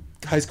that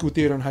high school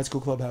theater and high school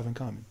club have in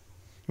common?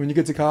 When you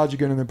get to college, you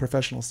get in the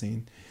professional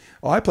scene.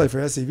 Oh, I play for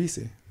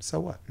SCVC. So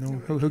what? No,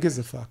 who gives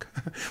a fuck?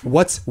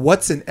 What's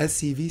an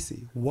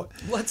SCVC?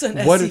 What's an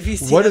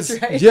SCVC? What is,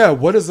 that's right. Yeah,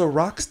 what is a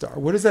rock star?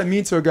 What does that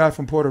mean to a guy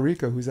from Puerto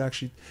Rico who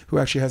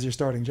actually has your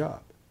starting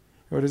job?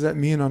 What does that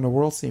mean on the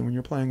world scene when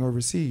you're playing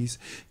overseas?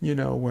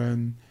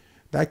 When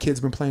that kid's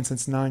been playing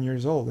since 9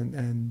 years old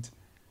and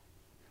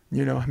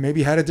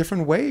maybe had a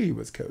different way he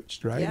was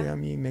coached, right? Yeah.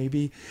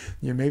 Maybe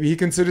he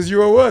considers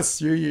you a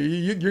wuss.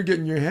 You're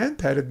getting your hand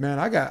patted, man.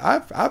 I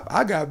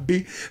got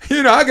beat.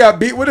 I got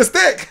beat with a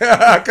stick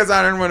because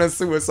I didn't want to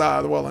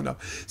suicide well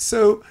enough.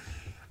 So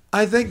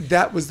I think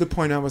that was the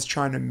point I was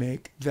trying to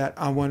make. That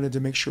I wanted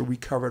to make sure we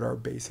covered our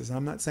bases.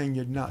 I'm not saying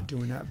you're not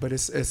doing that, but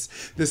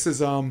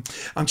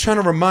I'm trying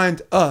to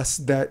remind us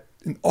that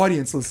an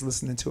audience is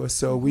listening to us.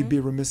 So we'd be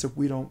remiss if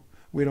we don't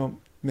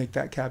make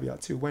that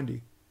caveat too,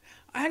 Wendy.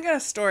 I got a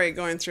story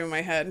going through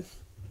my head.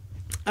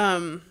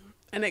 And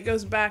it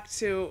goes back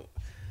to,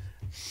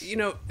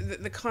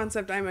 the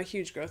concept. I'm a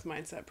huge growth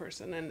mindset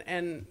person.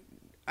 And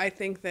I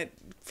think that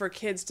for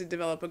kids to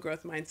develop a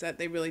growth mindset,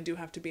 they really do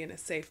have to be in a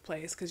safe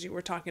place, because you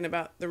were talking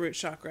about the root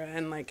chakra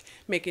and like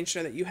making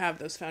sure that you have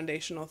those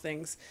foundational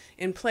things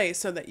in place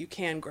so that you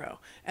can grow.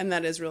 And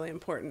that is really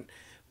important.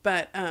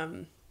 But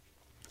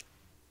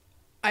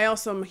I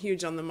also am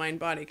huge on the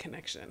mind-body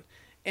connection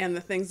and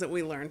the things that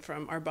we learn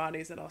from our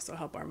bodies that also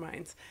help our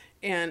minds.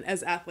 And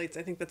as athletes,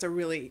 I think that's a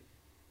really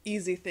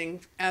easy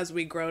thing as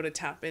we grow to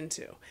tap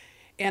into.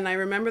 And I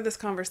remember this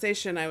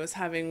conversation I was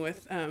having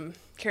with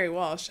Carrie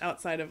Walsh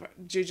outside of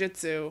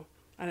jiu-jitsu,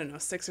 I don't know,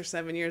 6 or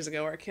 7 years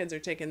ago. Our kids are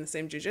taking the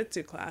same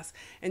jiu-jitsu class,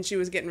 and she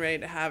was getting ready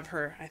to have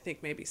her, I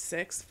think maybe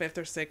fifth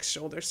or sixth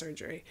shoulder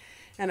surgery.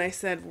 And I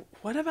said,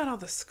 what about all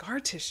the scar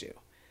tissue?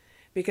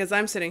 Because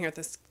I'm sitting here with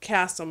this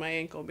cast on my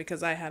ankle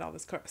because I had all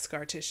this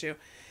scar tissue.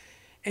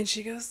 And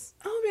she goes,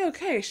 I'll be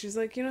okay. She's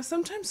like,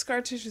 sometimes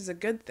scar tissue is a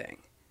good thing.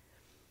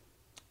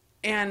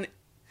 And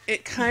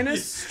it kind of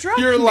struck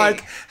me. You're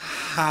like,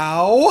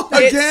 how?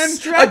 Again?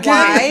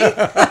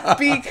 Why?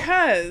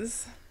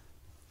 Because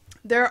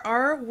there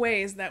are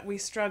ways that we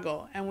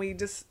struggle, and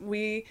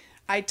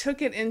I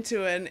took it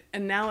into an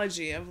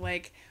analogy of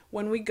like,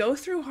 when we go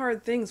through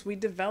hard things, we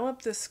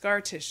develop this scar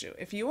tissue.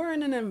 If you are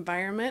in an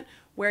environment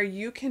where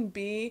you can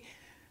be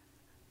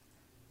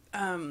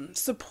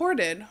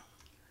supported,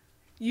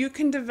 you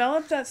can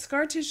develop that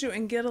scar tissue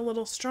and get a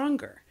little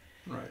stronger.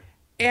 Right.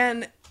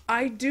 And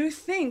I do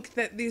think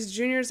that these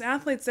juniors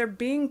athletes, they're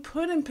being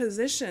put in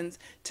positions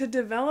to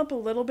develop a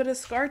little bit of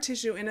scar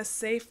tissue in a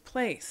safe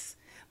place.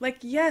 Like,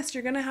 yes,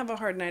 you're going to have a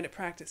hard night at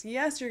practice.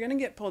 Yes, you're going to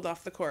get pulled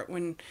off the court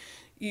when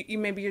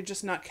maybe you're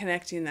just not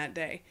connecting that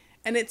day.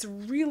 And it's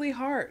really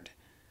hard.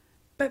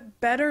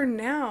 But better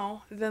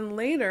now than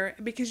later,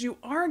 because you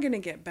are going to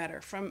get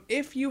better from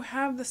if you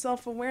have the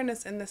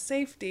self-awareness and the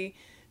safety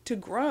to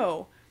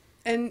grow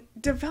and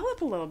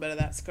develop a little bit of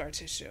that scar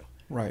tissue.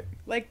 Right.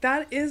 Like,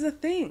 that is a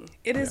thing.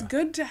 It is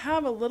good to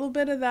have a little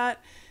bit of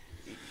that.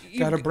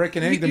 Got to break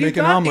an egg to make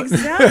an omelet.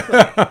 Exactly.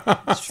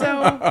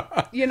 So,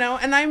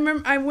 and I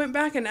remember I went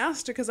back and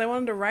asked her because I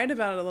wanted to write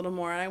about it a little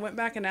more. And I went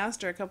back and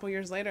asked her a couple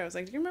years later. I was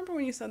like, do you remember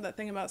when you said that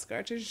thing about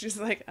scar tissue? She's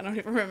like, I don't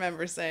even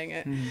remember saying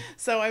it. Mm-hmm.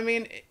 So, I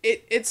mean,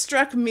 it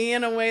struck me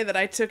in a way that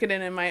I took it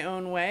in my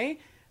own way.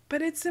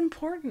 But it's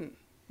important.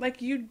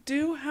 Like, you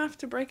do have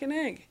to break an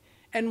egg.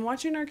 And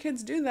watching our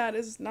kids do that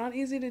is not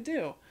easy to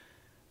do.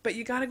 But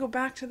you got to go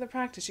back to the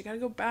practice. You got to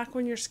go back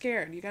when you're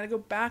scared. You got to go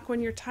back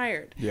when you're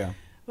tired. Yeah.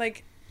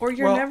 Like, or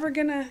you're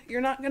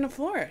not gonna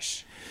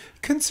flourish.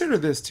 Consider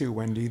this too,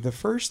 Wendy. The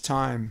first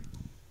time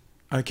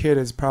a kid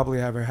has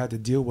probably ever had to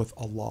deal with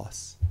a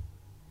loss,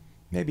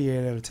 maybe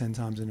 8 out of 10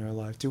 times in their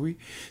life. Do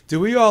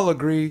we all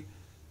agree?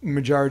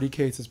 Majority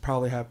cases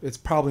it's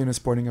probably in a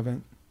sporting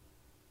event.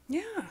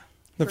 Yeah.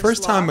 The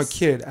first time a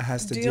kid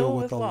has to deal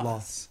with a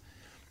loss,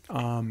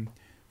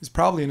 is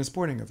probably in a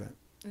sporting event.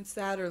 It's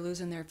that or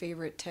losing their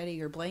favorite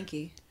teddy or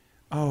blankie.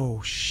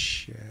 Oh,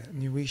 shit.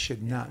 We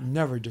should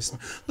never just...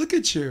 Look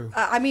at you.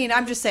 I mean,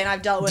 I'm just saying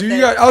I've dealt with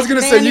it. I was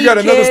going to say, you got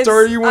another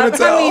story you want to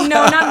tell? I mean,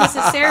 no, not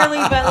necessarily,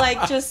 but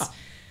like just,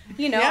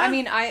 yeah. I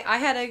mean, I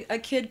had a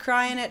kid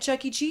crying at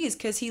Chuck E. Cheese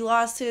because he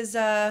lost his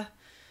bag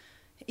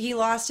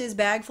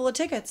full of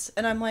tickets.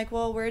 And I'm like,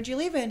 well, where'd you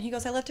leave it? And he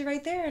goes, I left it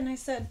right there. And I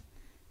said...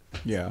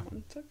 Yeah.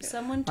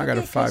 Someone took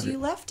it because you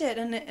left it.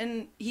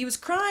 And he was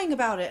crying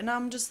about it. And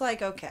I'm just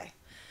like, okay.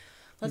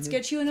 Let's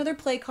get you another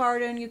play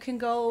card and you can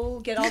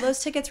go get all those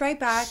tickets right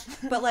back.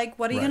 But, like,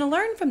 what are you going to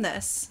learn from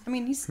this? I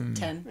mean, he's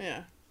 10.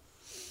 Yeah.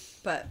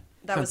 But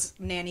that was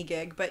nanny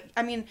gig. But,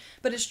 I mean,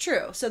 but it's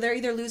true. So they're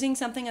either losing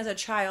something as a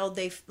child,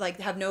 they, like,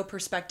 have no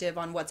perspective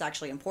on what's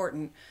actually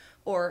important,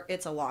 or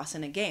it's a loss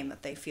in a game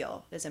that they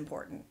feel is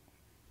important.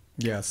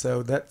 Yeah,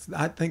 so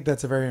I think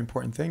that's a very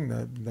important thing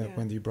that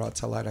Wendy brought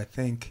to light. I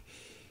think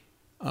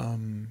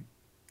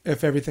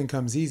if everything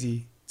comes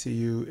easy to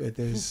you,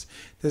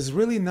 there's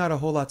really not a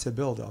whole lot to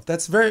build off.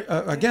 That's very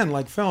again,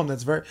 like film,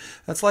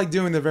 that's like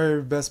doing the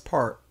very best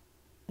part,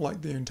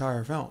 like the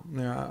entire film.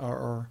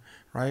 Or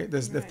right?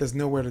 If there's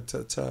nowhere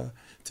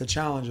to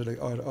challenge it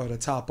or to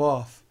top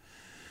off,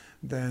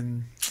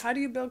 then how do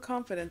you build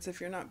confidence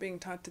if you're not being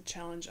taught to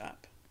challenge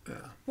up? Yeah.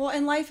 Well,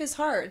 and life is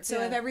hard.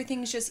 So if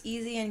everything's just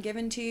easy and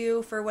given to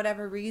you for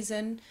whatever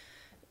reason,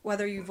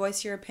 whether you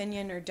voice your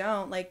opinion or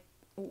don't, like,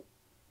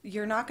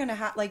 you're not going to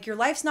have, like, your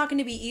life's not going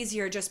to be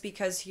easier just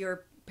because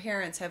your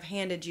parents have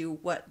handed you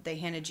what they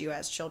handed you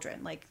as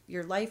children. Like,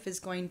 your life is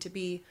going to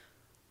be,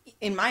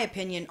 in my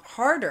opinion,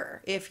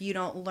 harder if you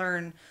don't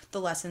learn the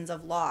lessons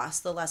of loss,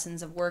 the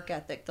lessons of work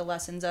ethic, the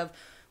lessons of,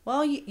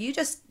 well, you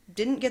just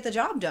didn't get the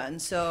job done.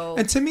 So,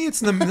 and to me,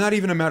 it's not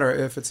even a matter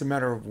if, it's a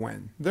matter of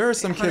when. There are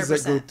some kids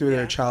that go through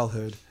their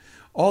childhood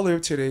all the way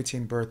up to their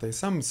 18th birthday.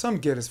 Some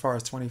get as far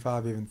as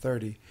 25, even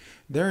 30.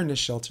 They're in this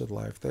sheltered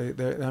life.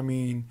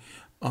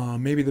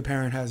 Maybe the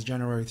parent has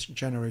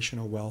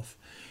generational wealth,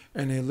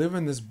 and they live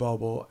in this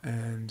bubble,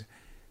 and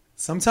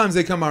Sometimes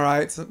they come all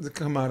right. They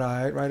come out all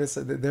right, right? It's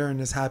they're in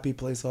this happy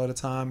place all the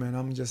time, and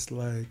I'm just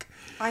like,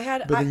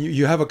 but then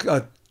you have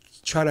a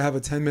try to have a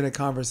 10-minute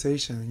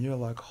conversation, and you're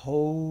like,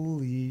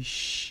 holy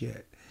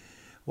shit,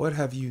 what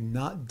have you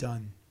not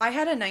done? I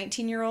had a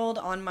 19-year-old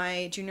on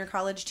my junior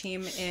college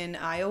team in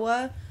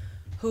Iowa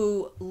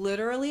who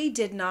literally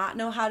did not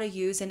know how to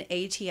use an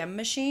ATM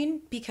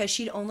machine because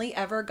she'd only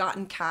ever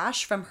gotten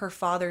cash from her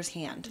father's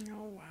hand.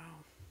 Oh, wow.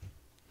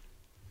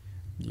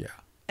 Yeah.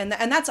 And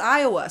that's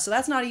Iowa. So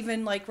that's not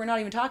even like, we're not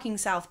even talking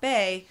South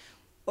Bay.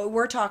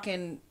 We're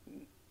talking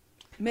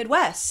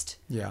Midwest.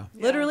 Yeah.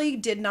 Literally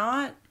did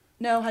not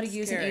know how to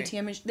use an Scary.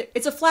 ATM machine.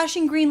 It's a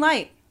flashing green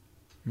light.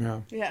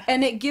 Yeah. Yeah.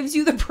 And it gives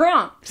you the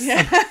prompts.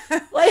 Yeah.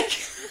 Like,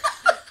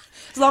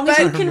 as long as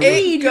you can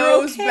read, it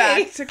goes you're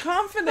okay. back to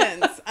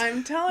confidence.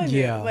 I'm telling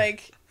Yeah. you,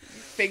 like,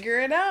 figure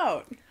it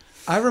out.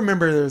 I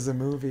remember there was a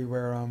movie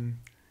where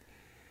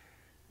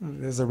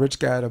there's a rich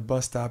guy at a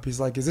bus stop. He's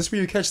like, "Is this where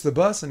you catch the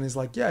bus?" And he's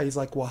like, "Yeah." He's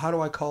like, "Well, how do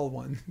I call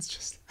one?" It's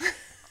just, Oh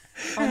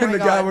and my the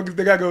God.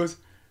 guy goes,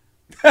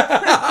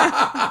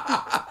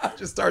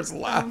 just starts Oh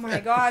laughing. my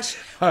gosh.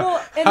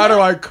 Well, and How do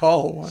that- I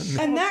call one?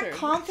 And that Cultured.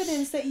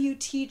 confidence that you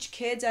teach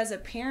kids as a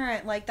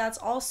parent, like that's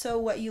also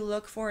what you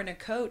look for in a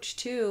coach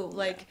too.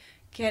 Like,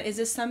 is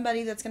this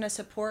somebody that's going to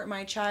support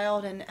my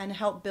child and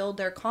help build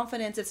their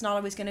confidence? It's not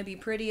always going to be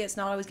pretty. It's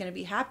not always going to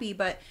be happy,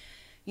 but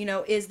you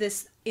know, is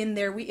this in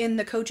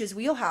the coach's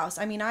wheelhouse?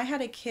 I mean, I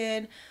had a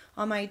kid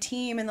on my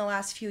team in the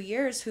last few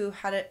years who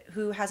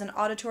has an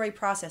auditory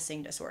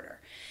processing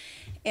disorder.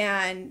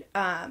 And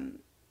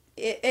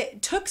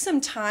it took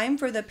some time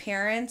for the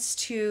parents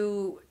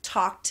to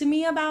talk to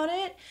me about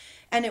it.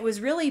 And it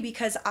was really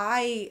because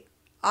I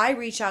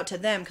reached out to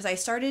them because I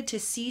started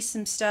to see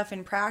some stuff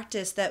in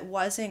practice that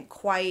wasn't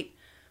quite,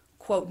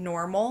 quote,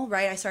 normal,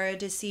 right? I started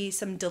to see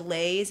some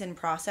delays in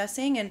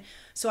processing. And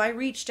so I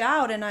reached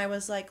out and I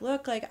was like,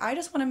 look, like, I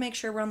just want to make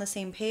sure we're on the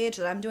same page,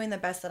 that I'm doing the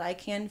best that I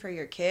can for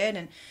your kid.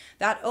 And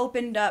that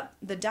opened up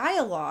the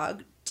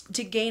dialogue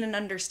to gain an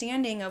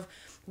understanding of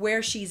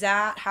where she's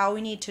at, how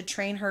we need to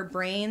train her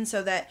brain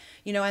so that,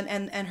 you know,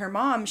 and her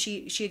mom,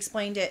 she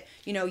explained it,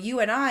 you know, you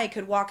and I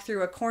could walk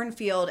through a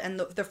cornfield and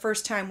the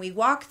first time we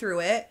walk through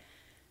it,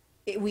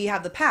 we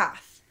have the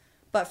path.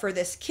 But for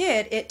this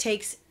kid, it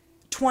takes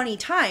 20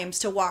 times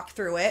to walk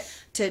through it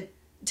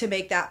to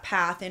make that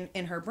path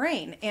in her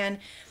brain. And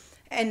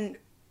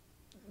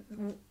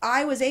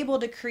I was able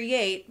to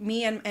create,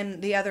 me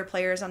and the other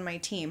players on my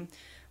team,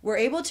 were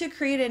able to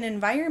create an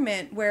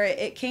environment where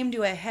it came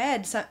to a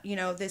head. So, you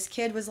know, this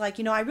kid was like,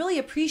 you know, I really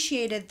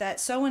appreciated that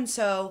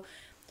so-and-so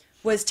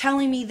was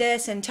telling me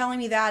this and telling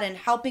me that and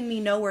helping me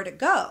know where to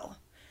go.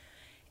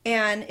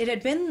 And it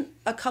had been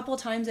a couple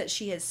times that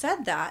she had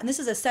said that. And this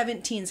is a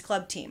 17s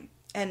club team.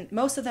 And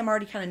most of them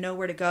already kind of know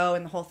where to go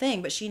and the whole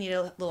thing, but she needed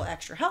a little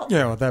extra help.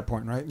 Yeah, well, at that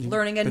point, right?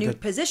 Learning a new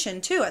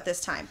position too at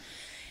this time.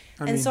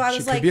 I mean, so I was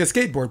she like, could be a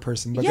skateboard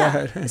person, but yeah. go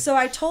ahead. So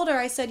I told her,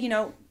 I said, you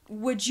know,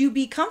 would you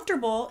be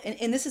comfortable,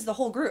 and this is the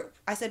whole group,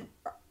 I said,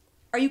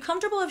 are you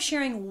comfortable of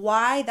sharing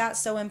why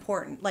that's so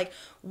important? Like,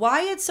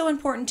 why it's so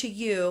important to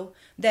you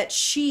that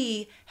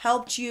she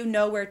helped you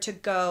know where to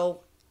go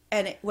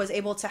and it was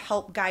able to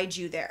help guide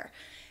you there.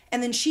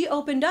 And then she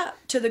opened up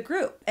to the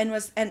group and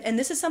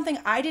this is something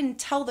I didn't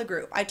tell the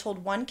group. I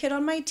told one kid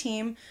on my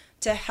team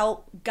to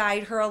help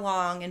guide her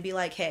along and be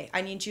like, hey,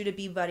 I need you to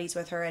be buddies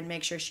with her and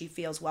make sure she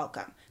feels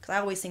welcome. Because I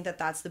always think that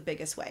that's the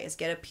biggest way, is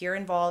get a peer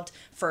involved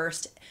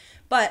first.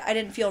 But I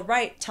didn't feel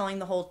right telling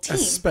the whole team.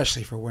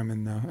 Especially for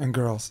women, though, and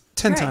girls.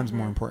 10 times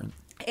more important.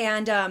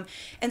 And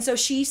so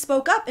she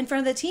spoke up in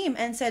front of the team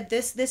and said,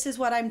 this is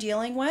what I'm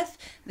dealing with.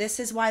 This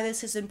is why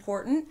this is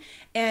important.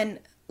 And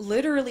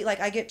literally, like,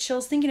 I get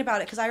chills thinking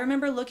about it because I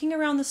remember looking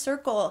around the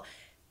circle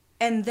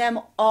and them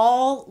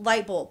all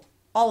light bulb,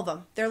 all of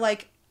them. They're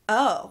like,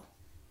 oh.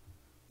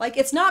 Like,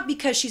 it's not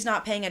because she's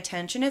not paying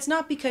attention. It's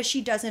not because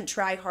she doesn't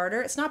try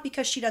harder. It's not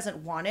because she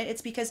doesn't want it.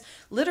 It's because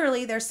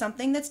literally there's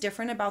something that's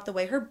different about the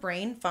way her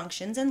brain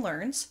functions and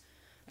learns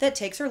that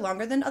takes her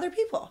longer than other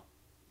people,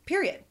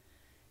 period.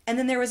 And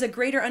then there was a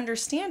greater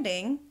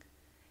understanding.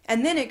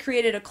 And then it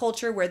created a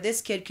culture where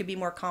this kid could be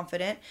more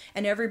confident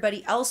and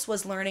everybody else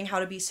was learning how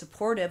to be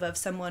supportive of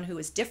someone who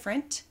is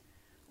different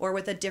or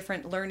with a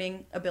different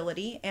learning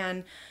ability.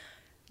 And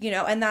you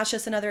know, and that's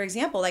just another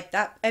example like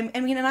that. I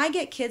mean, and I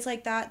get kids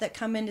like that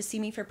come in to see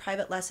me for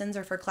private lessons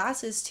or for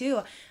classes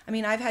too. I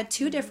mean, I've had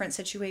two different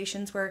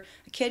situations where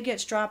a kid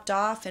gets dropped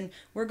off and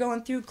we're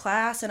going through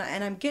class and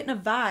I'm getting a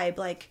vibe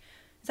like,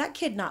 is that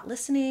kid not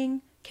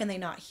listening? Can they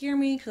not hear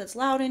me because it's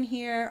loud in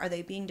here? Are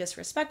they being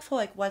disrespectful?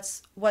 Like,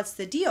 what's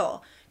the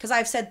deal? Because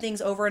I've said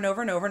things over and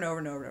over and over and over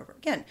and over and over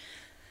again.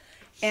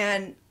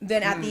 And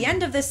then at the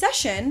end of the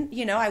session,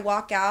 you know, I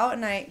walk out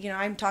and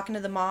I'm talking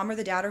to the mom or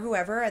the dad or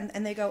whoever,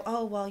 and they go,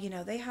 oh, well, you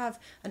know, they have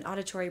an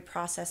auditory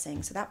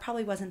processing, so that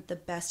probably wasn't the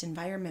best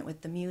environment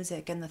with the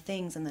music and the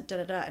things and the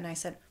da-da-da. And I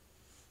said,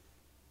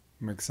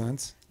 makes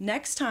sense.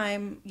 Next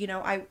time, you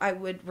know, I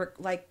would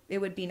like, it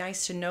would be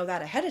nice to know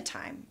that ahead of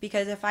time,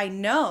 because if I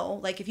know,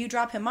 like if you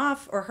drop him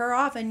off or her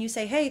off and you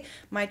say, hey,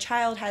 my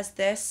child has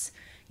this,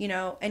 you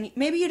know, and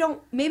maybe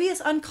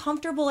it's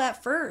uncomfortable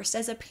at first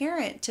as a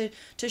parent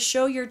to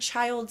show your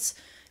child's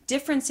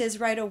differences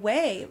right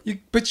away.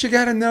 But you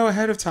got to know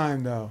ahead of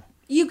time, though.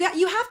 You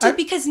have to,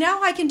 because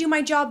now I can do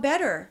my job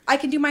better. I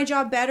can do my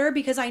job better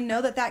because I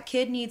know that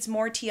kid needs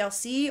more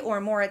TLC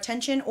or more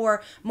attention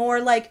or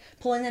more like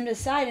pulling them to the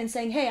side and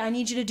saying, hey, I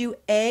need you to do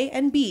A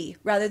and B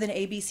rather than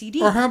A, B, C,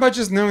 D. Or how about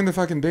just knowing the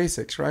fucking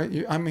basics,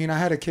 right? I mean, I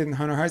had a kid in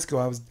Hunter High School.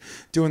 I was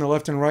doing the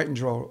left and right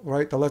drill,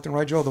 right? The left and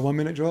right drill, the 1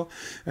 minute drill.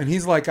 And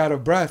he's like out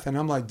of breath. And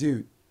I'm like,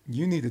 dude,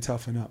 you need to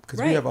toughen up because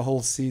we have a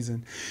whole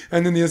season.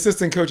 And then the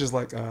assistant coach is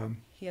like,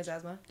 he has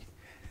asthma.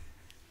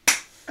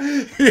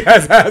 He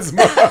has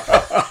asthma.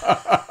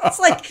 It's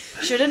like,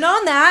 should have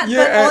known that.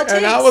 Yeah, but all it takes.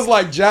 And I was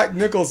like Jack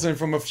Nicholson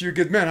from A Few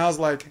Good Men. I was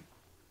like,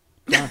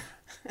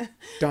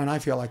 don't I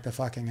feel like the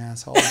fucking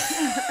asshole?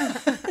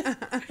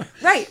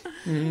 Right.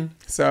 Mm-hmm.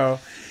 So,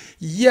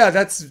 yeah,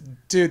 that's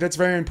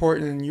very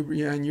important.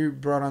 And you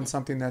brought on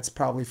something that's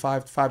probably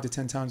five to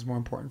 10 times more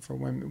important for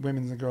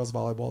women's and girls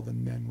volleyball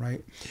than men,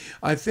 right?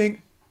 I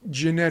think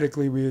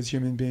genetically we as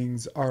human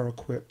beings are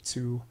equipped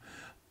to,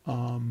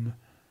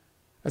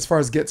 as far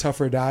as get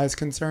tough or die is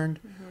concerned,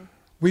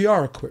 we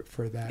are equipped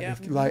for that. Yeah.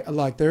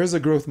 Like there is a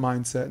growth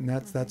mindset, and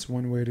that's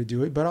one way to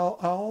do it. But I'll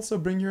also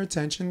bring your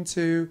attention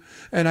to,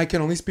 and I can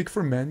only speak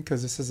for men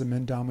because this is a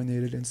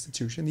men-dominated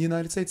institution, the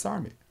United States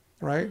Army,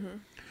 right?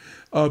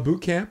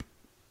 Boot camp,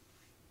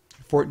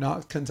 Fort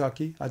Knox,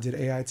 Kentucky. I did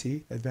AIT,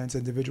 Advanced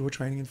Individual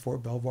Training in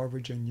Fort Belvoir,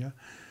 Virginia.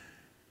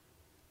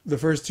 The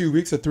first 2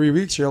 weeks or 3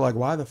 weeks, you're like,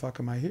 why the fuck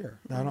am I here?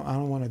 I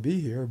don't want to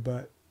be here.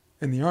 But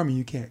in the Army,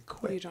 you can't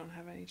quit. You don't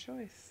have any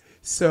choice.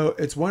 So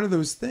it's one of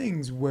those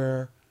things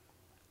where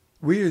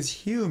we as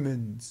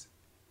humans,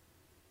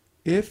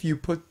 if you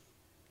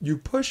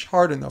push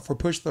hard enough or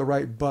push the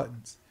right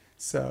buttons.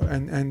 So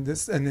and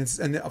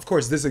of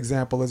course this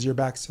example is your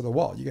back's to the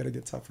wall. You got to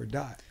get tough or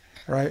die,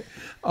 right?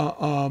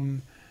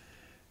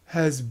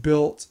 Has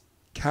built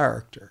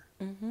character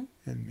in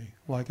me.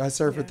 Like I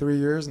served for 3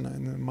 years,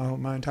 and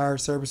my entire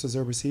service was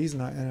overseas,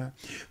 and I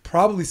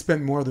probably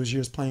spent more of those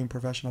years playing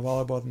professional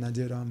volleyball than I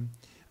did in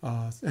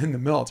the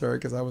military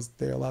because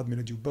they allowed me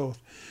to do both.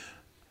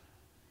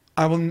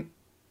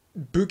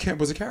 Boot camp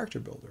was a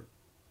character builder.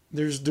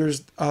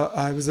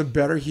 I was a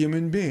better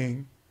human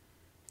being.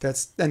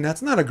 That's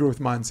not a growth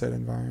mindset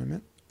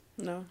environment.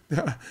 No.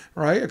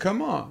 Right?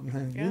 Come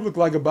on. Yeah. You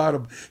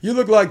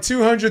look like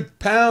 200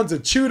 pounds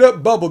of chewed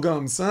up bubble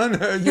gum, son.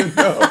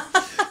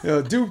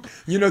 Do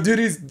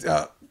these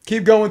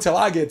keep going till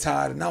I get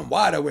tired and I'm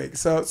wide awake.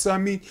 So I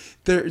mean,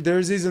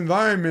 there's these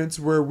environments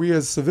where we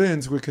as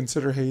civilians would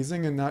consider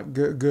hazing and not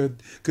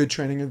good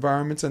training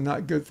environments and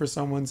not good for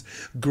someone's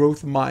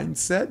growth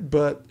mindset.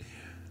 But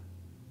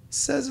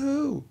says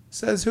who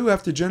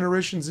after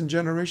generations and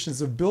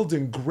generations of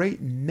building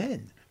great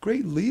men,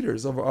 great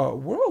leaders of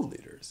world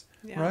leaders,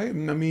 right?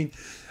 And I mean,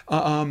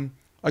 I'll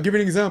give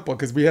you an example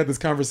because we had this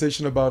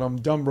conversation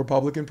about dumb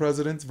Republican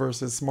presidents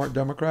versus smart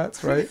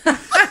Democrats, right?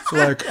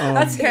 Like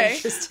that's an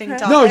interesting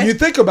topic. No, you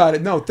think about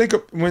it. No,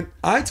 when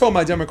I told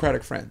my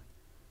Democratic friend,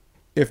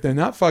 if they're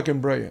not fucking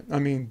brilliant, I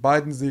mean,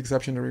 Biden's the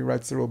exception that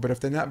rewrites the rule, but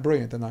if they're not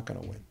brilliant, they're not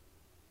going to win.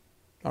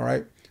 All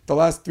right? The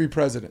last 3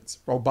 presidents,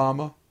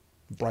 Obama,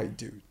 bright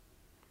dude.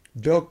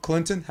 Bill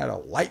Clinton had a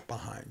light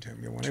behind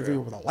him. Whenever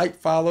the light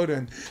followed,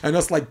 and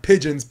us like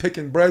pigeons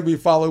picking bread, we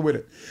follow with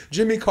it.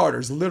 Jimmy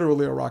Carter's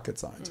literally a rocket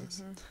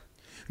scientist.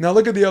 Now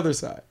look at the other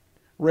side.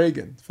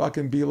 Reagan,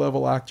 fucking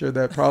B-level actor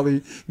that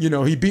probably,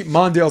 he beat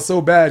Mondale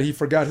so bad he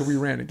forgot who he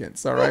ran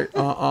against. All right.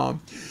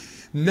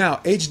 Now,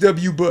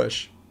 H.W.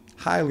 Bush,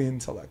 highly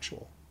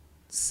intellectual,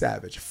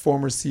 savage,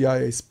 former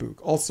CIA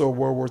spook, also a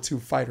World War II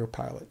fighter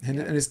pilot. And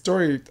his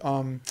story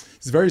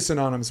is very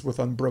synonymous with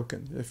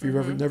Unbroken. If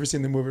you've never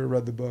seen the movie or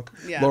read the book,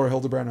 Laura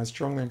Hildebrand, I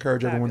strongly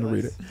encourage everyone to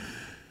read it.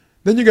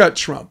 Then you got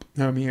Trump.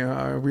 I mean,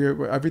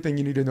 everything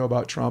you need to know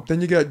about Trump.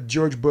 Then you got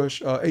George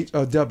Bush,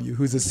 W,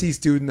 who's a C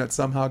student that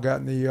somehow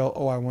got into Yale.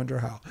 Oh, I wonder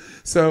how.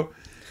 So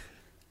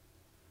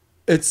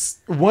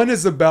one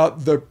is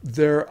about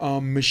their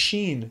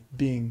machine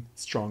being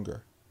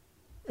stronger,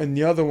 and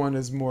the other one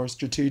is more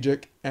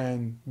strategic.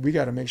 And we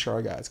got to make sure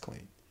our guy's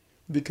clean,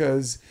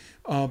 because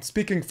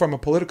speaking from a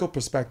political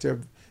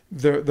perspective,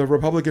 the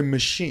Republican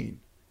machine,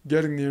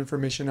 getting the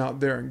information out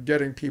there and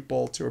getting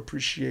people to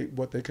appreciate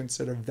what they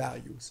consider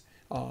values.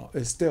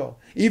 Is still,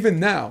 even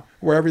now,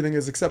 where everything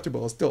is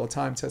acceptable, is still a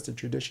time-tested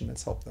tradition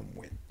that's helped them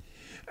win.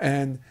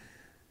 And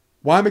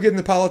why am I getting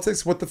into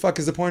politics? What the fuck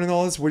is the point in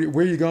all this? Where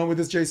are you going with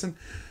this, Jason?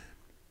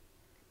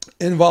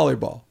 In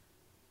volleyball,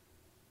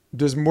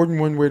 there's more than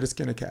one way to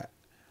skin a cat.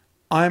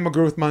 I'm a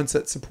growth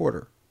mindset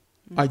supporter.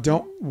 I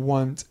don't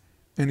want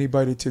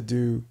anybody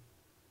to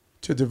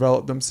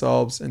develop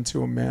themselves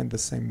into a man the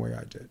same way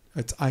I did.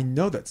 I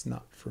know that's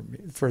not for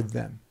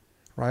them.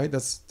 Right?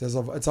 It's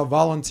a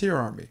volunteer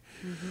army.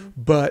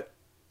 But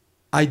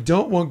I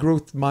don't want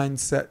growth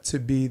mindset to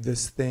be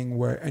this thing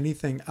where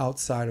anything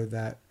outside of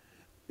that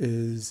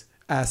is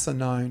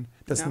asinine,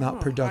 that's not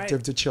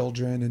productive to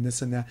children and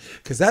this and that.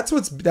 Because that's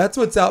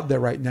what's out there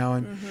right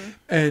now.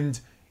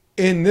 And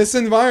in this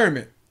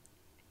environment,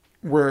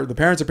 where the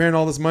parents are paying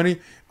all this money,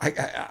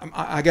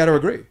 I got to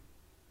agree.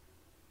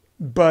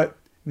 But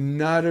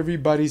not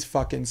everybody's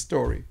fucking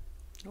story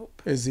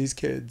is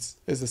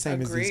the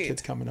same as these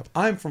kids coming up.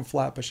 I'm from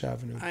Flatbush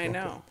Avenue. I Brooklyn.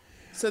 know.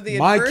 So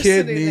my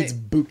kid needs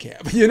boot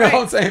camp. You know what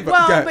I'm saying?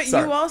 But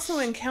you also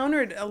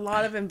encountered a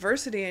lot of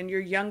adversity in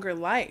your younger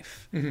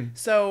life. Mm-hmm.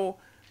 So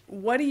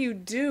what do you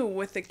do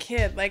with a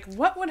kid? Like,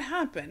 what would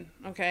happen?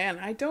 Okay, and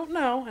I don't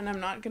know, and I'm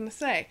not going to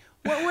say.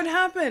 What would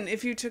happen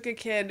if you took a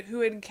kid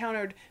who had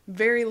encountered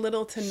very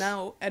little to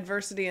no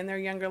adversity in their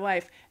younger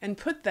life and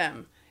put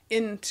them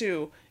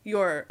into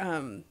your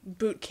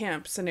boot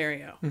camp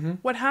scenario? Mm-hmm.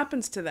 What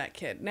happens to that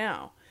kid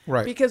now?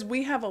 Right. Because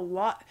we have a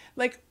lot,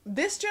 like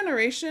this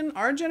generation,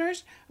 our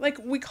generation, like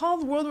we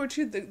call World War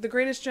II the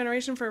greatest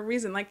generation for a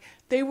reason. Like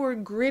they were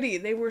gritty,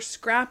 they were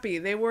scrappy,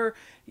 they were,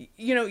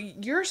 you know,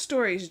 your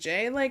stories,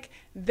 Jay, like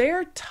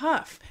they're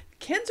tough.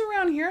 Kids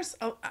around here,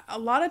 a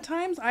lot of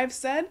times I've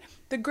said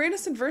the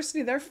greatest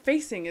adversity they're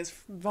facing is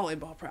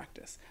volleyball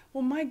practice.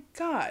 Well, my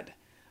God.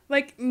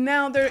 Like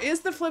now there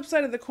is the flip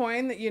side of the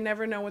coin that you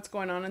never know what's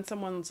going on in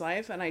someone's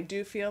life. And I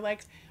do feel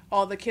like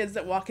all the kids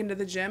that walk into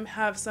the gym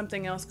have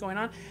something else going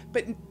on.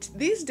 But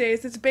these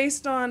days it's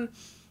based on,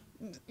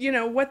 you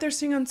know, what they're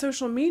seeing on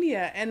social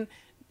media and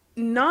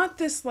not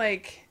this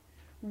like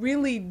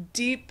really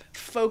deep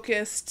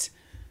focused,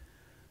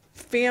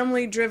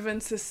 family driven,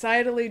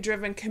 societally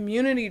driven,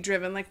 community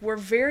driven. Like we're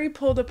very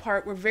pulled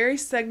apart. We're very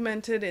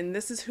segmented and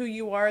this is who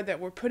you are, that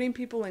we're putting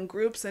people in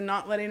groups and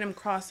not letting them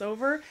cross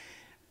over.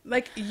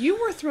 Like you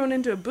were thrown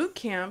into a boot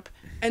camp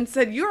and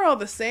said, you're all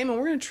the same and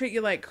we're going to treat you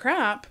like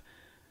crap.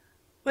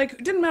 Like,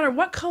 it didn't matter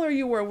what color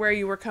you were, where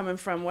you were coming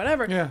from,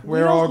 whatever. Yeah,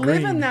 we're all green.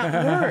 We don't live in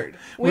that world.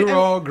 We're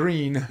all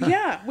green.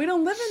 Yeah, we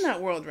don't live in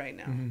that world right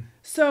now. Mm-hmm.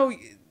 So,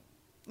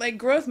 like,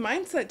 growth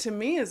mindset to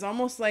me is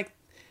almost like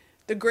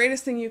the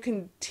greatest thing you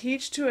can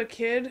teach to a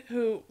kid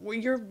who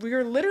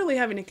you're literally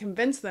having to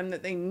convince them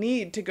that they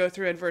need to go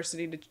through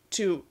adversity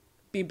to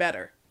be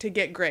better, to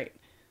get great.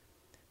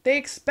 They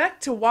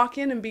expect to walk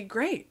in and be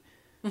great.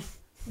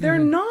 They're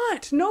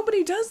not.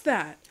 Nobody does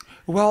that.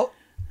 Well,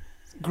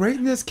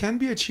 greatness can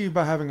be achieved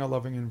by having a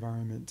loving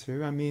environment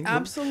too. I mean,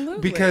 absolutely.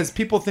 Because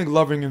people think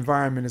loving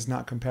environment is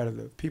not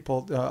competitive.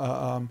 People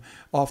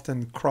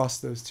often cross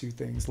those two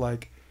things.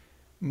 Like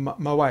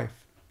my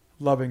wife,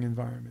 loving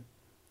environment,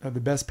 the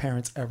best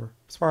parents ever.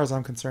 As far as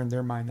I'm concerned,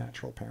 they're my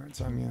natural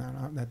parents. I mean,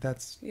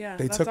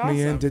 they took awesome.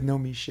 me in, didn't know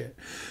me shit.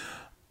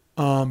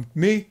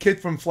 Me, kid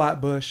from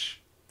Flatbush.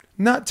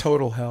 Not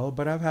total hell,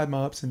 but I've had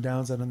my ups and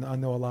downs, and I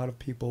know a lot of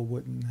people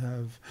wouldn't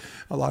have.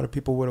 A lot of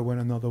people would have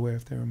went another way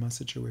if they were in my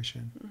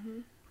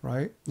situation,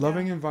 right?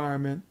 Loving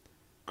environment,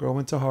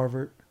 growing to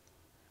Harvard,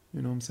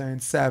 you know what I'm saying?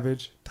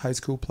 Savage, high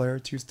school player,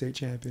 2 state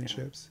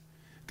championships,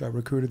 got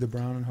recruited to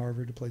Brown and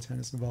Harvard to play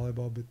tennis and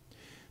volleyball, but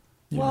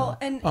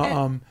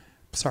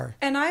sorry.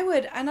 And I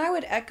would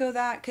echo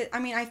that. 'Cause, I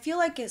mean, I feel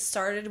like it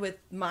started with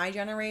my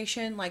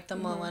generation, like the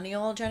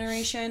millennial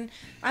generation.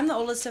 I'm the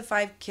oldest of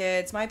 5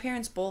 kids. My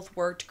parents both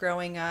worked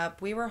growing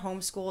up. We were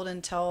homeschooled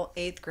until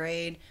 8th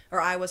grade, or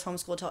I was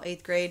homeschooled till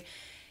 8th grade.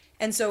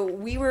 And so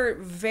we were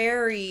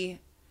very,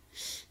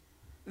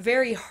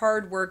 very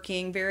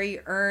hardworking,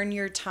 very earn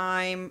your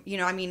time. You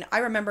know, I mean, I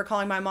remember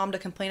calling my mom to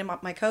complain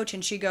about my coach,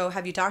 and she'd go,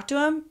 "Have you talked to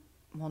him?"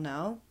 Well,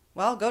 no.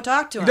 Well, go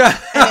talk to him.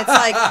 And it's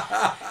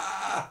like...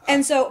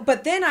 And so,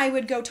 but then I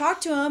would go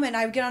talk to him and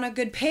I would get on a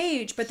good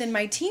page. But then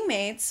my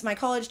teammates, my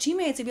college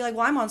teammates, would be like,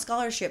 well, I'm on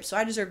scholarship, so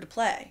I deserve to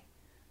play.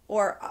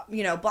 Or,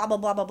 you know, blah, blah,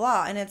 blah, blah,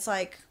 blah. And it's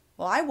like,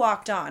 well, I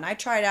walked on. I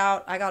tried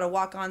out. I got a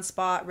walk-on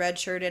spot,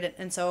 redshirted.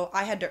 And so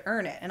I had to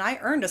earn it. And I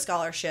earned a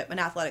scholarship, an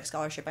athletic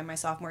scholarship by my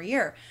sophomore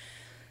year.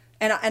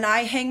 And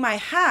I hang my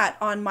hat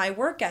on my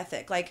work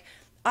ethic. Like,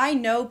 I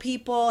know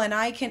people and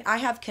I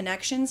have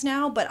connections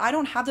now, but I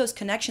don't have those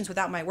connections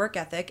without my work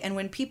ethic. And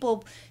when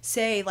people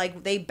say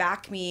like they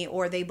back me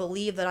or they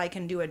believe that I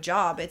can do a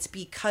job, it's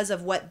because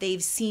of what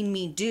they've seen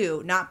me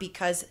do, not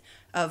because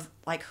of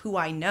like who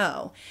I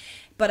know.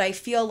 But I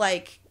feel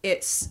like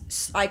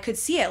I could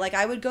see it. Like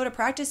I would go to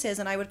practices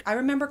and I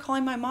remember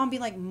calling my mom,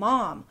 being like,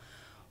 "Mom,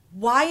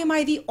 why am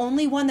I the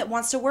only one that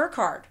wants to work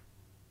hard?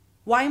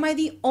 Why am I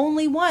the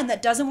only one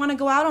that doesn't want to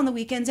go out on the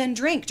weekends and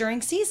drink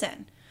during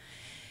season?"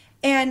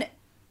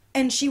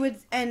 And she would,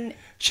 and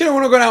she don't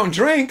want to go out and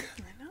drink.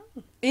 I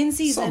know. In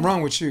season. Something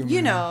wrong with you, man.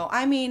 You know,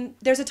 I mean,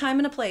 there's a time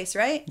and a place,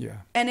 right? Yeah.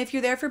 And if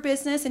you're there for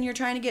business and you're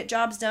trying to get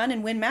jobs done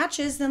and win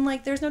matches, then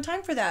like there's no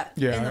time for that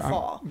in the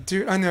fall.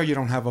 Dude, I know you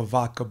don't have a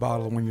vodka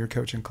bottle when you're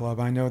coaching club.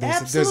 I know there's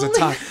a Absolutely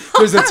time.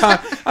 There's a time.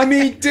 I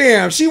mean,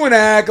 damn, she want to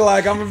act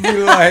like I'm gonna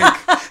be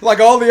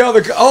like all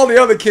the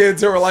other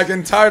kids who are like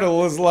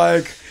entitled is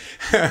like.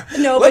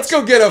 No, let's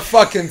go get a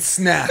fucking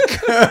snack.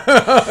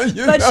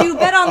 You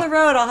bet on the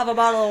road I'll have a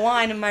bottle of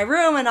wine in my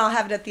room and I'll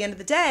have it at the end of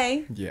the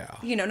day. Yeah.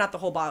 You know, not the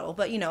whole bottle,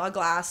 but you know, a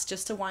glass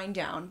just to wind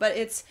down. But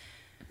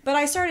But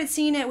I started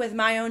seeing it with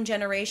my own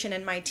generation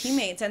and my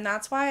teammates. And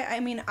that's why, I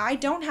mean, I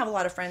don't have a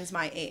lot of friends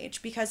my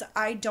age because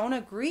I don't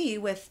agree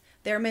with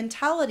their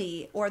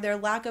mentality or their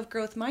lack of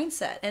growth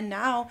mindset. And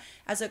now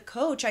as a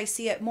coach, I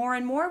see it more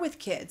and more with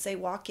kids. They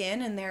walk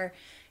in and they're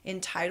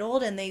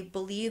entitled and they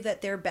believe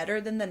that they're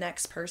better than the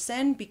next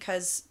person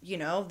because, you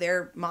know,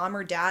 their mom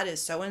or dad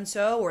is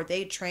so-and-so or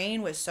they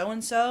train with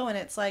so-and-so. And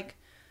it's like,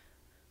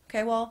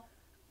 okay, well,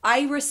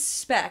 I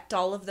respect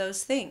all of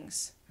those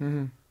things.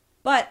 Mm-hmm.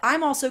 But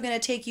I'm also going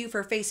to take you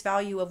for face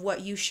value of what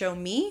you show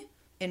me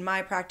in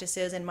my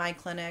practices, in my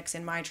clinics,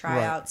 in my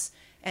tryouts,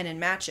 and in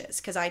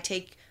matches. Because I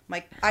take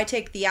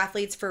the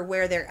athletes for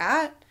where they're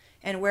at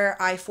and where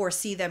I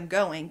foresee them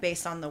going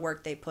based on the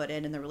work they put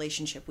in and the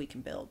relationship we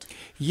can build.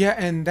 Yeah,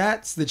 and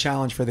that's the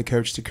challenge for the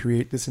coach, to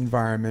create this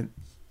environment.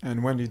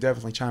 And Wendy,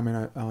 definitely chime in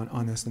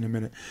on this in a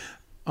minute.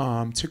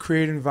 To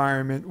create an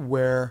environment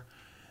where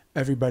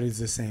everybody's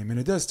the same. And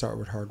it does start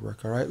with hard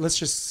work, all right? Let's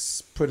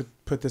just put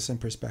this in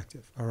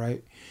perspective, all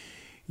right?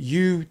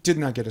 You did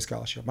not get a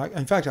scholarship.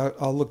 In fact,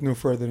 I'll look no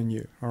further than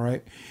you, all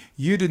right?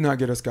 You did not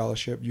get a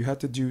scholarship. You had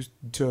to do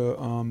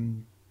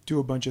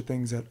a bunch of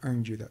things that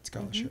earned you that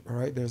scholarship, all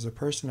right? There's a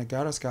person that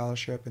got a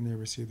scholarship and they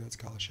received that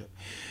scholarship.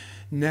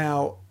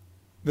 Now,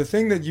 the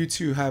thing that you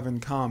two have in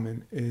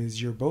common is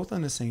you're both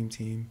on the same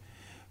team,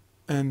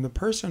 and the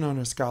person on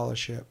a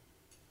scholarship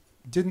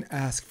didn't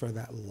ask for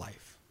that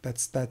life.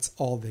 That's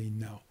all they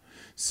know.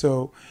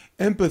 So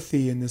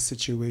empathy in this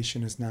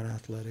situation is not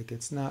athletic.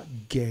 It's not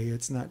gay.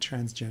 It's not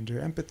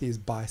transgender. Empathy is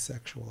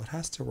bisexual. It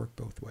has to work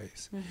both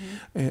ways.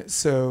 And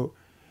so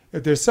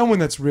if there's someone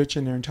that's rich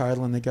and they're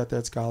entitled and they got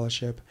that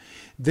scholarship,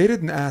 they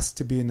didn't ask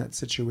to be in that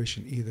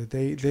situation either.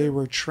 They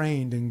were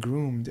trained and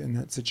groomed in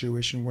that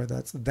situation where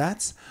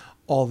that's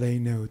all they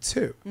know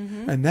too.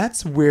 And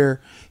that's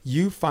where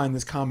you find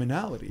this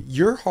commonality.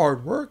 Your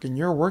hard work and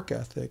your work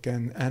ethic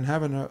and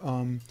having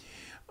a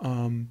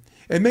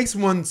it makes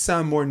one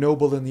sound more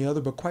noble than the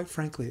other, but quite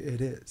frankly, it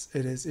is.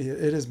 It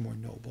is more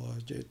noble.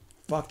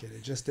 Fuck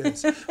it just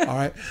is. All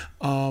right.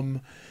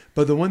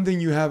 But the one thing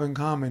you have in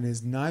common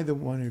is neither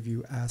one of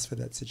you asked for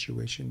that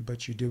situation,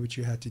 but you did what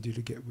you had to do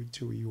to get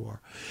to where you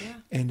are. Yeah.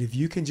 And if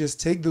you can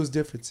just take those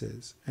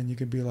differences and you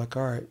can be like,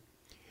 all right,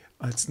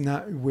 it's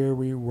not where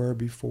we were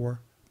before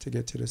to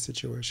get to this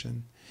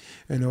situation.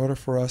 In order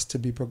for us to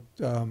be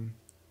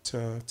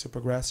to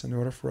progress, in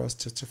order for us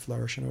to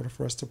flourish, in order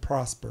for us to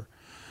prosper,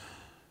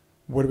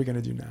 what are we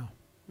going to do now?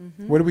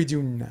 What do we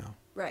do now?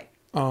 Right.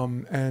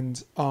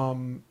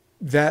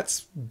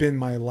 That's been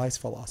my life's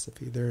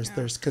philosophy.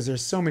 Because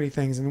there's so many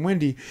things, and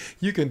Wendy,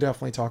 you can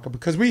definitely talk about,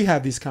 because we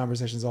have these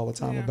conversations all the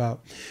time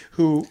about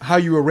how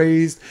you were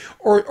raised,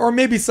 or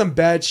maybe some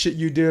bad shit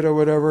you did or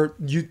whatever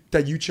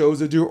that you chose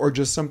to do, or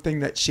just something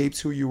that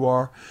shapes who you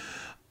are.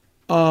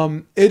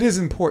 It is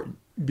important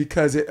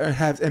because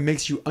it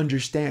makes you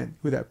understand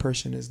who that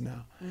person is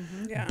now.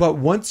 But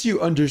once you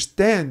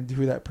understand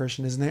who that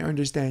person is and they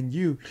understand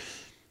you,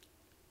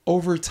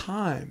 over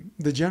time,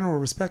 the general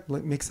respect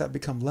makes that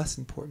become less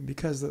important,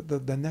 because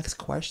the next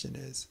question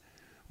is,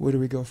 where do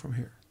we go from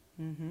here?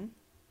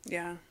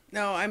 Yeah.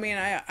 No, I mean,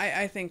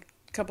 I think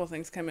a couple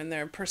things come in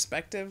there.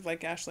 Perspective,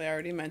 like Ashley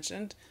already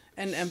mentioned,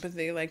 and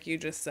empathy, like you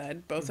just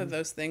said. Both of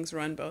those things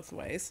run both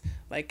ways.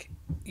 Like,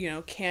 you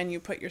know, can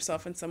you put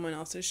yourself in someone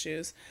else's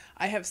shoes?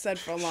 I have said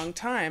for a long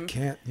time.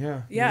 Can't,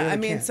 yeah. Yeah, really I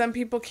mean, can't. some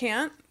people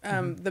can't.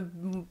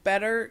 The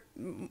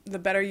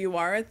better you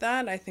are at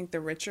that, I think the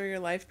richer your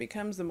life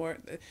becomes, the more,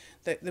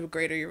 the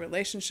greater your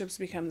relationships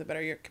become, the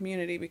better your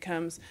community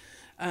becomes.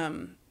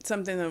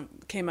 Something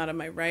that came out of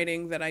my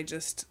writing that I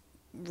just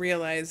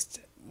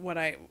realized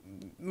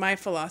my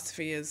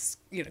philosophy is,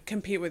 you know,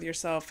 compete with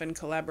yourself and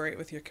collaborate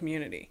with your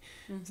community.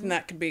 And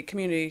that could be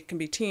community, can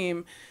be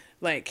team.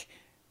 Like,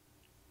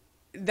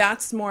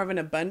 that's more of an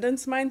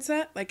abundance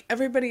mindset. Like,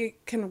 everybody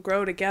can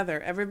grow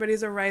together.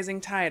 Everybody's a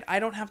rising tide. I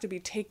don't have to be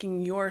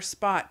taking your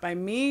spot. By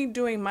me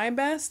doing my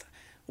best,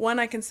 one,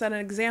 I can set an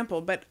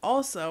example, but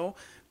also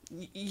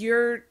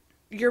you're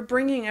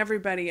bringing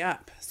everybody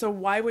up. So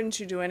why wouldn't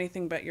you do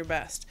anything but your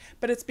best?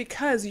 But it's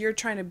because you're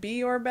trying to be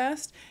your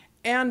best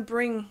and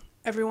bring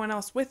everyone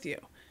else with you.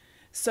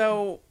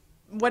 So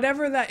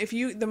whatever that,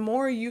 the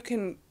more you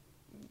can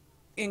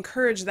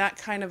encourage that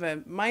kind of a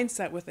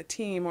mindset with a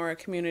team or a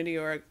community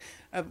or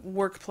a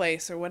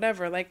workplace or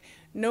whatever, like,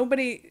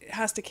 nobody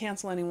has to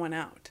cancel anyone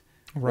out.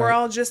 Right. We're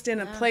all just in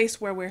a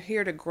place where we're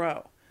here to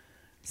grow.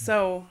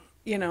 So,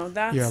 you know,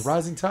 that's...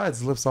 rising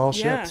tides lifts all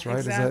ships, right?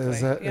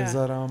 Exactly.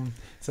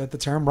 Is that the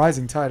term?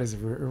 Rising tide is a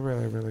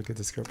really, really good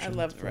description. I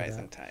love the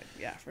rising tide.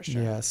 Yeah, for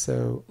sure. Yeah,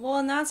 so... Well,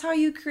 and that's how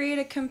you create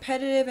a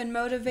competitive and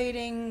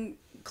motivating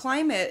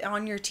climate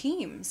on your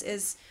teams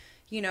is,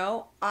 you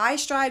know, I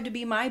strive to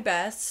be my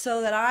best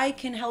so that I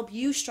can help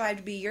you strive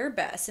to be your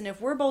best. And if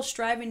we're both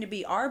striving to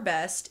be our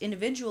best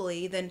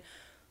individually, then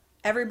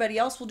everybody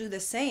else will do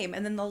the same.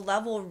 And then the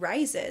level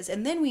rises.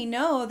 And then we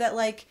know that,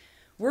 like,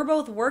 we're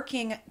both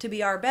working to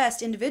be our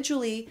best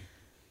individually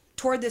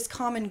toward this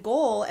common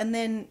goal. And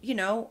then, you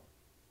know,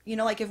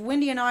 like if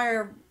Wendy and I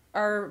are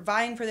are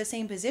vying for the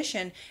same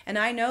position, and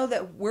I know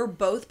that we're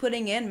both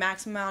putting in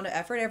maximum amount of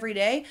effort every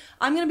day,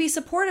 I'm going to be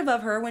supportive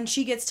of her when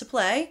she gets to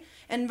play,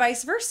 and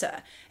vice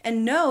versa,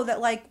 and know that,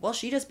 like, well,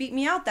 she just beat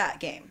me out that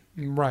game.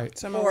 Right.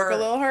 So I'm going to work a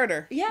little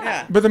harder.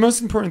 Yeah. But the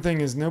most important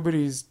thing is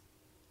nobody's,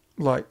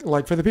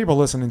 like for the people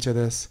listening to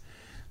this,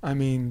 I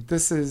mean,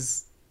 this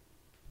is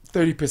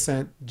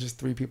 30% just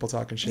 3 people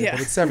talking shit, but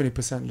it's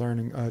 70%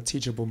 learning,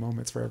 teachable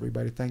moments for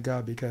everybody. Thank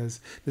God, because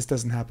this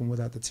doesn't happen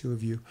without the 2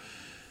 of you.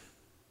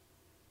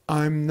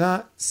 I'm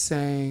not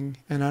saying,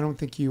 and I don't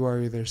think you are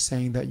either,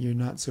 saying that you're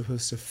not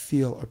supposed to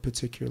feel a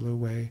particular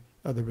way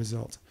of the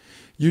result.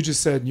 You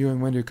just said you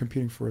and Wendy are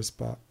competing for a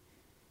spot.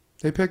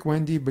 They pick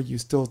Wendy, but you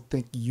still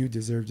think you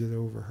deserved it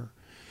over her.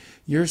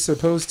 You're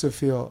supposed to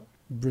feel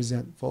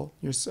resentful,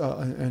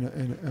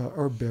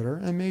 or bitter,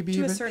 and maybe to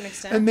even a certain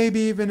extent, and maybe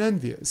even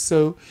envious.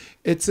 So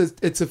it's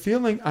a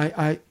feeling.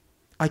 I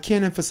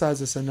can't emphasize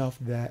this enough,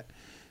 that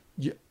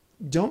you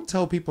don't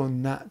tell people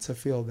not to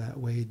feel that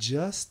way.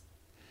 Just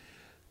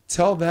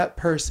tell that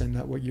person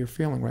that what you're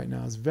feeling right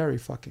now is very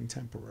fucking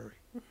temporary.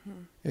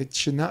 Mm-hmm. It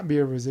should not be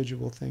a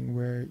residual thing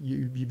where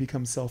you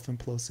become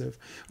self-implosive,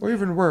 or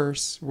even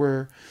worse,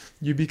 where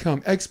you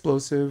become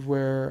explosive,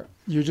 where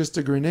you're just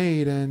a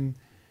grenade and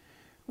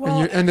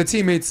the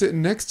teammate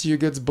sitting next to you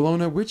gets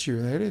blown up with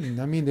you. They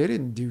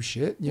didn't do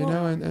shit, you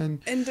know,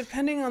 and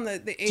depending on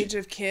the age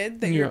of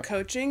kid that you're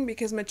coaching,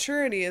 because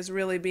maturity is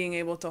really being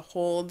able to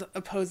hold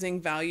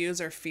opposing values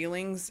or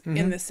feelings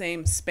in the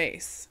same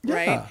space,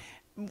 right?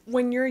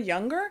 When you're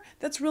younger,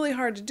 that's really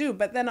hard to do.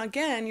 But then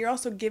again, you're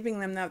also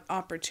giving them that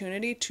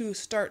opportunity to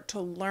start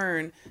to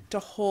learn to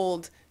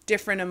hold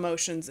different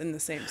emotions in the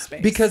same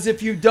space. Because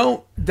if you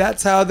don't,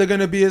 that's how they're going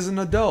to be as an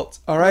adult.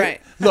 All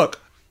right?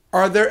 Look,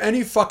 are there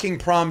any fucking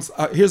proms?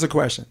 Here's a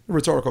question, a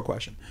rhetorical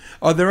question.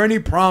 Are there any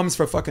proms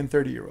for fucking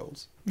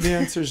 30-year-olds? The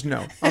answer is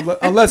no.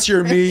 Unless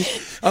you're me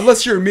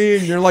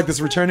and you're like this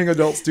returning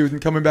adult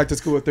student coming back to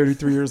school at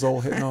 33 years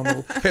old, hitting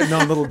on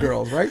little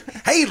girls, right?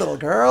 Hey, little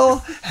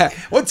girl,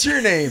 what's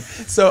your name?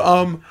 So,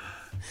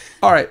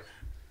 all right.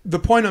 The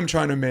point I'm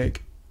trying to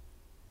make,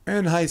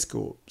 in high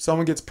school,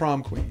 someone gets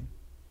prom queen.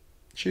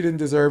 She didn't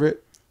deserve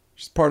it.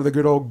 She's part of the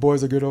good old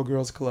boys or good old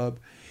girls club.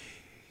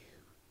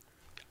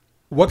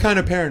 What kind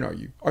of parent are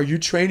you? Are you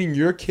training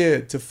your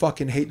kid to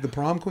fucking hate the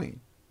prom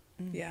queen?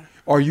 Yeah.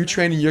 Are you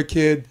training your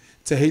kid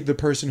to hate the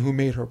person who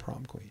made her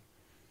prom queen?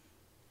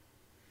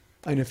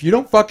 And if you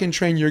don't fucking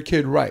train your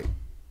kid right,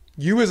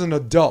 you as an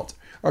adult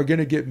are going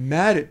to get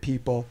mad at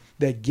people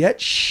that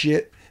get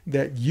shit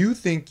that you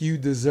think you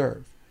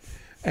deserve.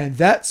 And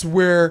that's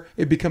where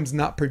it becomes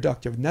not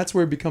productive. And that's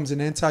where it becomes an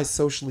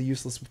anti-socially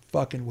useless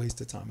fucking waste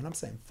of time. And I'm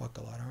saying fuck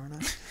a lot, aren't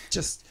I?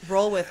 Just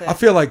roll with it. I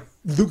feel like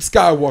Luke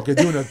Skywalker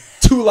doing a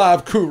 2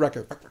 Live Crew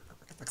record. But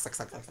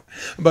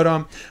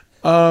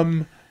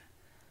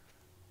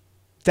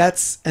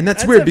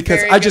that's weird, because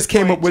I just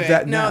came up with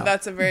that now. No,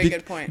 that's a very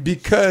good point.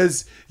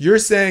 Because you're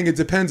saying it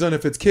depends on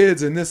if it's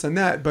kids and this and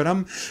that. But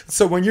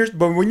when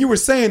you were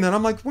saying that,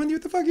 I'm like, Wendy,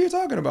 what the fuck are you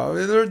talking about?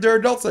 There are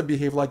adults that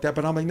behave like that.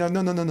 But I'm like,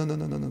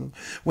 no.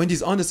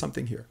 Wendy's onto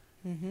something here.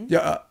 Mm-hmm.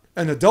 Yeah,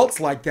 and adults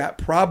like that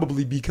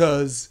probably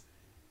because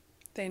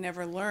they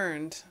never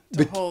learned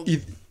to hold.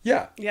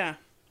 Yeah.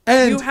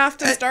 And you have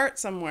to start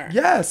somewhere.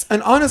 Yes.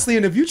 And honestly,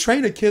 and if you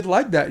train a kid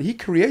like that, he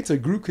creates a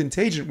group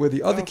contagion where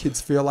the other kids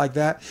feel like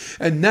that.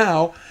 And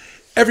now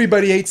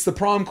everybody hates the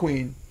prom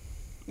queen.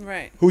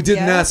 Right. Who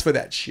didn't ask for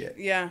that shit.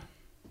 Yeah.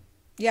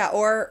 Yeah.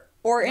 Or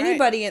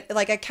anybody,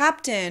 like a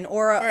captain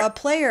or a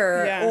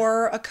player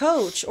or a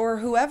coach or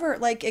whoever.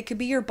 Like, it could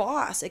be your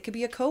boss. It could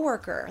be a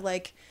coworker.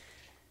 Like,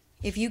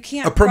 if you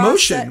can't a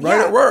promotion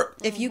at work,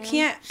 if you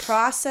can't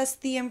process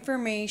the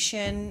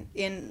information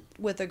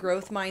with a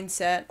growth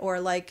mindset or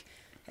like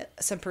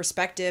some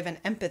perspective and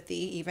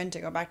empathy, even to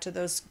go back to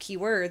those key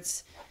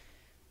words,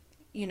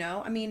 you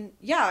know, I mean,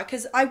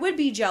 because I would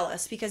be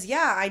jealous because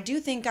I do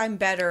think I'm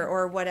better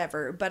or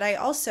whatever, but I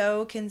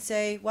also can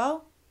say,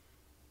 well,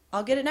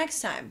 I'll get it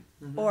next time,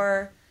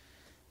 or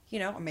you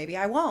know, or maybe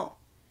I won't.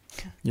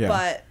 Yeah,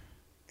 but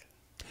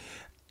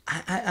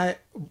I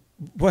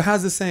well,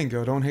 how's the saying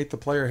go? Don't hate the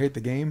player, hate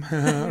the game,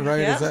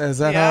 right? Is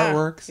that how it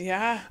works?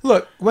 Yeah.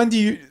 Look,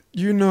 Wendy,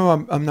 you know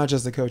I'm not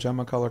just a coach.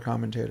 I'm a color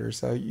commentator.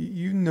 So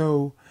you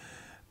know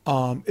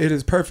it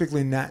is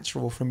perfectly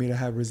natural for me to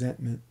have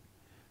resentment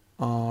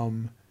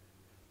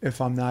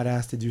if I'm not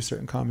asked to do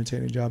certain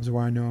commentating jobs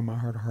where I know in my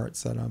heart of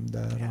hearts that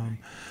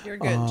you're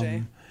good,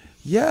 Jay.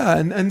 Yeah,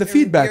 and the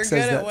feedback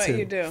says that what too.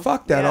 You do.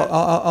 Fuck that. Yeah.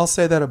 I'll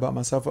say that about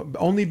myself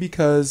only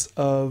because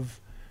of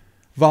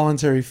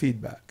voluntary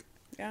feedback.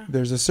 Yeah.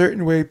 There's a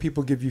certain way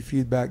people give you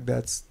feedback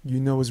that's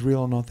is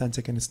real and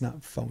authentic, and it's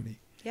not phony.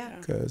 Yeah.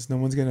 Because no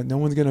one's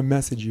gonna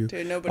message you.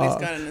 Dude, nobody's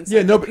got an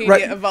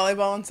encyclopedia, a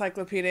volleyball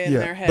encyclopedia in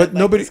their head. But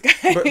nobody's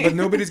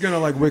gonna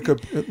like wake up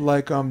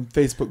like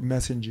Facebook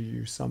Messenger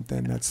you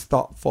something that's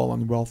thoughtful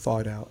and well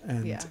thought out,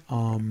 and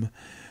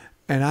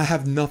and I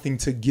have nothing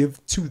to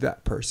give to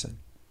that person.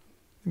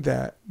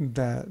 That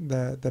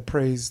the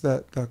praise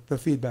that the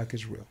feedback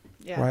is real.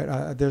 Yeah.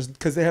 Right.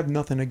 Because they have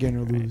nothing to gain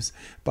or lose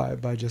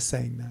by just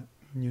saying that.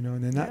 you know,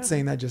 and they're not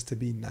saying that just to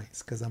be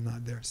nice because I'm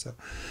not there.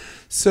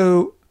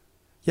 So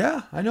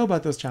yeah, I know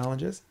about those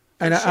challenges.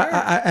 And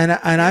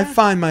I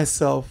find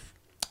myself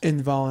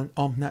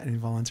not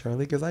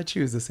involuntarily, because I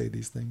choose to say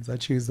these things. I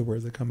choose the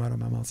words that come out of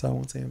my mouth, so I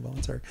won't say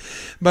involuntary.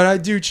 But I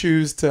do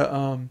choose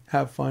to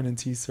have fun and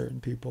tease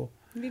certain people.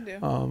 You do.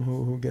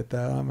 Who get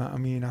that. I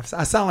mean, I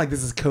sound like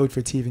this is code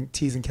for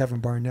teasing Kevin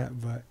Barnett,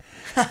 but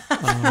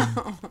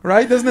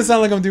right? Doesn't it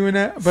sound like I'm doing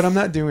that? But I'm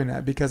not doing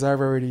that because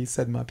I've already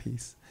said my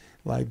piece.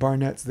 Like,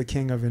 Barnett's the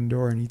king of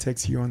indoor, and he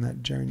takes you on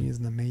that journey. He's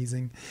an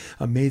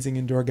amazing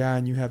indoor guy,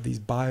 and you have these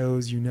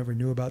bios you never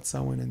knew about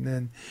someone, and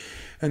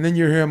then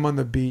you hear him on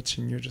the beach,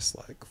 and you're just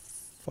like,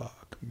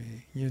 fuck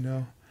me, you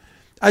know?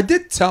 I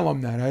did tell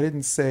him that. I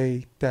didn't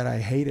say that I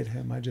hated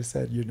him. I just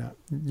said, you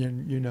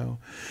know.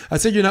 I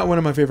said, you're not one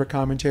of my favorite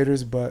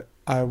commentators, but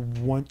I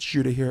want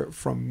you to hear it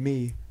from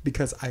me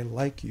because I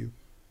like you.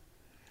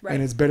 Right.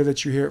 And it's better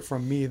that you hear it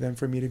from me than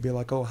for me to be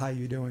like, oh, how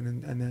you doing?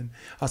 And then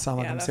I sound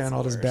like I'm saying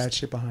all this bad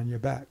shit behind your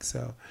back.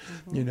 So,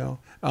 you know,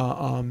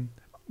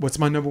 what's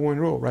my number one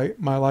rule, right?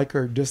 My like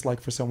or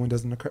dislike for someone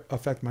doesn't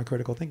affect my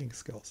critical thinking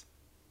skills.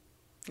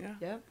 Yeah.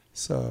 Yep.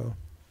 So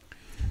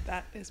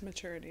that is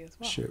maturity as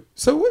well. Shoot.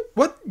 So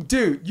what,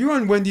 dude, you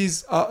on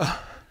Wendy's,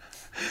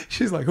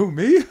 she's like, who,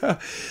 me?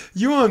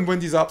 You on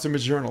Wendy's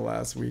Optimists Journal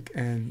last week.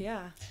 And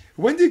yeah.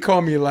 Wendy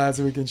called me last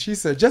week and she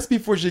said just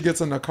before she gets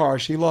in the car,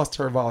 she lost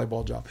her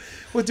volleyball job.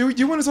 Well, do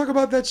you want to talk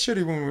about that shit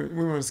or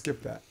we want to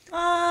skip that?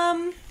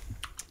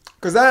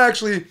 Because I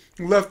actually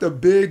left a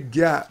big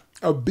gap,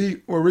 a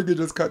beat where we could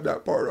just cut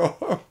that part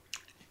off.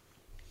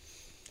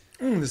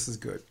 This is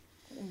good.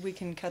 We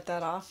can cut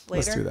that off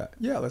later. Let's do that.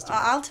 Yeah, let's do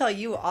that. I'll tell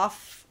you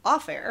off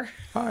air.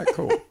 All right,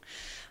 cool.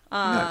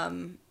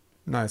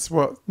 Nice.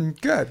 Well,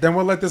 good. Then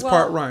we'll let this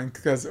part run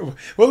because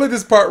we'll let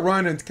this part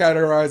run and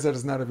categorize that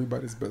as not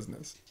everybody's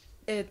business.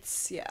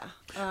 It's, yeah.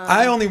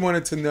 I only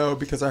wanted to know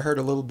because I heard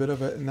a little bit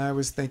of it and I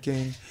was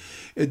thinking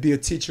it'd be a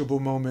teachable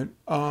moment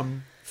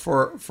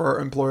for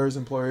employers,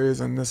 employees,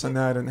 and this and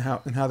that and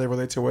how they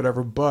relate to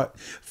whatever. But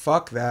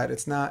fuck that.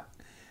 It's not.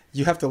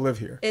 You have to live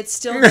here. It's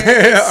still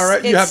very, all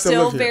right, you have to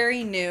live here.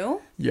 Very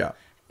new. Yeah.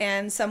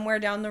 And somewhere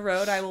down the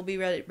road, I will be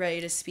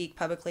ready to speak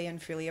publicly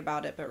and freely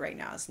about it. But right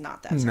now, it's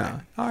not that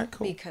time. All right,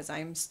 cool. Because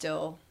I'm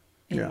still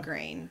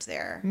ingrained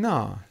there.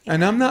 No,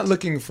 and I'm not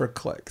looking for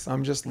clicks.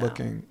 I'm just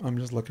looking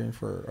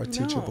for a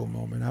teachable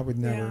moment. I would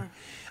never,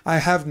 I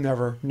have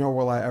never, nor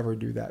will I ever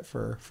do that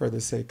for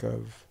the sake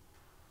of.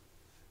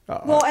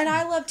 Well, and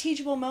I love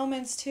teachable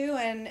moments too.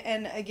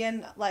 And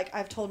again, like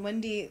I've told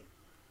Wendy,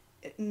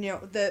 you know,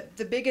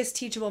 the biggest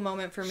teachable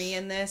moment for me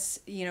in this,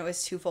 you know,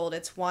 is twofold.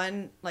 It's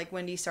one, like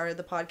Wendy started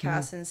the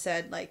podcast and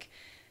said, like,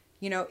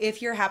 you know,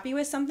 if you're happy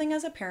with something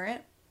as a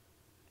parent,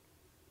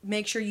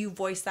 make sure you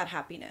voice that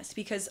happiness.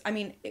 Because, I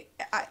mean,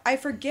 I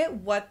forget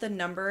what the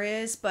number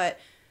is, but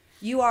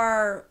you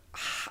are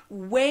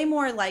way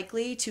more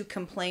likely to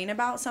complain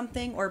about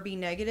something or be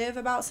negative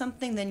about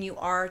something than you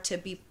are to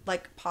be,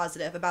 like,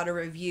 positive about a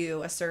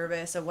review, a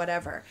service, or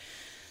whatever.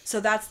 So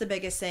that's the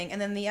biggest thing.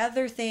 And then the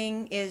other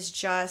thing is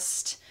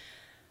just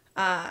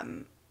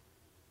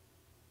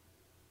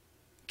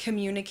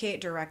communicate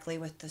directly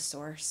with the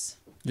source.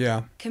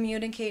 Yeah.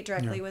 Communicate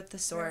directly with the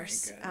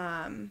source.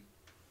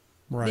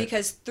 Right.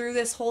 Because through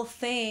this whole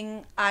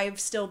thing, I've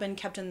still been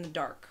kept in the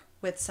dark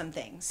with some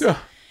things. Yeah.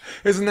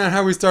 Isn't that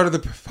how we started the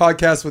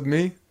podcast with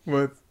me,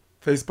 with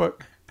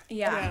Facebook?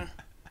 Yeah.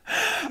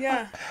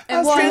 Yeah.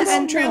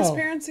 And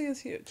transparency is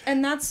huge.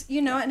 And that's,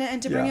 you know,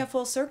 and to bring it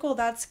full circle,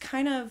 that's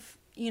kind of,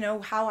 you know,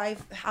 how I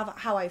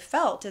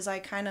felt is I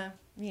kind of,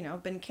 you know,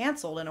 been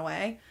canceled in a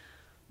way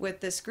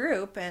with this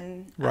group.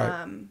 And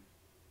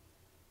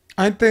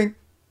I think,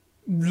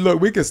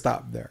 look, we could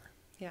stop there.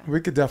 Yeah.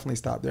 We could definitely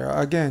stop there.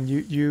 Again,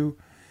 you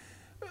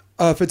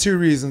for two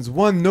reasons.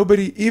 One,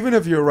 nobody, even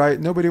if you're right,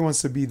 nobody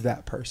wants to be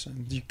that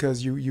person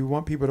because you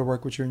want people to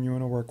work with you and you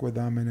want to work with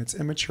them, and it's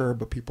immature,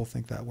 but people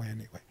think that way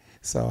anyway.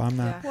 So I'm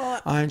not. Yeah.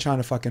 Well, I ain't trying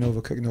to fucking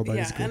overcook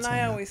nobody's goods. Yeah, and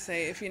I always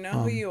say, if you know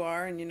who you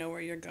are and you know where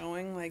you're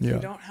going, like you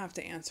don't have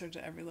to answer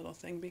to every little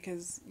thing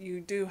because you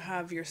do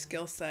have your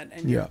skill set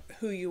and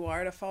who you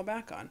are to fall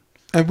back on.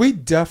 And we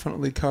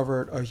definitely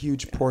covered a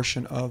huge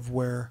portion of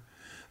where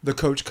the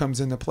coach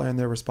comes into play and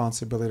their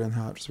responsibility and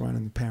how it's run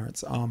and the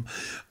parents.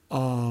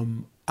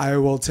 I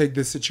will take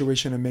this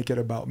situation and make it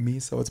about me,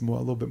 so it's a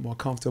little bit more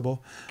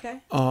comfortable. Okay.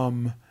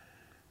 When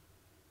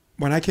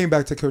I came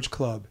back to Coach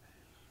Club,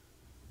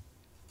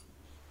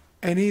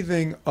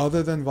 anything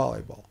other than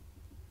volleyball,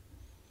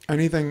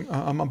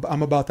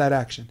 I'm about that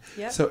action.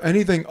 Yep. So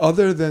anything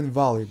other than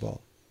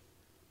volleyball,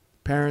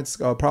 parents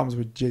problems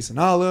with Jason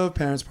Olive,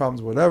 parents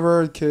problems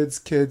whatever,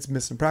 kids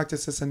missing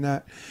practices and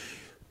that,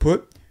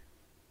 put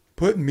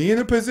me in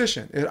a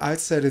position. I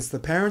said it's the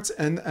parents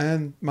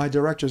and my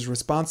director's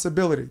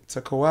responsibility to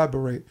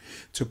collaborate,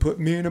 to put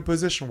me in a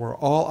position where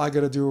all I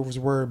got to do was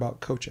worry about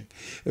coaching.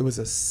 It was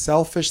a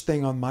selfish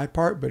thing on my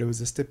part, but it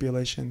was a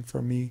stipulation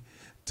for me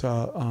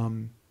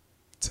to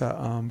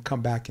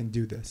come back and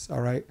do this.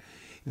 All right.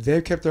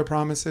 They've kept their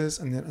promises,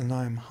 and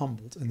I am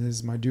humbled. And it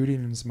is my duty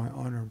and it is my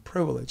honor and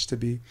privilege to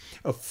be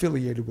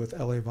affiliated with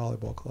LA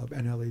Volleyball Club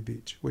and LA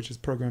Beach, which is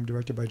program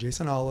directed by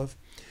Jason Olive,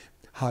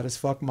 hot as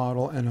fuck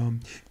model,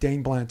 and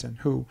Dane Blanton,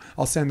 who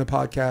I'll send the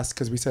podcast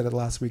because we said it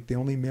last week, the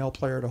only male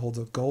player to hold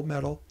a gold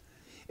medal,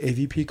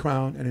 AVP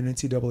crown, and an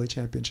NCAA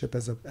championship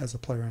as a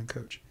player and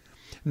coach.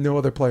 No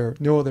other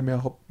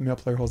male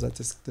player holds that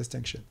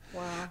distinction.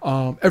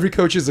 Wow. Every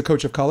coach is a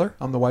coach of color.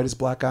 I'm the whitest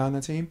black guy on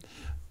the team.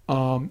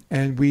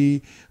 And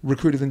we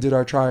recruited and did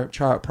our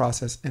tryout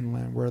process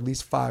inland, where at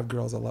least 5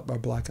 girls are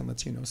black and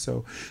Latino.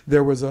 So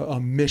there was a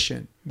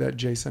mission that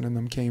Jason and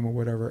them came or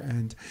whatever.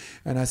 And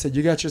I said,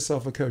 you got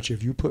yourself a coach.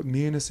 If you put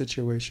me in a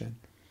situation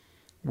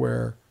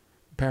where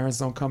parents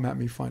don't come at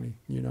me funny,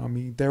 you know, I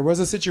mean, there was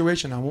a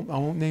situation, I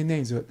won't name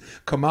names, but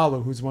Kamala,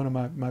 who's one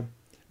of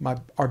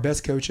our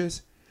best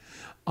coaches.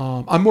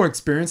 I'm more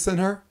experienced than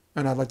her,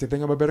 and I'd like to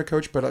think I'm a better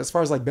coach. But as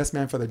far as like best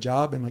man for the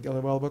job and like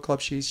LA Volleyball Club,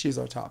 she's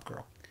our top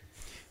girl.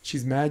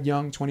 She's mad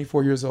young,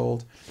 24 years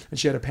old, and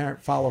she had a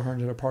parent follow her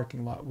into the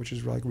parking lot, which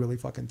is like really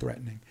fucking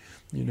threatening,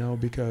 you know,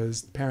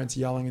 because parents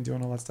yelling and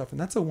doing all that stuff, and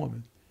that's a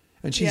woman,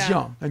 and she's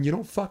young, and you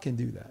don't fucking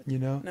do that, you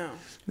know. No.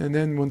 And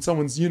then when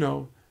someone's, you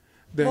know,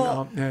 then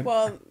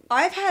well,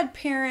 I've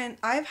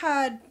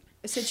had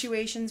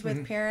situations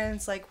with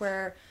parents like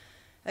where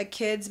a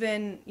kid's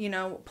been, you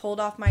know, pulled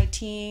off my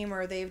team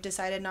or they've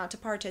decided not to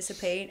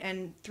participate,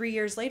 and 3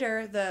 years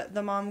later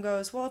the mom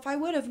goes, well, if I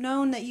would have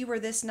known that you were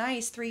this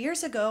nice 3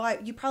 years ago,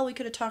 you probably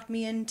could have talked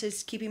me into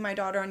keeping my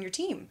daughter on your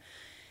team.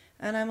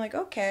 And I'm like,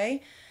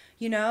 okay,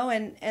 you know,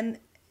 and then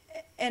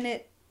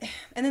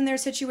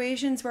there's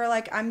situations where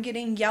like I'm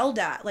getting yelled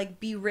at,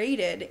 like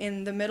berated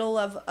in the middle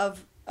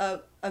of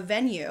a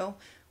venue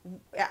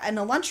in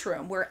a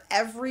lunchroom where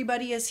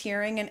everybody is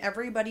hearing and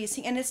everybody is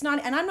seeing,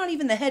 and I'm not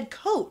even the head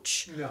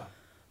coach. No.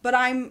 But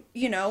I'm,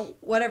 you know,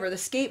 whatever, the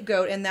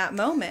scapegoat in that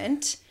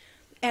moment.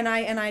 And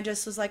I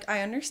just was like, I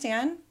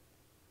understand.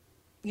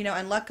 You know,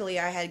 and luckily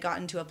I had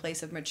gotten to a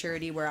place of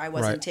maturity where I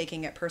wasn't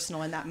taking it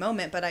personal in that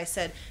moment. But I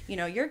said, you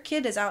know, your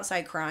kid is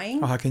outside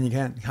crying. Oh, how can you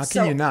not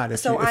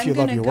if you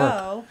love your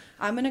work?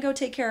 I'm going to go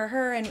take care of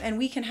her and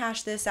we can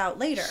hash this out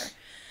later.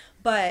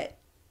 But,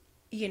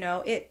 you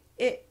know,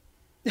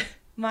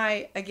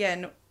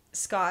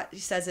 Scott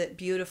says it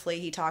beautifully.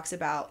 He talks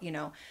about, you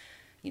know,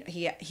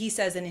 he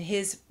says in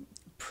his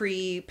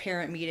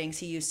pre-parent meetings,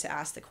 he used to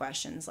ask the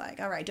questions like,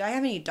 all right, do I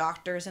have any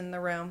doctors in the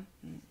room?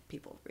 And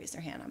people raise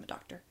their hand. I'm a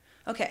doctor.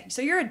 Okay.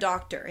 So you're a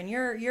doctor and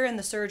you're in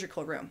the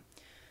surgical room.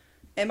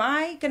 Am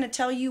I going to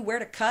tell you where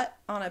to cut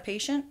on a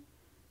patient?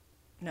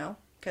 No,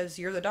 because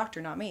you're the doctor,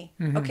 not me.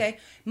 Mm-hmm. Okay.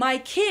 My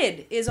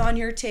kid is on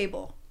your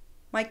table.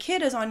 My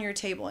kid is on your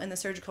table in the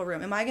surgical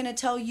room. Am I going to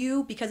tell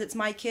you, because it's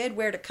my kid,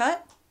 where to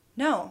cut?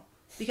 No,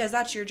 because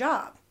that's your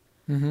job.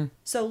 Mm-hmm.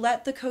 So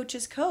let the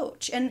coaches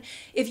coach. And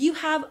if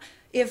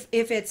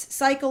it's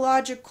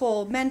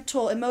psychological,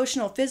 mental,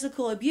 emotional,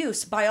 physical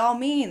abuse, by all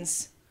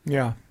means,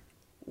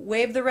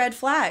 wave the red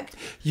flag.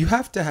 You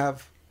have to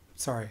have,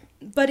 sorry.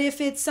 But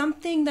if it's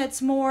something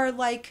that's more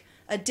like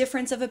a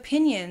difference of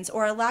opinions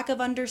or a lack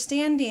of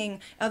understanding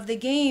of the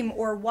game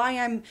or why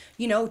I'm,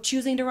 you know,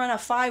 choosing to run a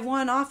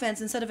 5-1 offense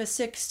instead of a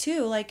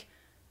 6-2, like,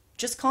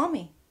 just call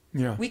me.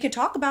 Yeah. We can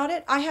talk about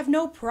it. I have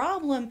no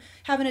problem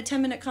having a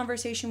 10-minute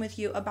conversation with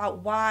you about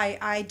why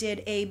I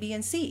did A, B,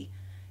 and C.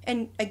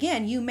 And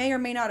again, you may or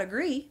may not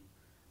agree,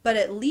 but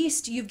at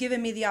least you've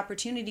given me the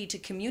opportunity to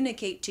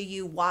communicate to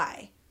you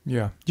why.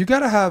 Yeah. You got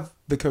to have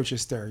the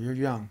coaches stare. You're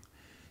young.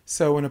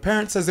 So when a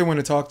parent says they want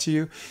to talk to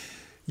you,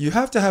 you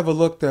have to have a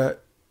look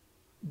that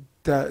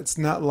it's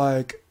not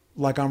like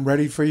I'm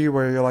ready for you,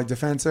 where you're like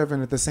defensive,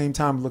 and at the same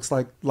time it looks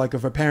like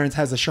if a parent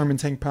has a Sherman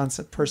Tank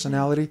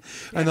personality,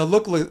 and the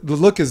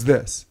look is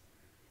this.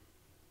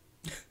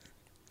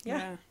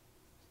 Yeah.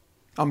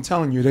 I'm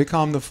telling you, they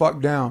calm the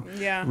fuck down.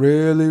 Yeah.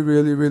 Really,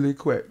 really, really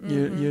quick.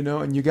 Mm-hmm. You know,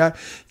 and you got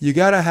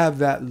to have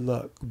that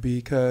look,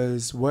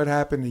 because what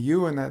happened to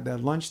you in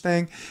that lunch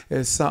thing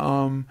is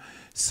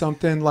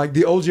something like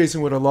the old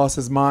Jason would have lost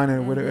his mind,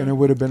 and it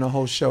would have been a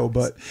whole show.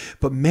 But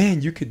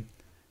man, you could.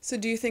 So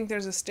do you think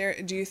there's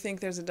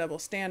a double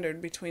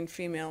standard between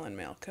female and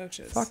male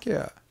coaches? Fuck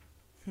yeah.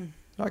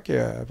 Fuck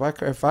yeah.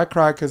 If I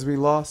cry because we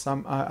lost,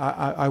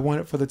 I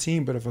want it for the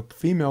team. But if a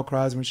female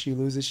cries when she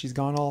loses, she's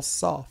gone all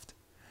soft.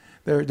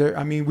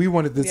 I mean, we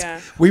wanted this.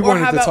 Yeah. We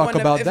wanted to talk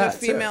about that.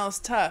 If a female is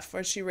tough,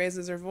 or she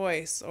raises her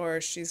voice,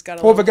 or she's got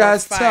a little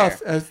fire.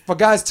 If a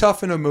guy's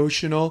tough and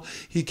emotional,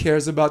 he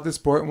cares about the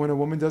sport. And when a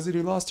woman does it,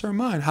 he lost her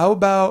mind. How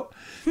about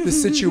the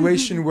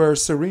situation where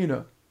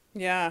Serena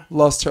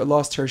lost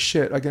her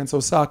shit against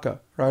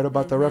Osaka, right?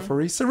 About the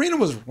referee. Serena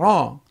was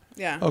wrong.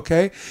 Yeah.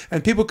 Okay?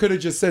 And people could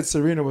have just said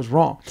Serena was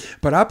wrong.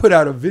 But I put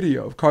out a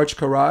video of Karch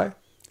Karai.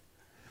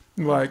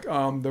 Like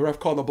the ref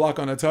called a block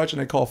on a touch,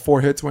 and they called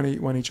 4 hits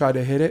when he tried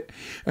to hit it.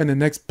 And the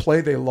next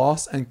play they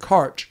lost, and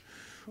Karch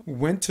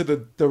went to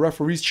the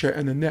referee's chair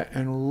in the net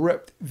and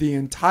ripped the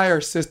entire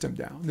system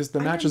down. The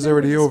match is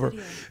already over.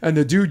 Video. And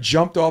the dude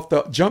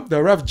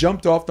the ref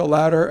jumped off the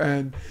ladder,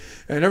 and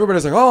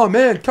everybody's like, oh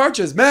man, Karch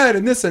is mad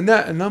and this and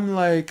that. And I'm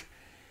like,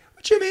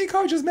 What you mean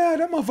coach is mad?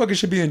 That motherfucker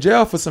should be in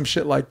jail for some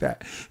shit like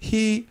that.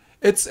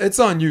 It's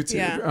on YouTube.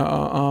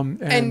 Yeah.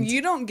 And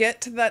you don't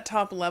get to that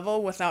top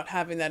level without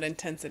having that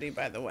intensity,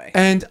 by the way.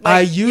 And I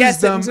use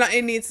them.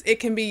 It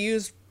can be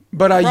used.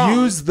 But I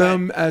use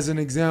them as an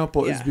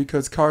example is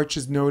because Karch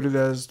is noted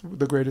as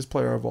the greatest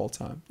player of all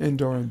time,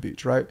 indoor and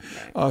beach, right?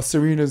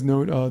 Serena's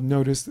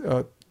noticed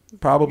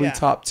probably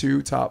top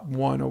 2, top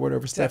 1 or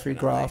whatever. Steffi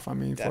Graf,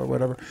 for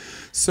whatever.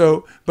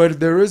 So, but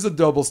there is a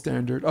double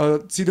standard.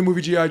 See the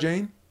movie G.I.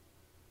 Jane?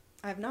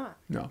 I have not.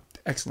 No,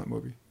 excellent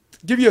movie.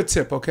 Give you a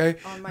tip, okay?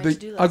 On my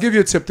to-do list. I'll give you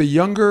a tip. The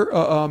younger,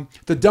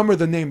 the dumber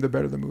the name, the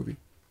better the movie.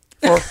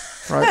 Right?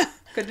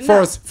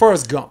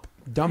 Forrest Gump.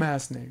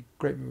 Dumbass name.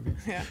 Great movie.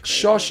 Yeah,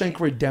 Shawshank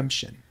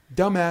Redemption.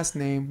 Dumbass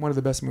name. One of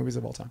the best movies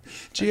of all time.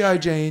 G.I.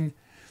 Jane.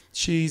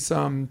 She's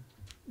doing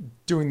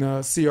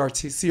the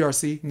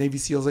CRC, Navy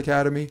SEALs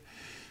Academy.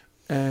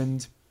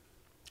 And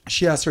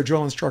she asked her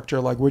drill instructor,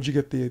 like, where'd you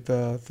get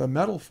the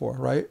medal for,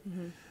 right?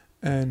 Mm-hmm.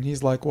 And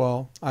he's like,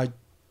 well, I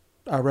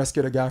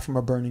rescued a guy from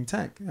a burning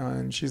tank.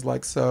 And she's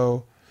like,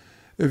 so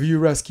if you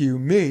rescue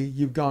me,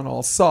 you've gone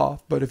all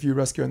soft. But if you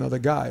rescue another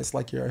guy, it's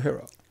like you're a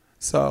hero.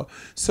 So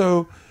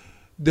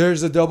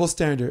there's a double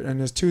standard. And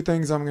there's 2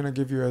 things I'm going to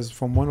give you as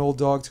from one old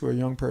dog to a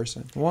young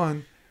person.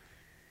 1,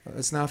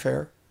 it's not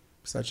fair.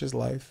 Such is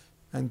life.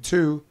 And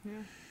 2,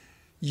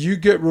 you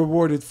get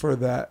rewarded for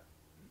that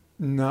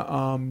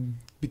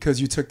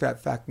because you took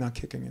that fact, not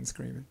kicking and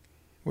screaming.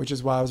 Which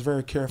is why I was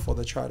very careful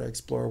to try to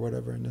explore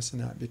whatever and this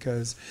and that.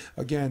 Because,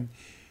 again,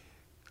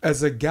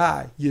 as a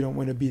guy, you don't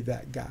want to be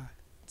that guy.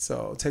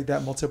 So take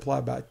that,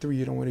 multiply by 3,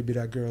 you don't want to be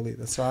that girl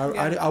either. So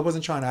I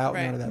wasn't trying to out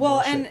none of that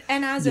bullshit.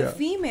 and as a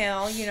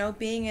female,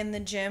 being in the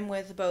gym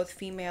with both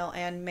female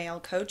and male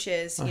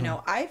coaches,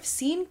 I've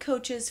seen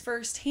coaches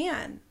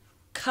firsthand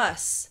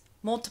cuss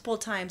multiple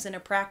times in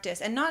a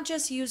practice. And not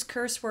just use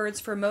curse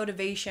words for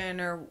motivation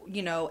or,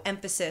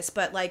 emphasis,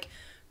 but like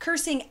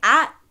cursing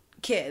at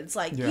kids,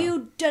 like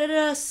you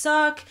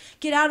suck,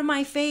 get out of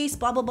my face,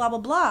 blah blah blah blah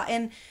blah,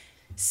 and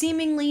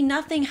seemingly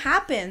nothing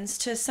happens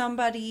to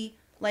somebody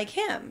like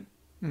him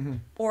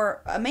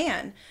or a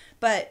man.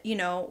 But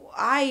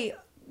I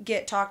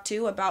get talked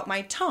to about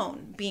my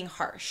tone being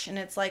harsh, and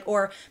it's like,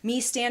 or me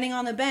standing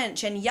on the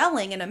bench and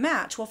yelling in a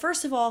match. Well,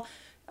 first of all,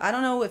 I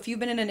don't know if you've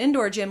been in an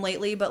indoor gym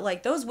lately, but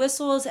like those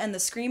whistles and the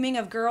screaming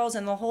of girls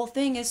and the whole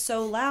thing is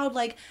so loud.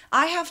 Like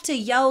I have to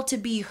yell to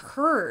be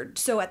heard.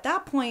 So at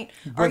that point,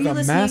 are you listening?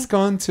 With a mask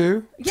on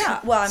too? Yeah.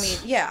 Well,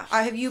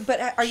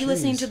 but are you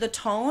listening to the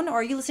tone or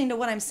are you listening to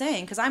what I'm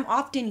saying? Because I'm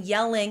often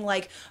yelling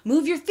like,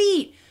 move your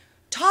feet,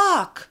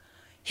 talk,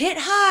 hit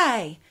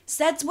high,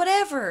 sets,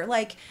 whatever.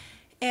 Like,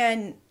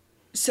 and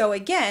so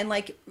again,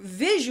 like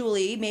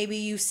visually, maybe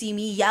you see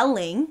me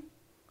yelling.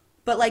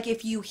 But like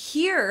if you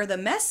hear the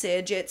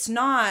message, it's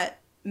not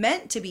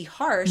meant to be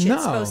harsh. No.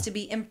 It's supposed to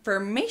be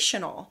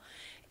informational.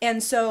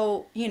 And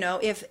so,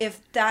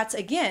 if that's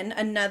again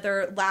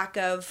another lack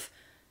of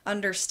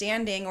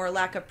understanding or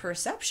lack of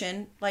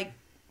perception, like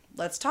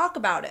let's talk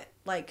about it.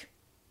 Like,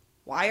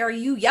 why are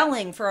you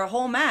yelling for a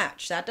whole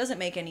match? That doesn't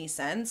make any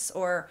sense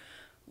or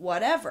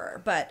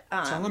whatever. But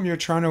tell them you're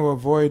trying to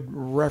avoid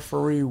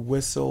referee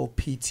whistle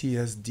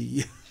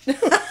PTSD.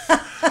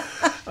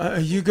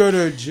 You go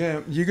to a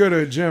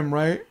gym,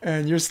 right?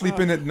 And you're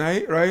sleeping at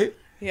night, right?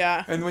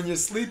 Yeah. And when you're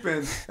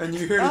sleeping and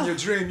you hear it in your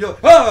dream, you're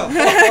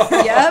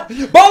like, yep.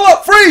 Ball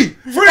up, free!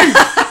 Ball!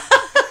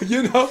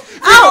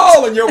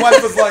 And your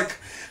wife was like,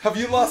 have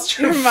you lost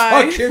your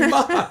fucking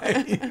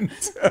mind?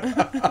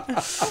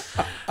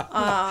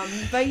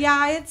 But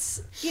yeah,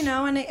 it's,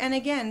 and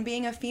again,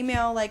 being a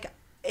female, like,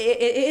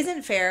 it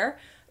isn't fair.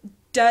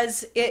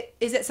 Is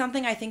it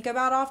something I think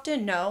about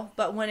often? No.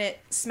 But when it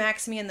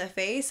smacks me in the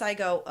face, I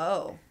go,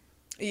 oh.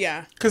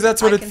 Yeah. Because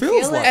that's what it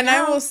feels like. And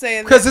I will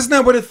say because isn't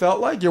that what it felt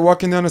like? You're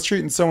walking down the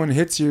street and someone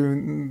hits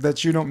you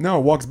that you don't know,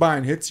 walks by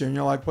and hits you, and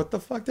you're like, what the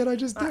fuck did I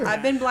just do?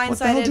 I've been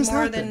blindsided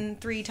more than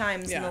 3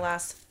 times in the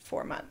last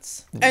 4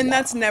 months. And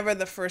that's never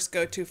the first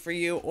go-to for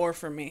you or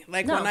for me.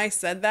 Like when I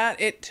said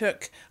that, it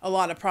took a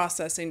lot of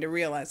processing to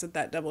realize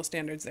that double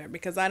standard's there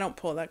because I don't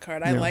pull that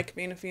card. I like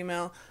being a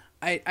female.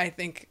 I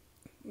think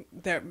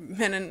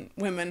men and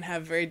women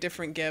have very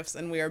different gifts,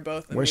 and we are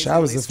both wish I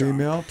was a strong.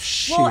 female.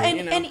 Well,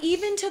 and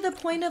even to the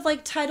point of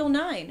like Title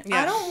IX.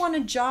 I don't want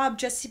a job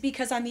just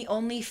because I'm the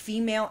only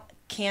female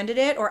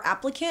candidate or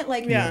applicant.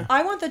 Like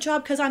I want the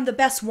job because I'm the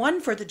best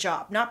one for the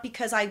job, not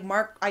because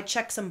I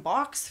check some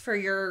box for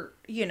your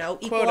equal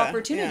quota.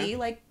 opportunity. Yeah.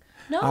 Like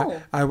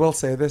no. I will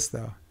say this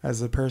though,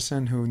 as a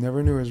person who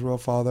never knew his real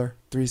father,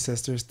 3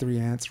 sisters, 3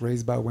 aunts,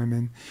 raised by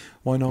women,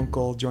 1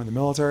 uncle joined the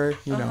military.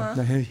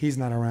 He's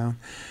not around.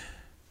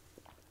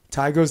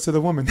 Tie goes to the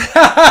woman. All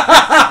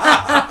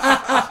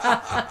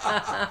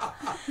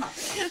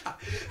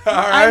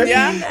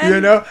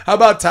right. How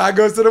about tie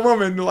goes to the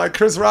woman? Like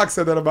Chris Rock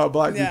said that about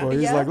black people.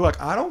 He's like, look,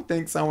 I don't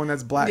think someone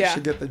that's black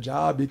should get the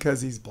job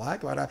because he's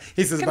black.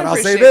 He says, but I'll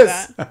say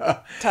this.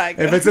 Tie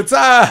if it's a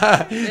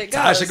tie,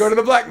 tie should go to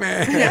the black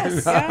man.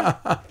 Yes,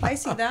 I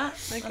see that.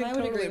 I would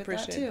totally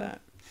appreciate that.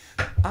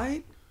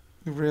 I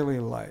really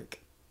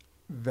like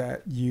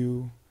that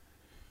you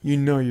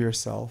know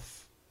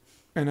yourself.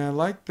 And I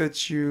like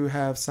that you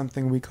have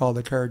something we call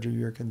the courage of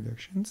your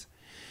convictions.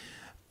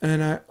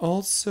 And I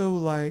also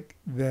like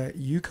that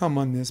you come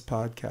on this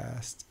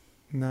podcast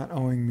not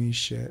owing me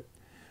shit,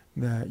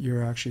 that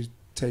you're actually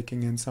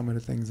taking in some of the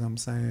things I'm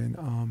saying.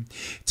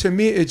 To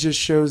me, it just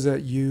shows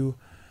that you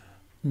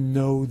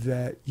know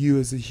that you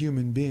as a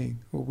human being,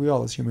 well, we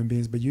all as human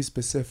beings, but you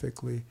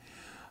specifically,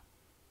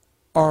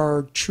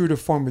 are true to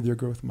form with your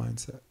growth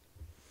mindset.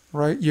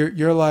 Right?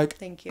 You're like,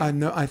 thank you.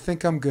 I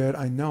think I'm good.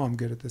 I know I'm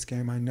good at this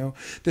game. I know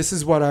this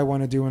is what I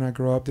want to do when I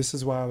grow up. This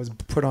is why I was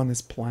put on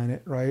this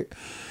planet, right?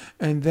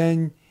 And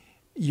then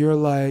you're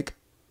like,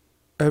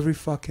 every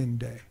fucking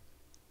day,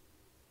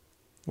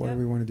 what do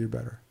we want to do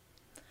better?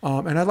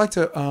 And I'd like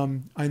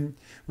to,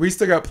 we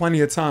still got plenty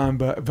of time,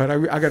 but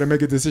I got to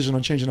make a decision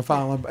on changing the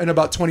file in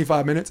about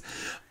 25 minutes.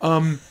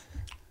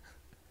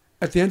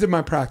 At the end of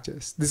my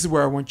practice, this is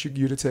where I want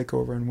you to take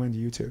over, and Wendy,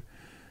 you too.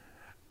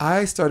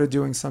 I started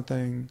doing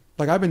something,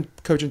 like I've been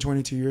coaching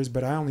 22 years,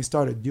 but I only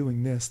started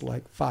doing this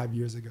like 5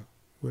 years ago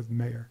with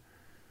Mayor.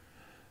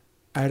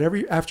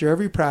 After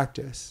every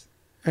practice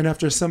and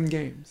after some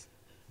games,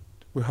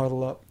 we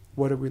huddle up.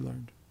 What have we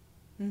learned?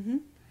 Mm-hmm.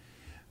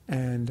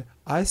 And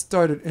I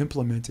started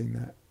implementing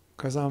that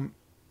because this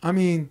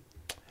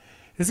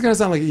is going to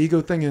sound like an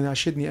ego thing,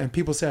 and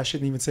people say I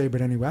shouldn't even say it,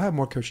 but anyway, I have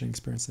more coaching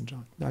experience than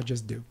John. I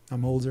just do.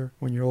 I'm older.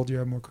 When you're older, you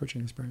have more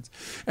coaching experience.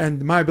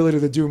 And my ability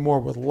to do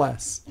more with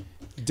less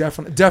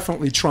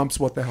definitely trumps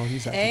what the hell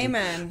he's had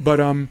Amen. to do. But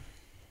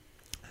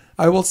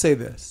I will say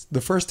this. The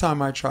first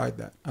time I tried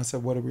that, I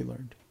said, what have we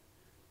learned?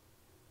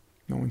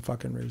 No one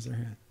fucking raised their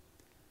hand.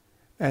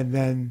 And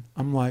then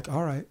I'm like,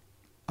 all right.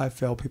 I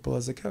fail people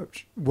as a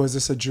coach. Was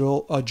this a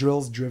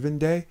drills driven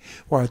day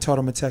where I taught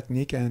them a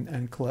technique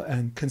and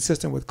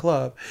consistent with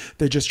club?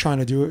 They're just trying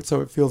to do it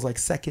so it feels like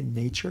second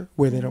nature,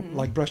 where they don't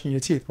like brushing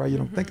your teeth, right? You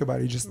don't think about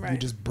it. You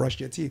just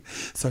brush your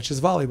teeth, such as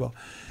volleyball.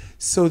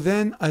 So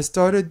then I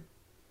started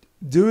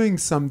doing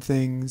some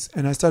things,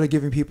 and I started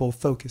giving people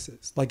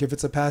focuses. Like if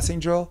it's a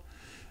passing drill,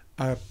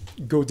 I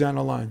go down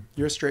the line.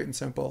 You're straight and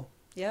simple.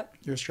 Yep.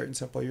 You're straight and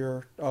simple.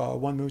 You're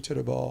one move to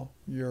the ball.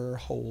 You're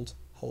hold.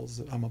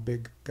 Holds. I'm a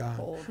big guy.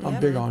 I'm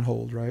big on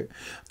hold, right?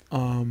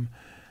 And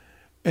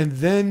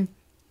then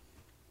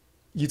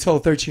you tell a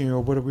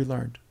 13-year-old, what have we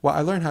learned? Well,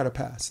 I learned how to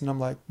pass. And I'm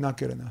like, not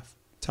good enough.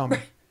 Tell me.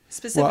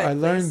 Specific, well, I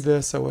learned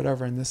this or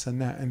whatever and this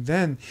and that. And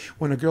then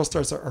when a girl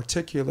starts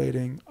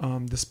articulating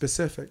the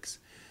specifics,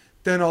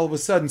 then all of a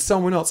sudden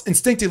someone else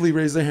instinctively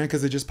raised their hand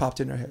because it just popped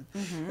in their head.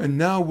 Mm-hmm. And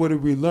now what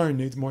did we learn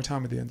needs more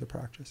time at the end of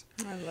practice.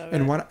 I love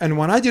it. And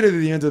when I did it at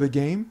the end of the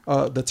game,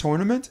 the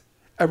tournament,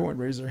 everyone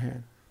raised their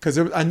hand. Because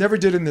I never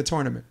did it in the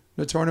tournament.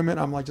 The tournament,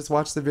 I'm like, just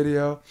watch the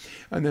video.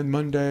 And then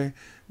Monday,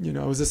 it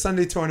was a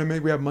Sunday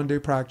tournament. We have Monday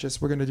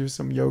practice. We're going to do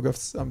some yoga,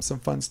 some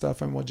fun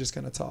stuff, and we're just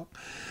going to talk.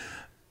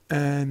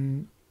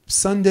 And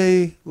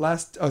Sunday,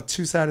 last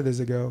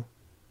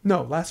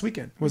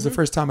weekend was the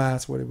first time I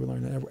asked what did we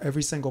learn. And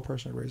every single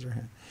person raised their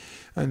hand.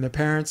 And the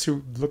parents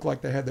who looked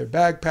like they had their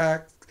bag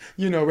packed,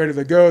 ready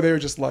to go, they were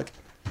just like,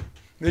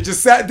 they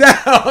just sat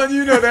down,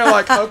 they're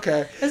like,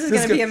 okay. This is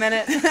going to be a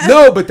minute.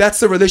 No, but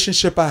that's the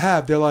relationship I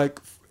have. They're like,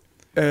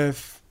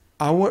 if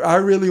I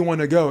really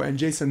want to go, and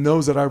Jason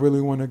knows that I really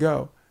want to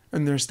go,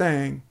 and they're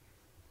staying,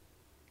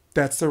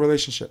 that's the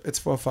relationship. It's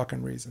for a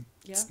fucking reason.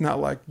 Yeah. It's not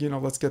like,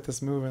 let's get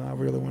this moving. I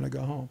really want to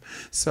go home.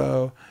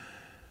 So,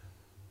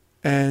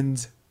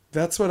 and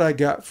that's what I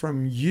got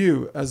from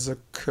you as a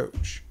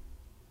coach.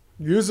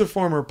 You as a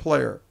former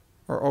player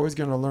are always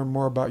going to learn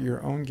more about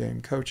your own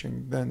game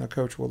coaching than a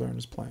coach will learn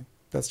as playing.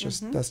 That's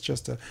just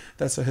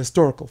that's a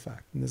historical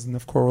fact, and there's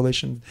enough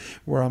correlation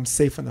where I'm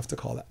safe enough to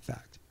call that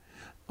fact.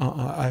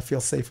 I feel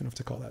safe enough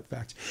to call that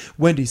fact.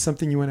 Wendy,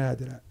 something you want to add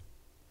to that?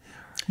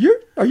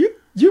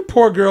 You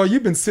poor girl,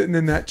 you've been sitting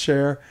in that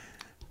chair.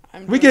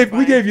 We gave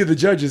you the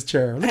judge's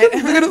chair. Look at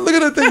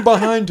the thing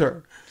behind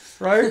her,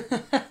 right?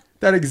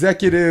 That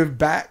executive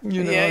back,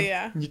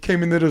 Yeah. You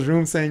came into this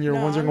room saying you're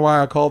wondering why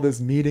I call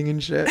this meeting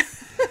and shit.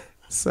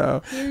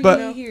 So,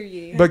 but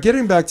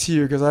getting back to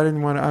you, because I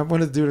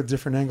wanted to do it at a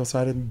different angle, so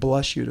I didn't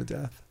blush you to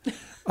death.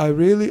 I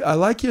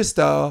like your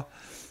style.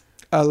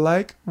 I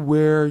like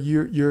where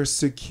you're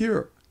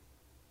secure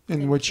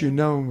in what you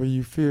know and where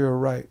you feel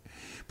right.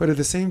 But at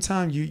the same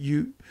time,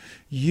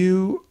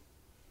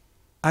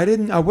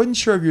 I wasn't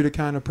sure if you're the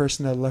kind of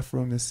person that left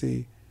room to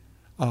see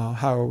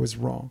how it was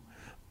wrong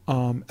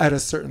at a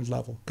certain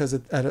level. Because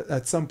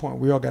at some point,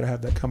 we all got to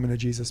have that coming to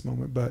Jesus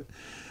moment. But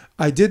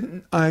I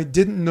didn't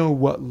know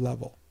what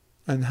level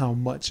and how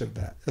much of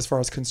that, as far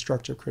as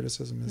constructive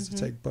criticism is to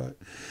take.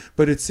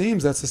 But it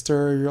seems that's the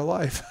story of your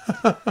life.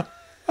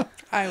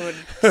 I would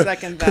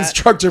second that.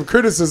 Constructive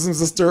criticism is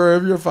the story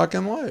of your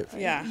fucking life.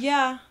 Yeah.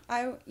 Yeah.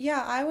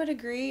 I would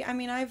agree. I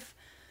mean,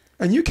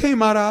 And you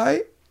came out all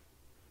right.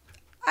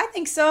 I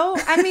think so.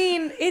 I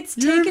mean, it's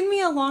taken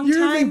me a long time.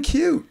 You're even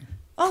cute.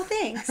 Oh,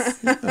 thanks.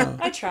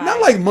 I try. Not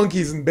like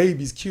monkeys and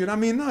babies cute. I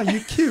mean, no,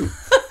 you're cute.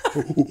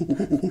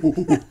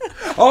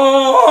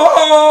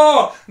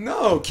 Oh,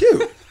 no,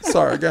 cute.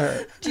 Sorry, go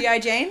ahead. G.I.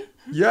 Jane?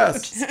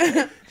 Yes.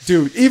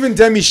 Dude, even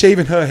Demi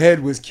shaving her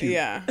head was cute.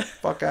 Yeah.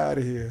 Fuck out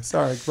of here.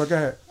 Sorry, but go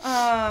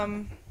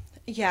ahead.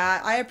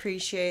 Yeah, I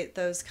appreciate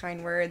those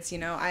kind words. You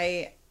know,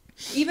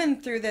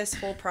 even through this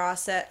whole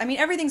process, I mean,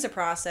 everything's a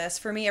process.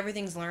 For me,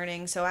 everything's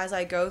learning. So as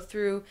I go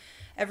through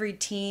every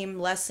team,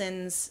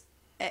 lessons,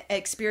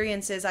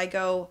 experiences,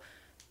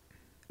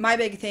 my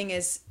big thing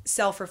is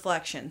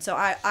self-reflection. So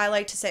I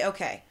like to say,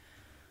 okay,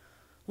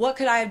 what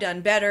could I have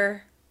done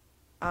better?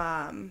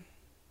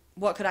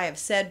 What could I have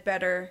said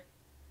better?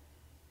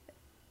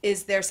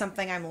 Is there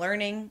something I'm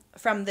learning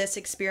from this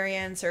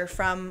experience or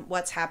from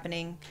what's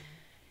happening?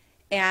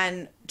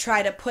 And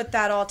try to put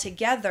that all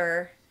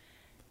together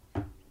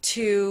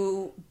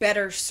to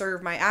better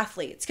serve my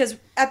athletes. Because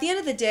at the end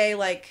of the day,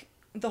 like,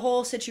 the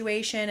whole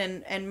situation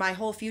and my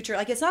whole future,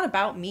 like, it's not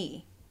about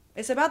me.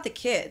 It's about the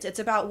kids. It's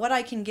about what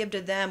I can give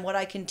to them, what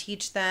I can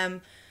teach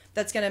them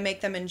that's going to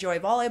make them enjoy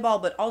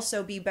volleyball, but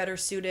also be better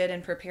suited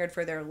and prepared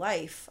for their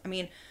life. I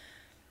mean,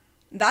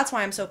 that's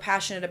why I'm so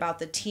passionate about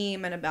the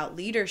team and about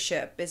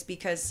leadership, is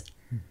because,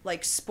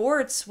 like,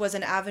 sports was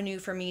an avenue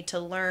for me to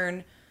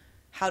learn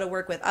how to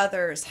work with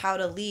others, how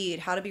to lead,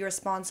 how to be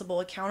responsible,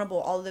 accountable,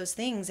 all of those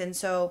things. And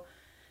so,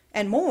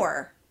 and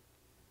more.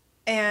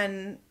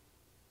 And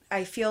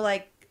I feel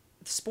like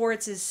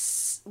sports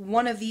is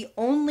one of the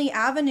only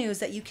avenues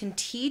that you can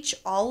teach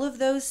all of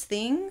those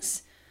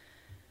things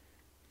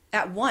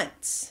at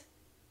once.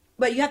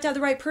 But you have to have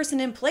the right person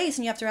in place,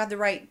 and you have to have the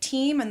right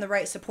team and the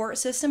right support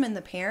system and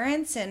the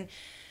parents and,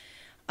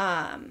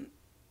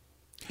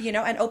 you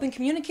know, and open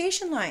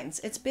communication lines.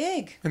 It's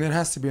big. And it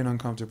has to be an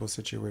uncomfortable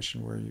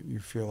situation where you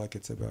feel like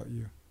it's about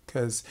you.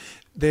 Because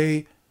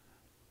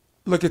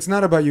look, it's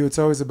not about you. It's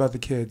always about the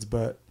kids.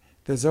 But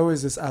there's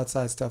always this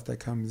outside stuff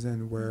that comes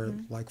in where,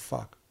 like,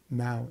 fuck,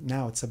 now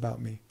it's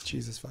about me.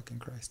 Jesus fucking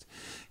Christ.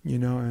 You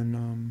know,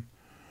 and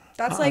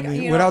that's like, I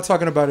mean, you know, without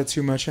talking about it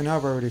too much, and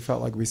I've already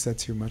felt like we said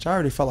too much. I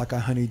already felt like I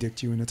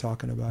honey-dicked you into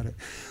talking about it.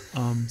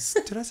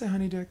 Did I say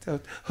honey-dicked?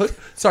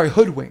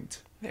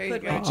 Hoodwinked. There you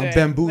go, Jay.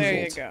 Bamboozled.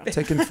 There you go.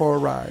 Taken for a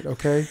ride,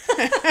 okay?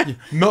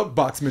 Milk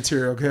box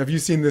material, okay? Have you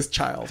seen this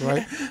child,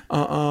 right?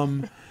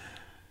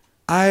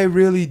 I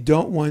really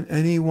don't want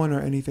anyone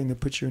or anything to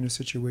put you in a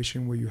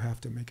situation where you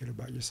have to make it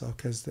about yourself,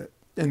 because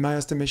in my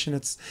estimation,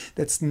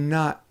 that's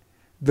not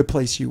the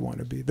place you want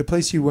to be. The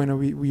place you want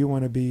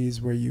to be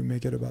is where you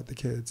make it about the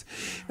kids,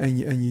 and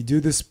you do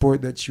the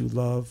sport that you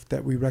love,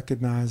 that we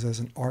recognize as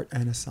an art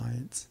and a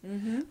science.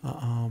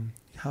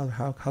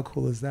 How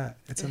cool is that?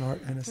 It's an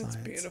art and a science.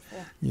 That's beautiful.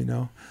 You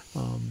know,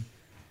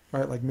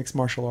 right? Like mixed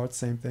martial arts,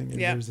 same thing.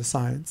 And there's the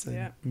science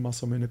and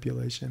muscle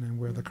manipulation and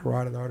where the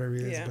carotid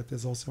artery is, but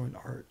there's also an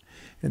art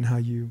in how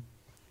you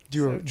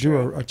do a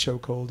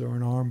chokehold or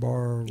an arm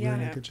bar or rear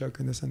naked choke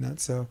and this and that.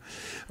 So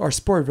our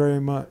sport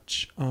very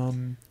much,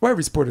 well,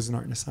 every sport is an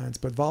art and a science,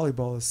 but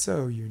volleyball is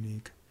so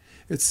unique.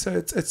 It's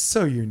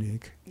so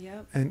unique.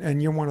 Yep.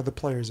 And you're one of the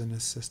players in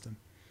this system,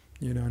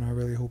 you know, and I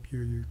really hope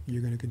you're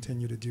going to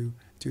continue to do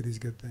these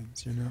good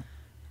things, you know.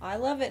 I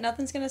love it.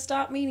 Nothing's going to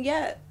stop me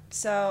yet.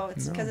 So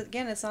it's because,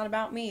 again, it's not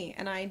about me.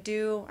 And I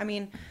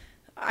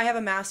have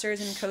a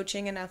master's in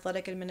coaching and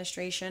athletic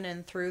administration,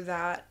 and through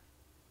that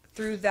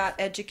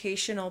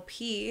educational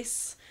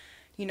piece,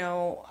 you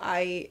know,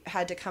 I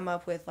had to come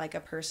up with like a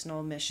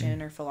personal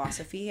mission or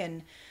philosophy.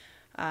 And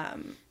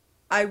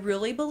I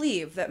really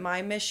believe that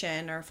my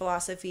mission or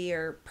philosophy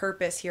or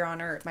purpose here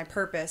on earth, my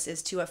purpose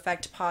is to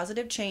affect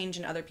positive change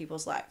in other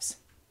people's lives.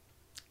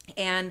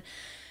 And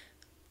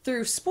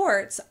through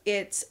sports,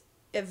 it's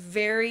a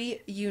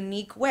very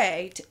unique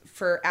way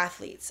for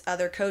athletes,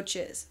 other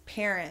coaches,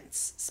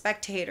 parents,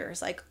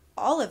 spectators, like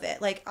all of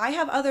it. Like, I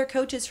have other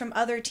coaches from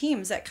other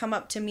teams that come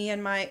up to me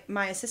and my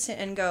assistant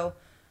and go,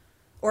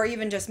 or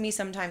even just me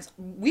sometimes,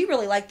 we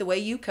really like the way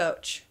you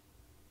coach.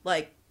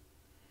 Like,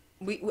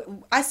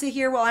 I sit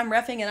here while I'm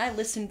reffing and I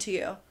listen to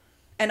you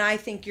and I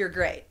think you're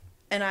great.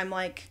 And I'm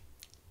like,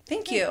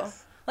 thank you.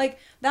 Like,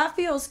 that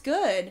feels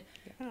good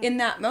in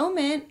that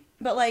moment.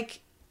 But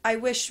like, I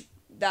wish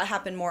that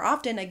happened more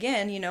often.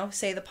 Again, you know,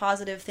 say the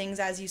positive things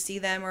as you see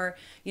them, or,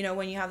 you know,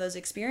 when you have those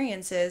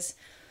experiences.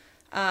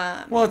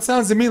 Well, it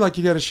sounds to me like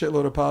you got a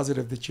shitload of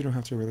positive that you don't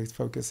have to really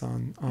focus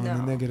on the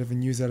negative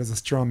and use that as a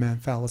straw man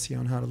fallacy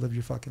on how to live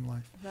your fucking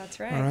life. That's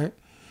right. All right?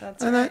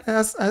 That's and right.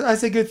 I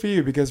say good for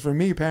you, because for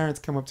me,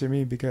 parents come up to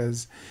me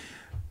because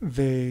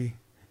the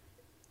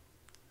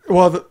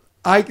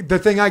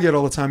thing I get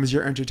all the time is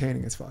you're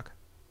entertaining as fuck.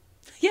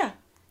 Yeah.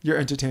 You're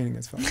entertaining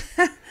as fuck.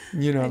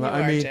 You know,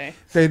 I mean, Jay.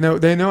 they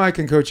know I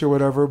can coach or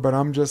whatever, but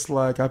I'm just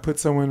like, I put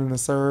someone in the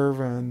serve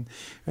and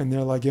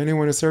they're like,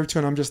 anyone to serve to,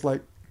 and I'm just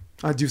like,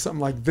 I do something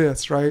like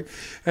this, right?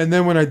 And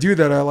then when I do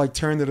that, I like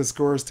turn to the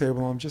scorer's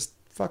table. I'm just,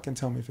 fucking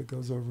tell me if it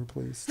goes over,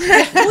 please.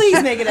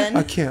 Please make it end.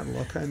 I can't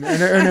look. And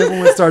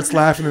everyone starts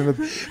laughing. And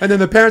then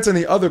the parents on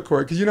the other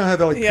court, because you know how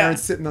they're like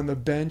parents sitting on the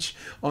bench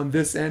on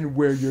this end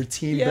where your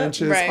team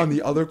bench is on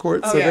the other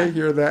court. So they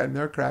hear that and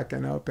they're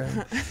cracking up.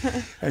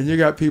 And you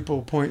got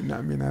people pointing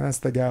at me. Now, that's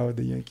the guy with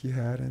the Yankee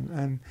hat.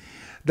 And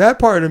that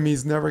part of me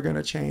is never going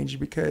to change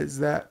because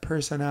that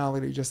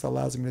personality just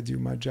allows me to do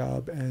my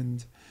job.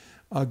 And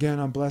again,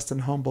 I'm blessed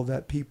and humble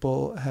that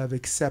people have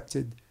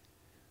accepted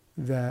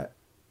that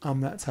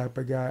I'm that type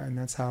of guy and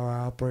that's how I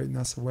operate and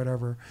that's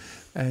whatever.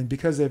 And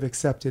because they've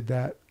accepted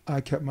that, I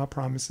kept my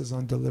promises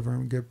on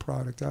delivering good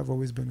product. I've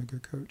always been a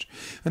good coach.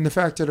 And the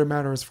fact of the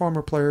matter is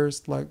former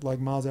players like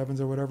Miles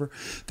Evans or whatever,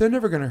 they're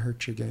never going to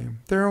hurt your game.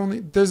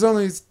 There's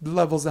only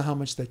levels of how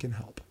much they can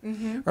help.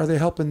 Mm-hmm. Are they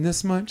helping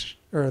this much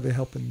or are they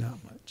helping that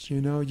much?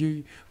 You know,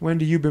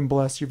 Wendy, you've been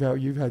blessed.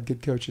 You've had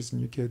good coaches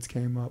and your kids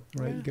came up,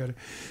 right? Yeah.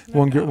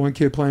 You got one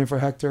kid playing for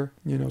Hector,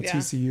 you know, yeah.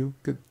 TCU.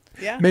 Good.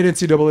 Yeah. Made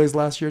NCAAs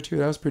last year too.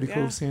 That was pretty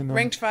cool seeing them.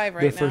 Ranked 5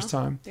 right their now. First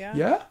time. Yeah.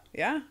 Yeah?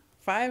 Yeah.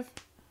 5.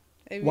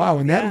 Wow,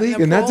 in that league,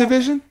 in that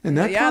division, in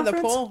that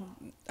conference? The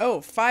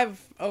pool.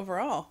 5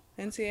 overall,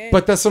 NCAA.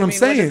 But that's what I'm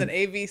saying. What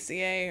is it,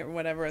 AVCA or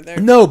whatever?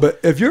 No, but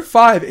if you're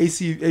 5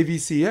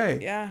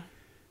 AVCA, yeah,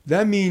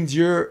 that means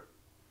you're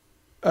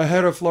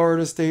ahead of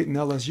Florida State and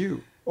LSU,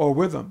 or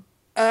with them.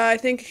 I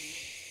think,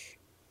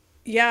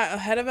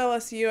 ahead of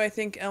LSU. I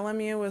think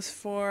LMU was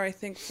 4. I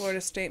think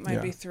Florida State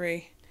might be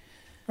 3.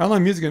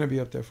 LMU's going to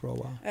be up there for a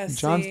while.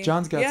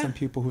 John's got some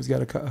people who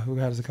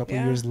has a couple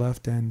of years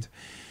left, and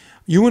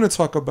you want to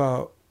talk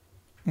about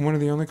one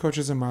of the only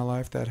coaches in my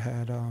life that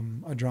had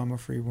a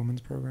drama-free women's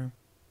program?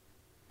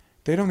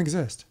 They don't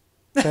exist.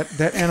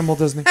 That animal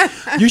doesn't.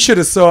 You should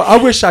have saw.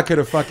 I wish I could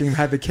have fucking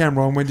had the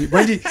camera on Wendy.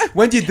 Wendy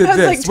did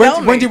this.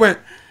 Like, Wendy went,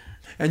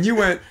 and you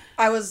went.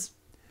 I was.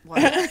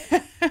 What?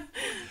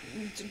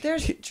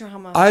 There's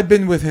drama. I've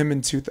been with him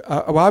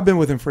I've been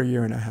with him for a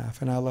year and a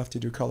half, and I left to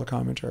do color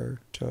commentary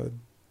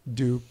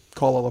to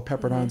call all the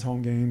Pepperdine's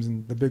home games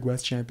and the Big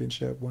West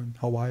Championship when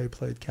Hawaii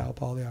played Cal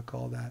Poly. I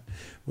call that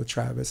with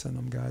Travis and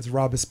them guys.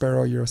 Rob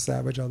Sparrow, you're a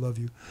savage. I love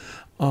you.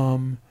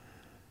 Went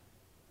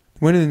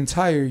an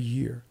entire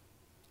year,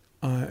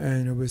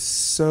 and it was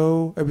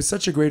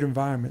such a great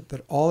environment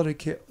that all of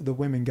the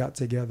women got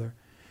together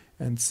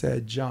and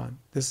said, "John,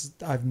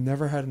 I've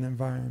never had an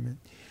environment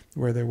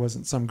where there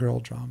wasn't some girl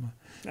drama."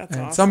 That's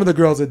and awesome. Some of the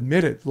girls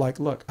admitted, like,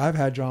 "Look, I've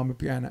had drama,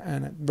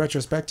 and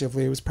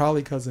retrospectively, it was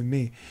probably because of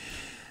me."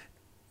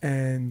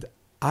 And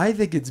I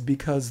think it's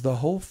because the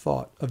whole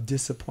thought of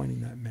disappointing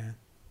that man,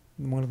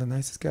 one of the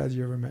nicest guys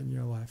you ever met in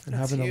your life, and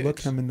having to look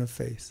him in the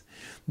face,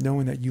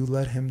 knowing that you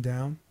let him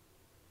down,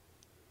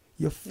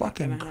 you'll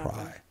fucking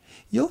cry.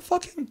 You'll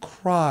fucking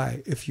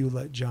cry if you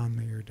let John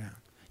Mayer down.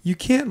 You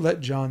can't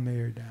let John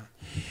Mayer down.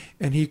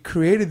 And he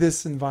created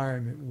this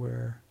environment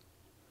where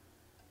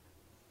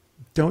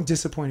don't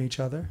disappoint each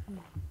other.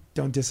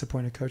 Don't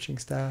disappoint a coaching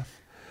staff.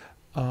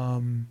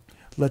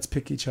 Let's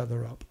pick each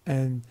other up.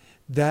 And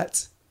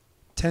that's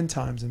 10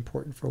 times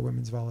important for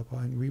women's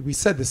volleyball. And we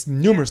said this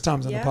numerous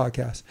times on the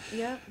podcast.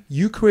 Yeah.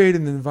 You create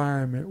an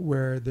environment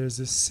where there's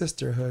this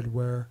sisterhood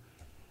where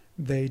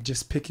they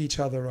just pick each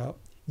other up.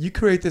 You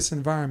create this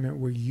environment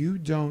where you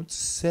don't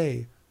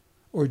say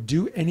or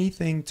do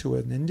anything to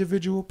an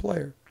individual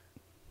player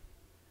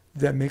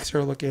that makes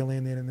her look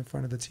alienated in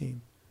front of the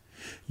team.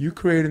 You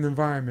create an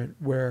environment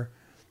where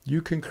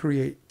you can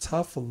create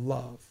tough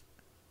love.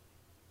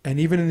 And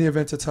even in the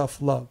event of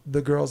tough love,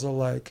 the girls are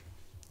like,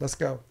 let's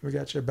go. We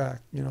got your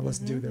back. You know, let's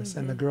do this.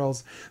 And the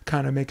girls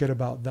kind of make it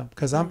about them.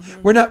 Because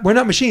we're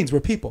not machines. We're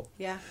people.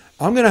 Yeah.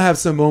 I'm going to have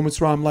some moments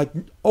where I'm like,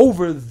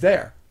 over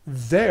there.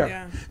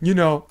 You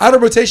know, out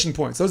of rotation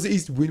points. Those are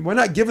easy. We're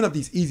not giving up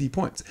these easy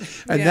points.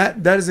 And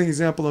that is an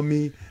example of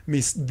me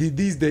these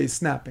days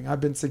snapping. I've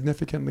been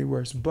significantly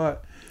worse.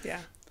 But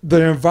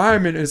the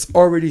environment is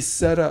already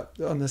set up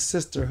on the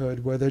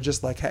sisterhood where they're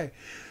just like, hey,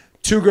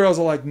 2 girls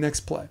are like,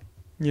 next play.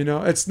 You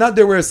know, it's not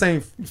that we're saying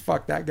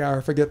fuck that guy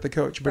or forget the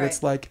coach, but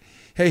it's like,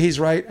 hey,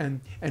 he's right,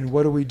 and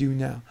what do we do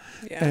now?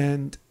 Yeah.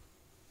 And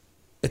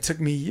it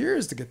took me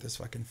years to get this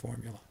fucking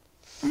formula.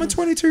 I'm a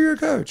 22-year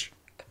coach.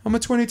 I'm a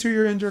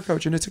 22-year indoor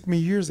coach, and it took me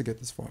years to get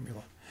this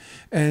formula.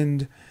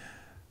 And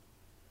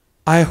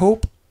I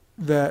hope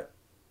that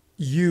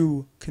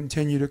you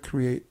continue to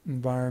create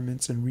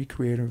environments and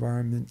recreate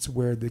environments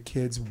where the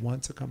kids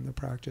want to come to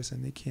practice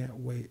and they can't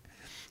wait.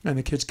 And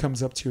the kid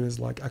comes up to you is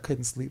like, I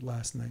couldn't sleep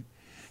last night.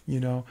 You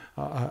know,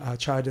 I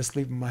tried to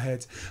sleep, and my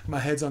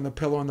head's on the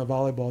pillow and the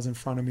volleyball's in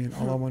front of me, and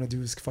all I want to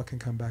do is fucking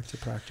come back to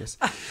practice.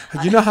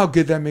 You know how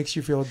good that makes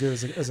you feel good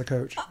as a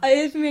coach?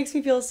 It makes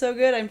me feel so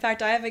good. In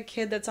fact, I have a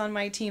kid that's on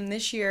my team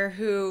this year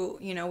who,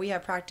 you know, we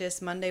have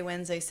practice Monday,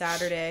 Wednesday,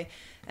 Saturday,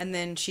 and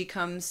then she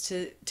comes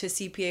to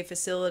CPA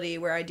facility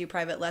where I do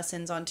private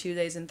lessons on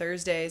Tuesdays and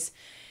Thursdays.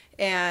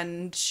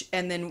 And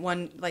then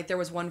there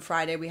was one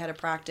Friday we had a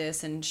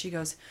practice, and she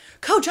goes,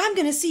 "Coach, I'm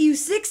going to see you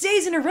 6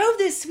 days in a row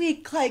this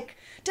week. Like,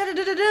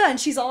 da-da-da-da-da." And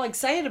she's all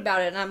excited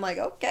about it. And I'm like,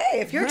 okay,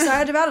 if you're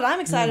excited about it,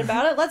 I'm excited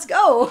about it. Let's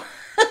go.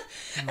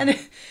 And,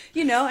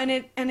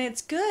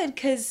 it's good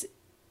because,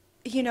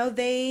 you know,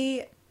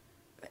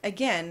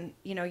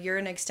 you're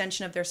an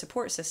extension of their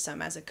support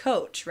system as a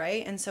coach,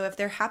 right? And so if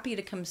they're happy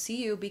to come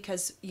see you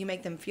because you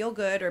make them feel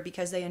good or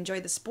because they enjoy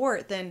the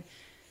sport, then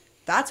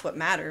that's what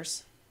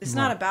matters. It's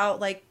not about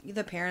like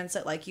the parents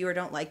that like you or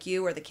don't like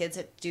you, or the kids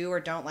that do or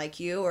don't like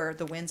you, or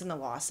the wins and the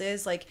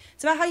losses. Like,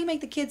 it's about how you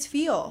make the kids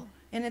feel.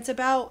 And it's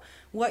about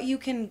what you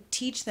can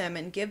teach them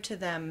and give to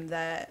them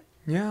that,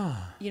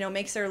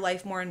 makes their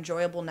life more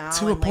enjoyable now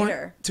and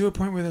later. To a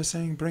point where they're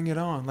saying, bring it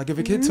on. Like, if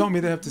a kid told me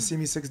they have to see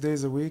me 6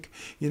 days a week,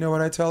 you know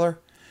what I tell her?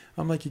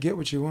 I'm like, you get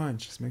what you want.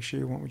 Just make sure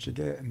you want what you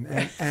get.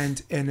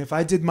 And if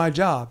I did my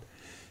job,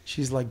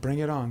 she's like, bring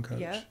it on, coach.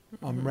 Yeah.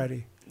 I'm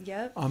ready.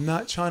 Yep. I'm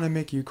not trying to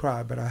make you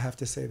cry, but I have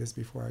to say this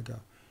before I go.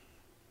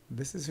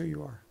 This is who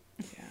you are.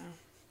 Yeah.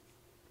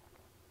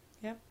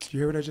 Yep. Do you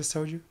hear what I just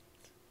told you?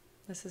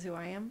 This is who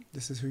I am.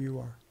 This is who you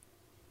are.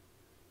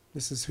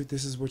 This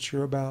is what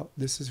you're about.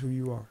 This is who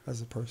you are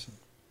as a person.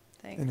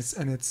 Thanks.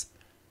 And it's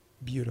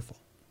beautiful.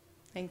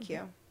 Thank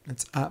you.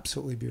 It's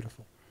absolutely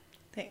beautiful.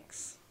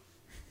 Thanks.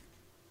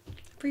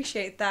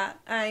 Appreciate that.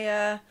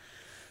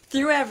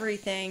 Through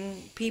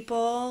everything,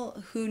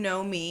 people who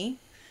know me,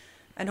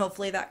 and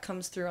hopefully that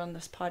comes through on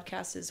this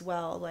podcast as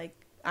well, like,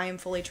 I am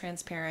fully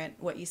transparent.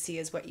 What you see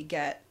is what you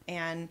get.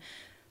 And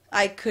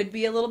I could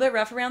be a little bit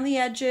rough around the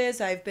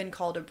edges. I've been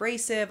called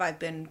abrasive. I've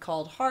been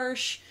called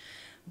harsh.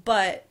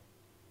 But,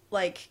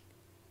 like,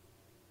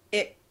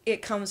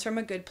 it comes from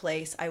a good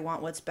place. I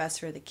want what's best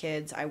for the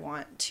kids. I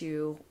want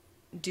to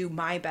do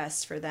my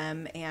best for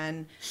them.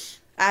 And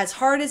as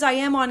hard as I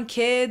am on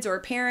kids or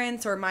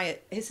parents or my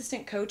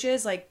assistant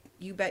coaches, like,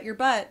 you bet your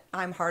butt,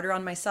 I'm harder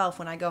on myself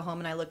when I go home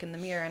and I look in the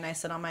mirror and I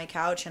sit on my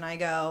couch and I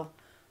go,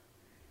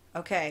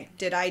 okay,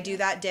 did I do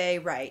that day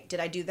right? Did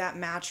I do that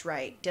match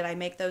right? Did I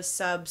make those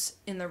subs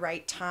in the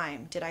right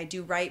time? Did I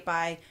do right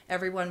by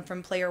everyone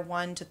from player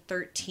 1 to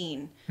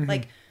 13? Mm-hmm.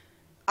 Like,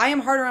 I am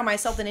harder on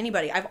myself than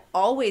anybody. I've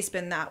always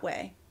been that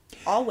way.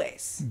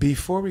 Always.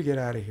 Before we get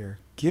out of here,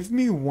 give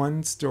me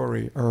one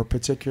story or a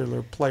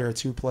particular play or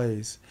two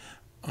plays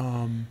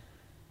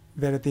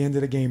that at the end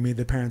of the game made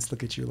the parents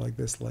look at you like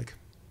this, like,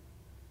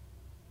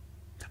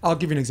 I'll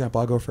give you an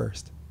example. I'll go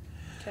first.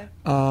 Okay.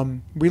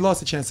 We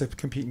lost a chance to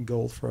compete in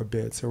gold for a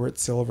bit, so we're at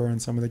silver,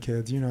 and some of the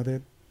kids, they're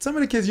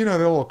a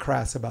little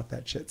crass about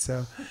that shit.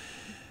 So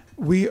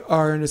we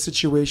are in a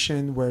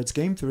situation where it's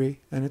game 3,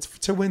 and it's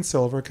to win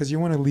silver because you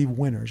want to leave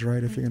winners,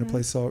 right? If you're going to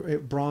play silver,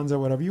 bronze or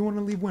whatever, you want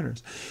to leave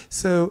winners.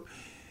 So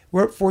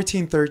we're at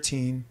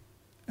 14-13,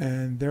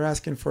 and they're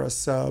asking for a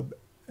sub,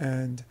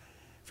 and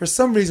for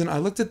some reason, I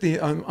looked at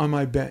on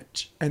my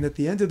bench, and at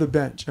the end of the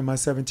bench in my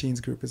 17s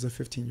group is a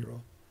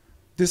 15-year-old.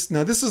 This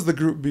is the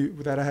group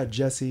that I had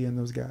Jesse and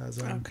those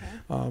guys,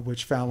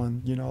 which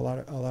Fallon, a lot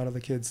of the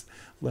kids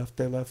left.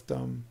 They left.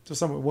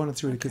 So one or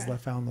two of the kids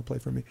left Fallon to play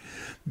for me,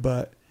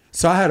 but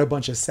so I had a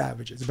bunch of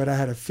savages, but I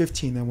had a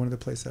 15 that wanted to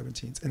play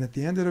 17s. And at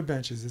the end of the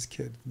bench is this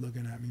kid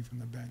looking at me from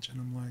the bench,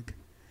 and I'm like,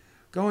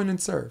 go in and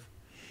serve.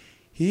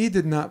 He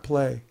did not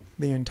play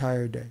the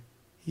entire day.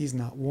 He's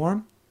not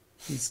warm.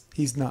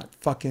 He's not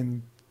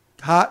fucking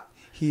hot.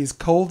 He's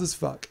cold as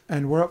fuck.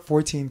 And we're up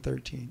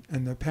 14-13.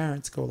 And the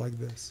parents go like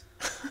this.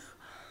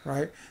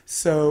 Right?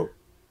 So,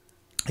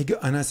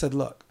 and I said,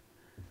 look,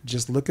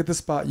 just look at the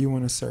spot you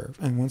want to serve.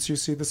 And once you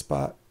see the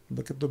spot,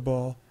 look at the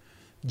ball,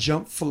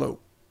 jump,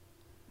 float.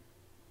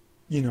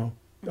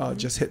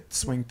 Just hit,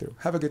 swing through.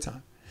 Have a good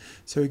time.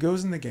 So he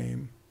goes in the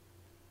game.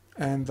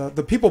 And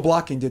the people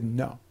blocking didn't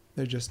know.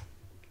 They're just,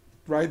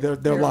 right? They're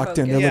locked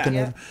in. They're looking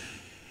at.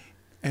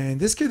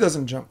 And this kid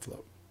doesn't jump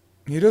float.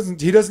 He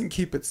doesn't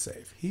keep it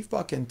safe. He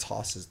fucking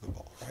tosses the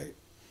ball, right?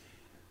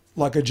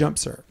 Like a jump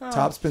serve. Oh.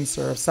 Top spin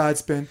serve, side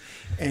spin,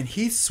 and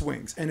he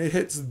swings and it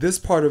hits this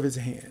part of his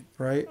hand,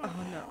 right? Oh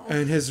no.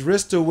 And his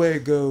wrist away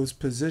goes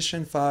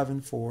position 5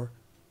 and 4,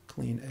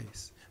 clean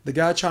ace. The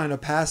guy trying to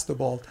pass the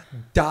ball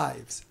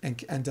dives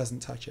and doesn't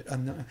touch it.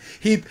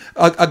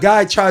 A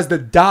guy tries to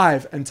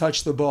dive and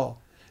touch the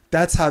ball.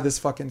 That's how this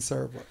fucking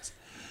serve was.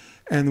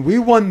 And we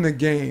won the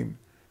game.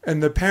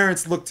 And the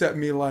parents looked at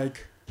me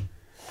like,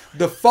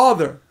 the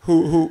father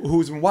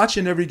who's been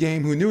watching every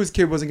game, who knew his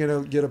kid wasn't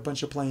going to get a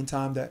bunch of playing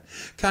time, that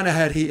kind of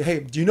had,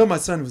 hey, do you know my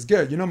son was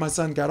good? You know my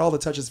son got all the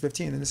touches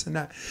 15 and this and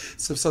that.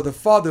 So the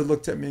father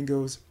looked at me and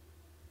goes,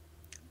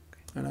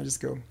 and I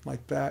just go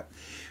like that.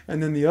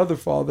 And then another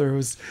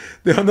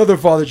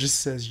father just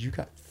says, you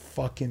got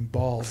fucking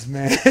balls,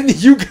 man.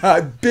 You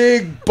got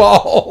big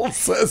balls.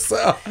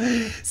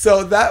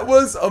 So that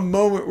was a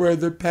moment where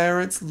the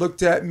parents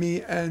looked at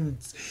me and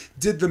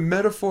did the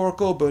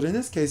metaphorical, but in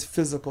this case,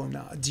 physical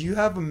nod. Do you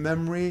have a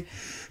memory?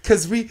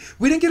 Because we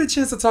didn't get a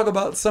chance to talk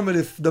about some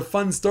of the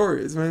fun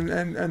stories.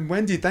 And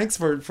Wendy, thanks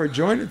for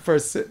joining, for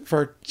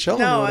chilling with us.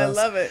 No, I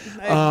love it.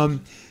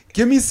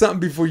 Give me something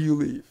before you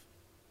leave.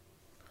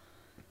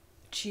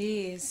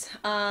 Jeez.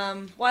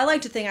 Well, I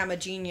like to think I'm a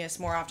genius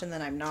more often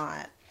than I'm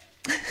not.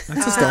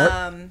 That's a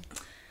start.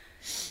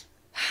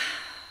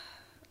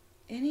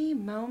 Any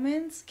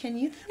moments? Can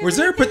you think was of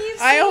there anything you've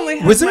seen? I only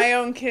have my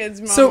own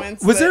kids'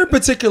 moments. So, was there a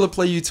particular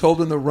play you told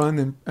them to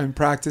run in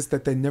practice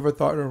that they never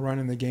thought to run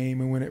in the game,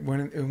 and when it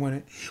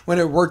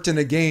worked in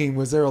the game,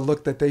 was there a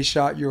look that they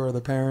shot you or the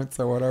parents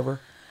or whatever?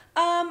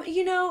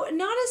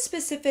 Not a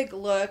specific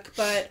look,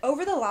 but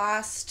over the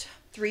last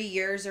 3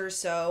 years or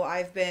so,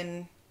 I've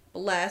been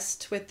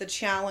blessed with the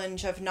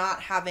challenge of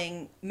not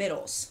having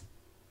middles.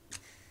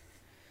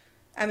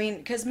 I mean,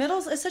 because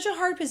middles is such a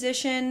hard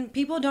position.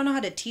 People don't know how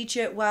to teach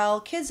it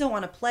well. Kids don't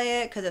want to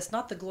play it because it's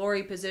not the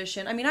glory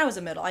position. I mean, I was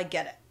a middle. I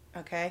get it.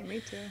 Okay. Me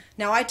too.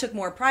 Now, I took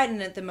more pride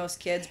in it than most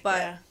kids,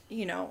 but,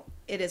 you know,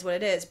 it is what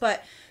it is.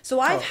 But, so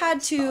I've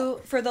had to,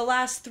 for the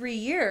last 3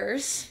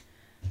 years,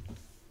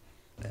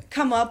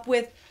 come up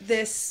with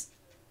this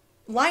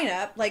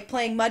lineup, like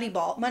playing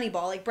Moneyball,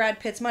 like Brad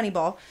Pitt's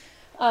Moneyball,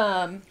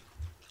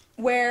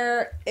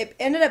 where it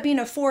ended up being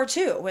a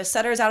 4-2 with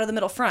setters out of the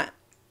middle front.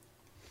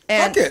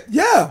 And, fuck it.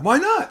 Yeah, why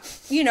not?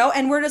 You know,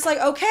 and we're just like,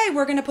 okay,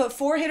 we're going to put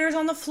 4 hitters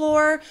on the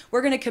floor.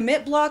 We're going to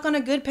commit block on a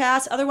good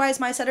pass.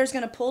 Otherwise, my setter's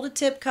going to pull to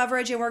tip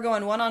coverage, and we're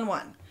going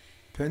one-on-one.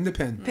 Pin to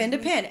pin. Pin to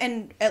pin.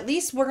 And at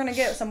least we're going to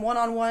get some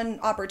one-on-one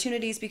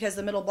opportunities because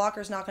the middle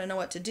blocker's not going to know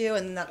what to do,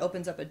 and then that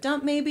opens up a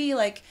dump maybe.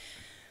 Like,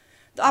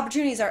 the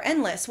opportunities are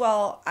endless.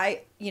 Well,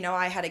 I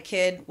had a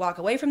kid walk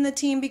away from the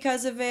team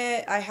because of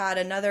it. I had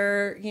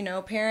another,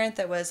 parent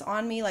that was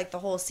on me like the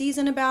whole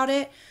season about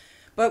it.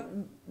 But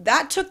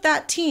that took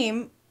that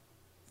team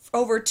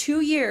over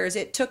 2 years.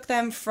 It took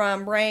them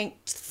from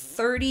ranked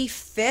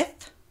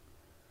 35th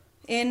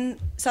in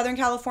Southern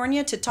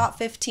California to top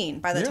 15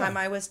 by the time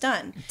I was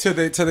done. Till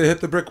they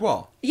hit the brick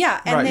wall.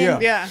 Yeah. And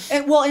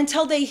then, well,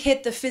 until they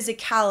hit the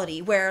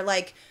physicality where,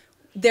 like,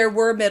 there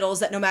were middles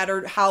that no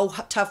matter how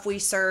tough we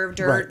served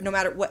or no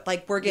matter what,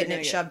 like, we're getting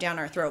it shoved down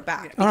our throat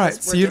back. All right.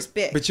 So we're just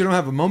big. But you don't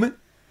have a moment?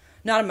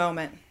 Not a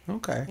moment.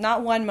 Okay.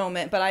 Not one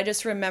moment, but I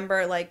just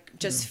remember, like,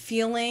 just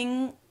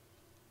feeling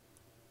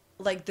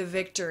like the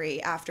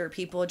victory after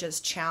people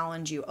just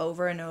challenge you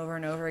over and over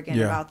and over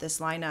again about this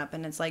lineup.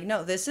 And it's like,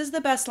 no, this is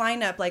the best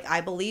lineup. Like, I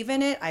believe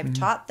in it. I've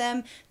taught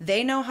them.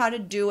 They know how to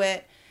do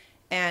it,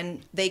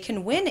 and they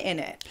can win in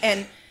it.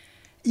 And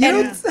you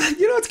know,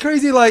 it's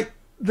crazy. Like,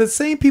 the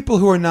same people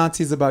who are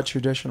Nazis about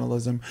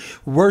traditionalism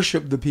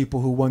worship the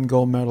people who won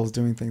gold medals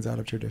doing things out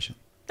of tradition.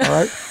 All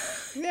right?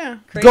 Yeah.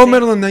 Crazy. Gold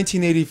medal in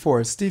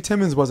 1984. Steve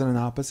Timmons wasn't an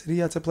opposite. He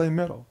had to play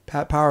middle.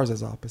 Pat Powers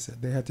is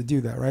opposite. They had to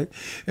do that, right?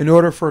 In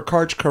order for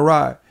Karch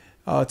Karai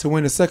to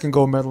win a second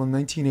gold medal in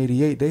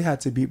 1988, they had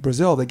to beat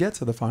Brazil to get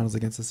to the finals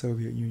against the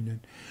Soviet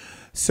Union.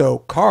 So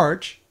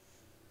Karch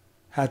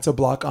had to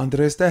block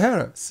Andres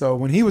Tejera. So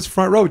when he was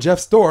front row, Jeff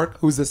Stork,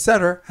 who's the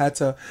setter, had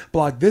to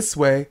block this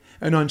way.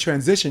 And on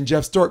transition,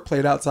 Jeff Stork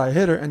played outside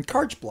hitter, and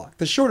Karch blocked.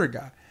 The shorter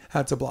guy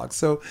had to block.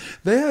 So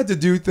they had to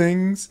do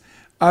things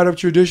out of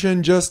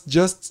tradition just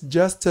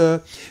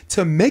to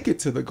make it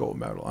to the gold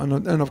medal.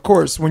 And of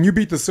course, when you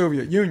beat the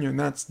Soviet Union,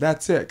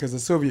 that's it, because the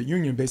Soviet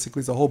Union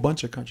basically is a whole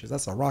bunch of countries.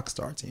 That's a rock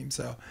star team.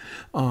 So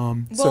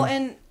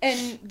and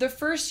the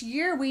first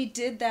year we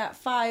did that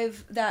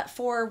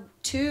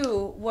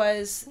 4-2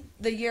 was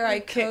the year I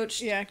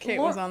coached. Kate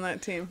was on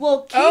that team.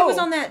 Well, Kate was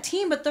on that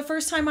team, but the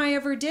first time I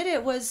ever did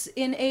it was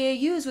in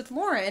AAUs with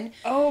Lauren.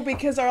 Oh,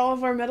 because all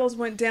of our medals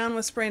went down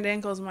with sprained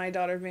ankles, my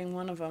daughter being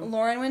one of them.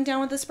 Lauren went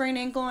down with a sprained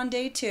ankle on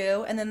day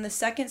 2, and then the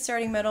second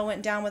starting medal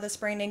went down with a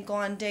sprained ankle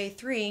on day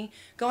 3.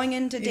 Going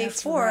into day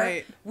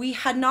 4, we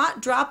had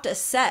not dropped a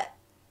set.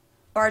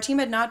 Our team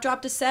had not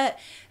dropped a set,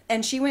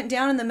 and she went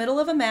down in the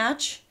middle of a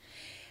match,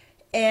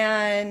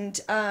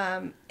 and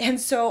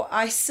so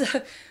I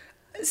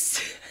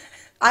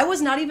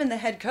was not even the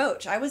head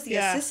coach. I was the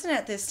assistant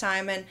at this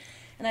time, and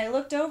I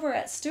looked over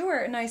at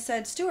Stuart, and I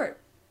said, Stuart,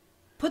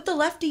 put the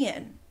lefty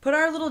in. Put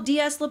our little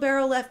DS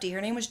Libero lefty.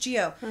 Her name was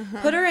Gio.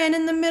 Put her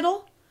in the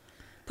middle.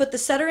 Put the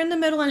setter in the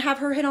middle and have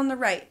her hit on the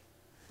right.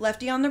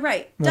 Lefty on the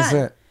right. Done. That's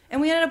it. And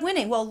we ended up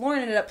winning. Well,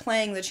 Lauren ended up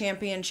playing the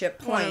championship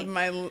point.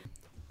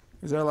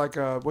 Is there like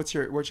what's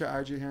your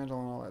IG handle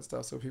and all that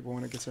stuff, so people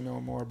want to get to know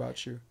more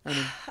about you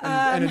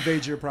and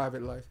invade your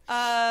private life?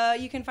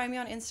 You can find me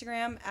on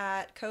Instagram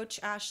at Coach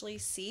Ashley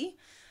C.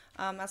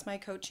 That's my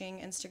coaching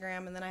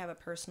Instagram, and then I have a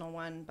personal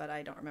one, but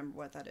I don't remember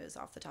what that is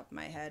off the top of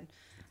my head.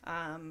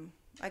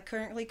 I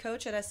currently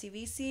coach at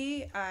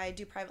SCVC. I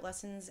do private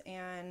lessons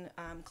and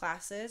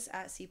classes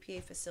at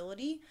CPA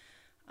Facility.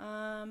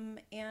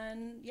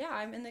 And yeah,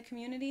 I'm in the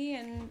community,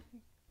 and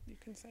you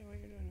can say what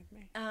you're doing with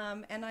me.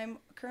 And I'm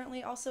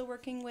currently also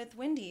working with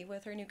Wendy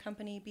with her new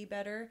company, Be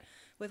Better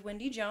with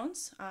Wendy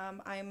Jones.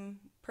 I'm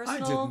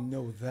personal. I didn't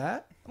know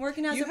that. I'm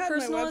working as a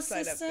personal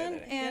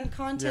assistant and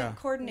content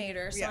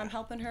coordinator. So I'm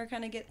helping her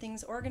kind of get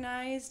things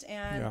organized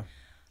and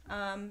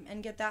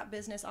get that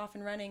business off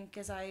and running,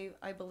 because I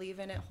believe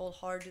in it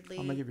wholeheartedly.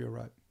 I'm gonna give you a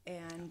ride.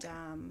 And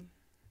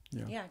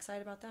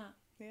excited about that.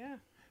 Yeah.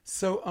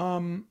 So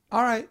all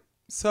right.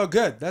 So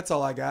good. That's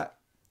all I got.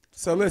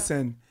 So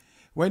listen,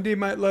 Wendy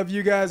might love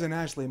you guys and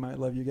Ashley might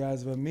love you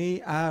guys, but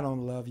me, I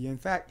don't love you. In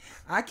fact,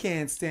 I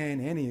can't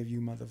stand any of you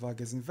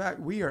motherfuckers. In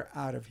fact, we are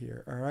out of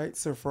here. All right.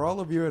 So for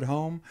all of you at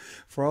home,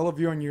 for all of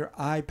you on your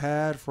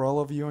iPad, for all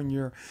of you on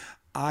your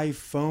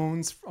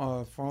iPhones,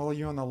 for all of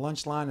you on the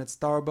lunch line at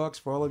Starbucks,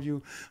 for all of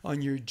you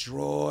on your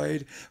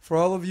Droid, for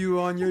all of you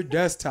on your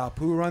desktop,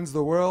 who runs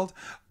the world?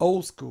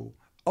 Old school.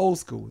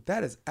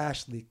 That is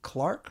Ashley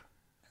Clark.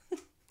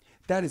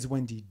 That is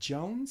Wendy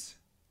Jones.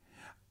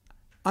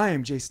 I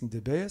am Jason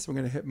DeBeas. We're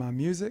going to hit my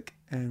music,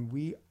 and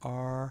we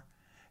are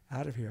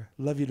out of here.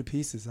 Love you to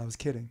pieces. I was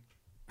kidding.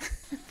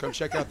 Come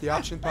check out the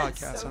Option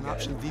Podcast on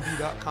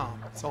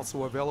optionvb.com. It's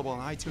also available on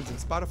iTunes and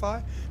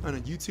Spotify, and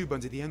on YouTube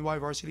under the NY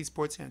Varsity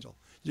Sports handle.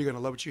 You're going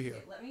to love what you hear.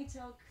 Okay, let me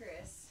tell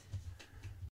Chris.